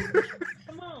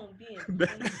 Come on,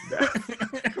 Ben.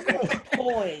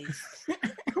 Poise,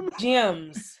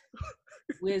 gems,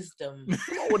 wisdom.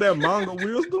 Come on with that manga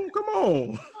wisdom. Come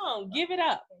on. Come on, give it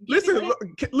up.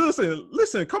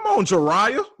 Listen. Come on,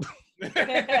 Jiraiya.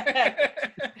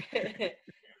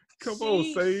 Come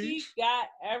on, Sage. She got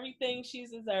everything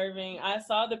she's deserving. I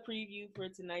saw the preview for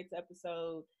tonight's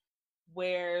episode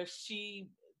where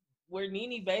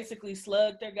Nene basically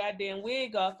slugged her goddamn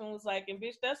wig off and was like, and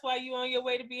bitch, that's why you on your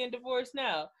way to being divorced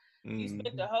now. You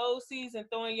spent the whole season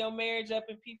throwing your marriage up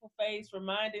in people's face,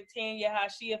 reminding Tanya how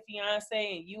she a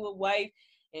fiance and you a wife,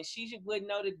 and she wouldn't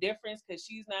know the difference because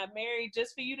she's not married,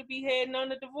 just for you to be heading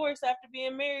on a divorce after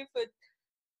being married for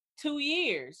 2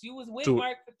 years. You was with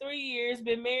Mark for 3 years,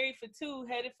 been married for 2,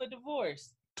 headed for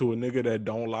divorce. To a nigga that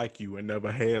don't like you and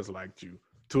never has liked you.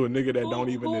 To a nigga that don't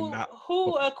even...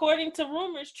 Who, according to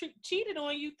rumors, cheated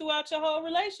on you throughout your whole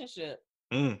relationship.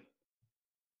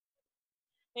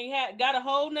 And got a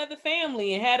whole nother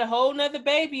family and had a whole nother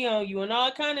baby on you and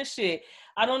all kind of shit.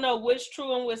 I don't know what's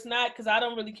true and what's not because I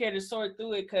don't really care to sort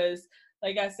through it because,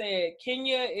 like I said,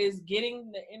 Kenya is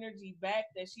getting the energy back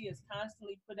that she has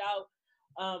constantly put out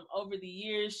over the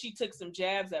years. She took some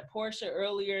jabs at Portia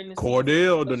earlier in the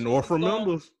Cordell, the North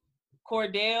remembers.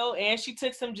 Cordell, and she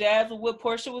took some jabs with what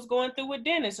Portia was going through with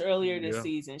Dennis earlier this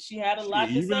season. She had a lot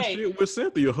to say. Even shit with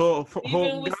Cynthia, her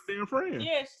goddamn friend.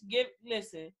 Yes,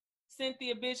 listen.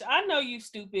 Cynthia, bitch, I know you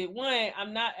stupid. One,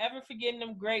 I'm not ever forgetting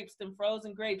them grapes, them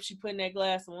frozen grapes she put in that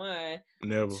glass of wine.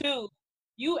 Never. 2,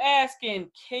 you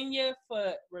asking Kenya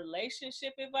for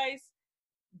relationship advice?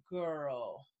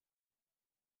 Girl.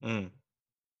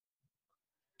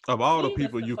 Of all the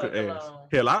people you could ask.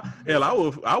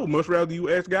 I would much rather you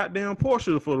ask goddamn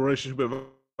Portia for relationship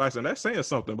advice, and that's saying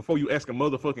something before you asking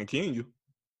motherfucking Kenya.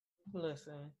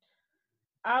 Listen,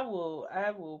 I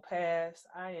will pass.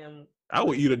 I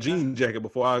would eat a jean jacket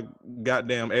before I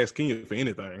goddamn ask Kenya for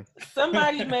anything.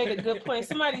 Somebody made a good point.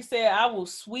 Somebody said I will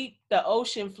sweep the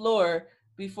ocean floor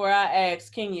before I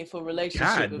ask Kenya for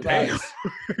relationship advice.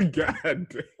 God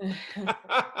damn.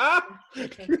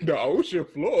 The ocean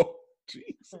floor.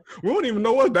 Jeez. We don't even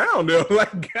know what's down there.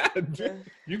 Like, God damn.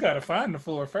 You gotta find the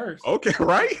floor first. Okay,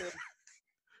 right?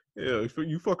 Yeah, if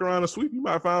you fuck around and sweep, you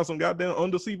might find some goddamn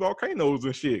undersea volcanoes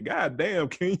and shit. God damn,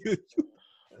 can you?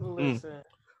 Listen.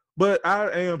 But I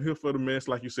am here for the mess,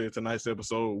 like you said. Tonight's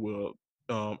episode will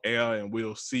air and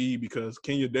we'll see because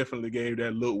Kenya definitely gave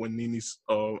that look when Nene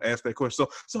asked that question.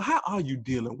 So how are you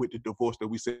dealing with the divorce that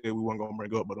we said we weren't gonna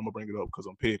bring up, but I'm gonna bring it up because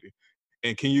I'm petty.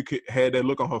 And Kenya had that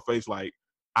look on her face like,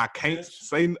 I can't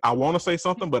say, I want to say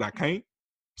something, but I can't.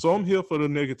 So I'm here for the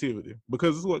negativity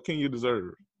because it's what Kenya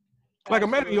deserves. Like,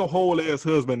 imagine your whole ass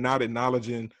husband not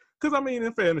acknowledging, because I mean,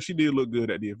 in fairness, she did look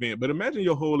good at the event, but imagine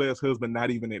your whole ass husband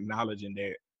not even acknowledging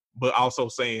that, but also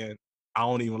saying, I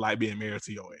don't even like being married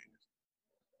to your ass.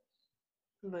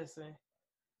 Listen.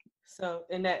 So,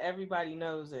 and that everybody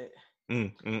knows it.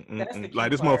 That's the key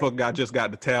like, this part. Motherfucker just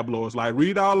got the tabloids. Like,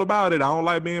 read all about it. I don't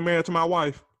like being married to my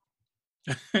wife.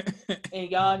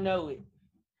 And y'all know it.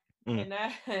 And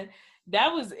that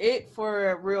was it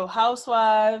for Real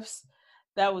Housewives.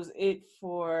 That was it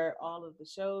for all of the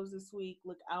shows this week.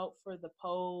 Look out for the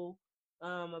poll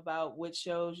about which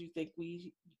shows you think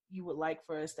you would like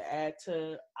for us to add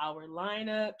to our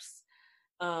lineups.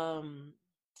 Trying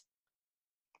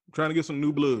to get some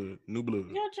new blood. Yeah,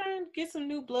 trying to get some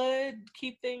new blood,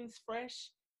 keep things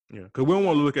fresh. Yeah, because we don't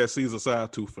want to look at Caesar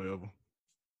side tooth forever.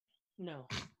 No.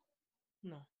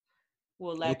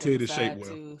 We'll lack titty shape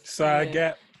well. Side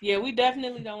gap. Yeah, we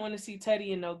definitely don't want to see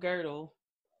Teddy in no girdle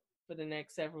for the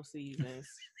next several seasons.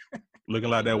 Looking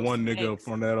like that Those one nigga snakes.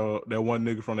 from that one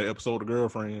nigga from the episode of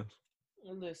Girlfriends.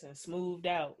 Listen, smoothed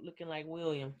out, looking like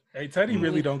William. Hey, Teddy Mm.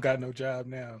 really don't got no job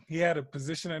now. He had a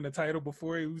position in the title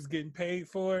before he was getting paid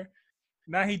for.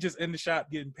 Now he just in the shop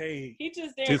getting paid. He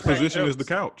just there. His crack position is the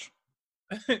jokes.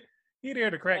 couch. He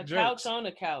there to crack A jokes. couch on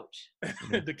a couch.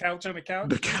 The couch on the couch.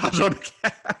 The couch on the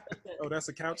couch. Oh, that's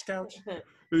a couch.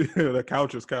 Yeah, the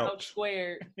couch is Couch couch.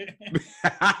 squared.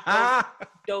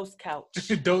 Dose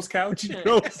couch. Dose couch.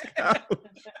 Those couch.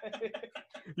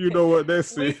 You know what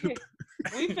that's we, it.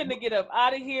 we finna get up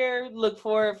out of here. Look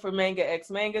forward for Manga X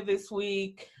Manga this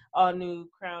week. All new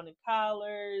Crown and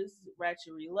Collars,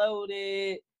 Ratchet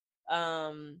Reloaded,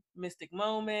 Mystic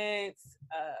Moments.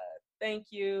 Thank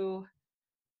you.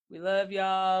 We love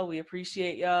y'all. We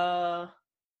appreciate y'all.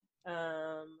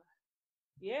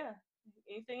 Yeah.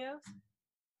 Anything else?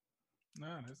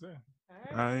 No, that's it. All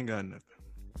right. I ain't got nothing.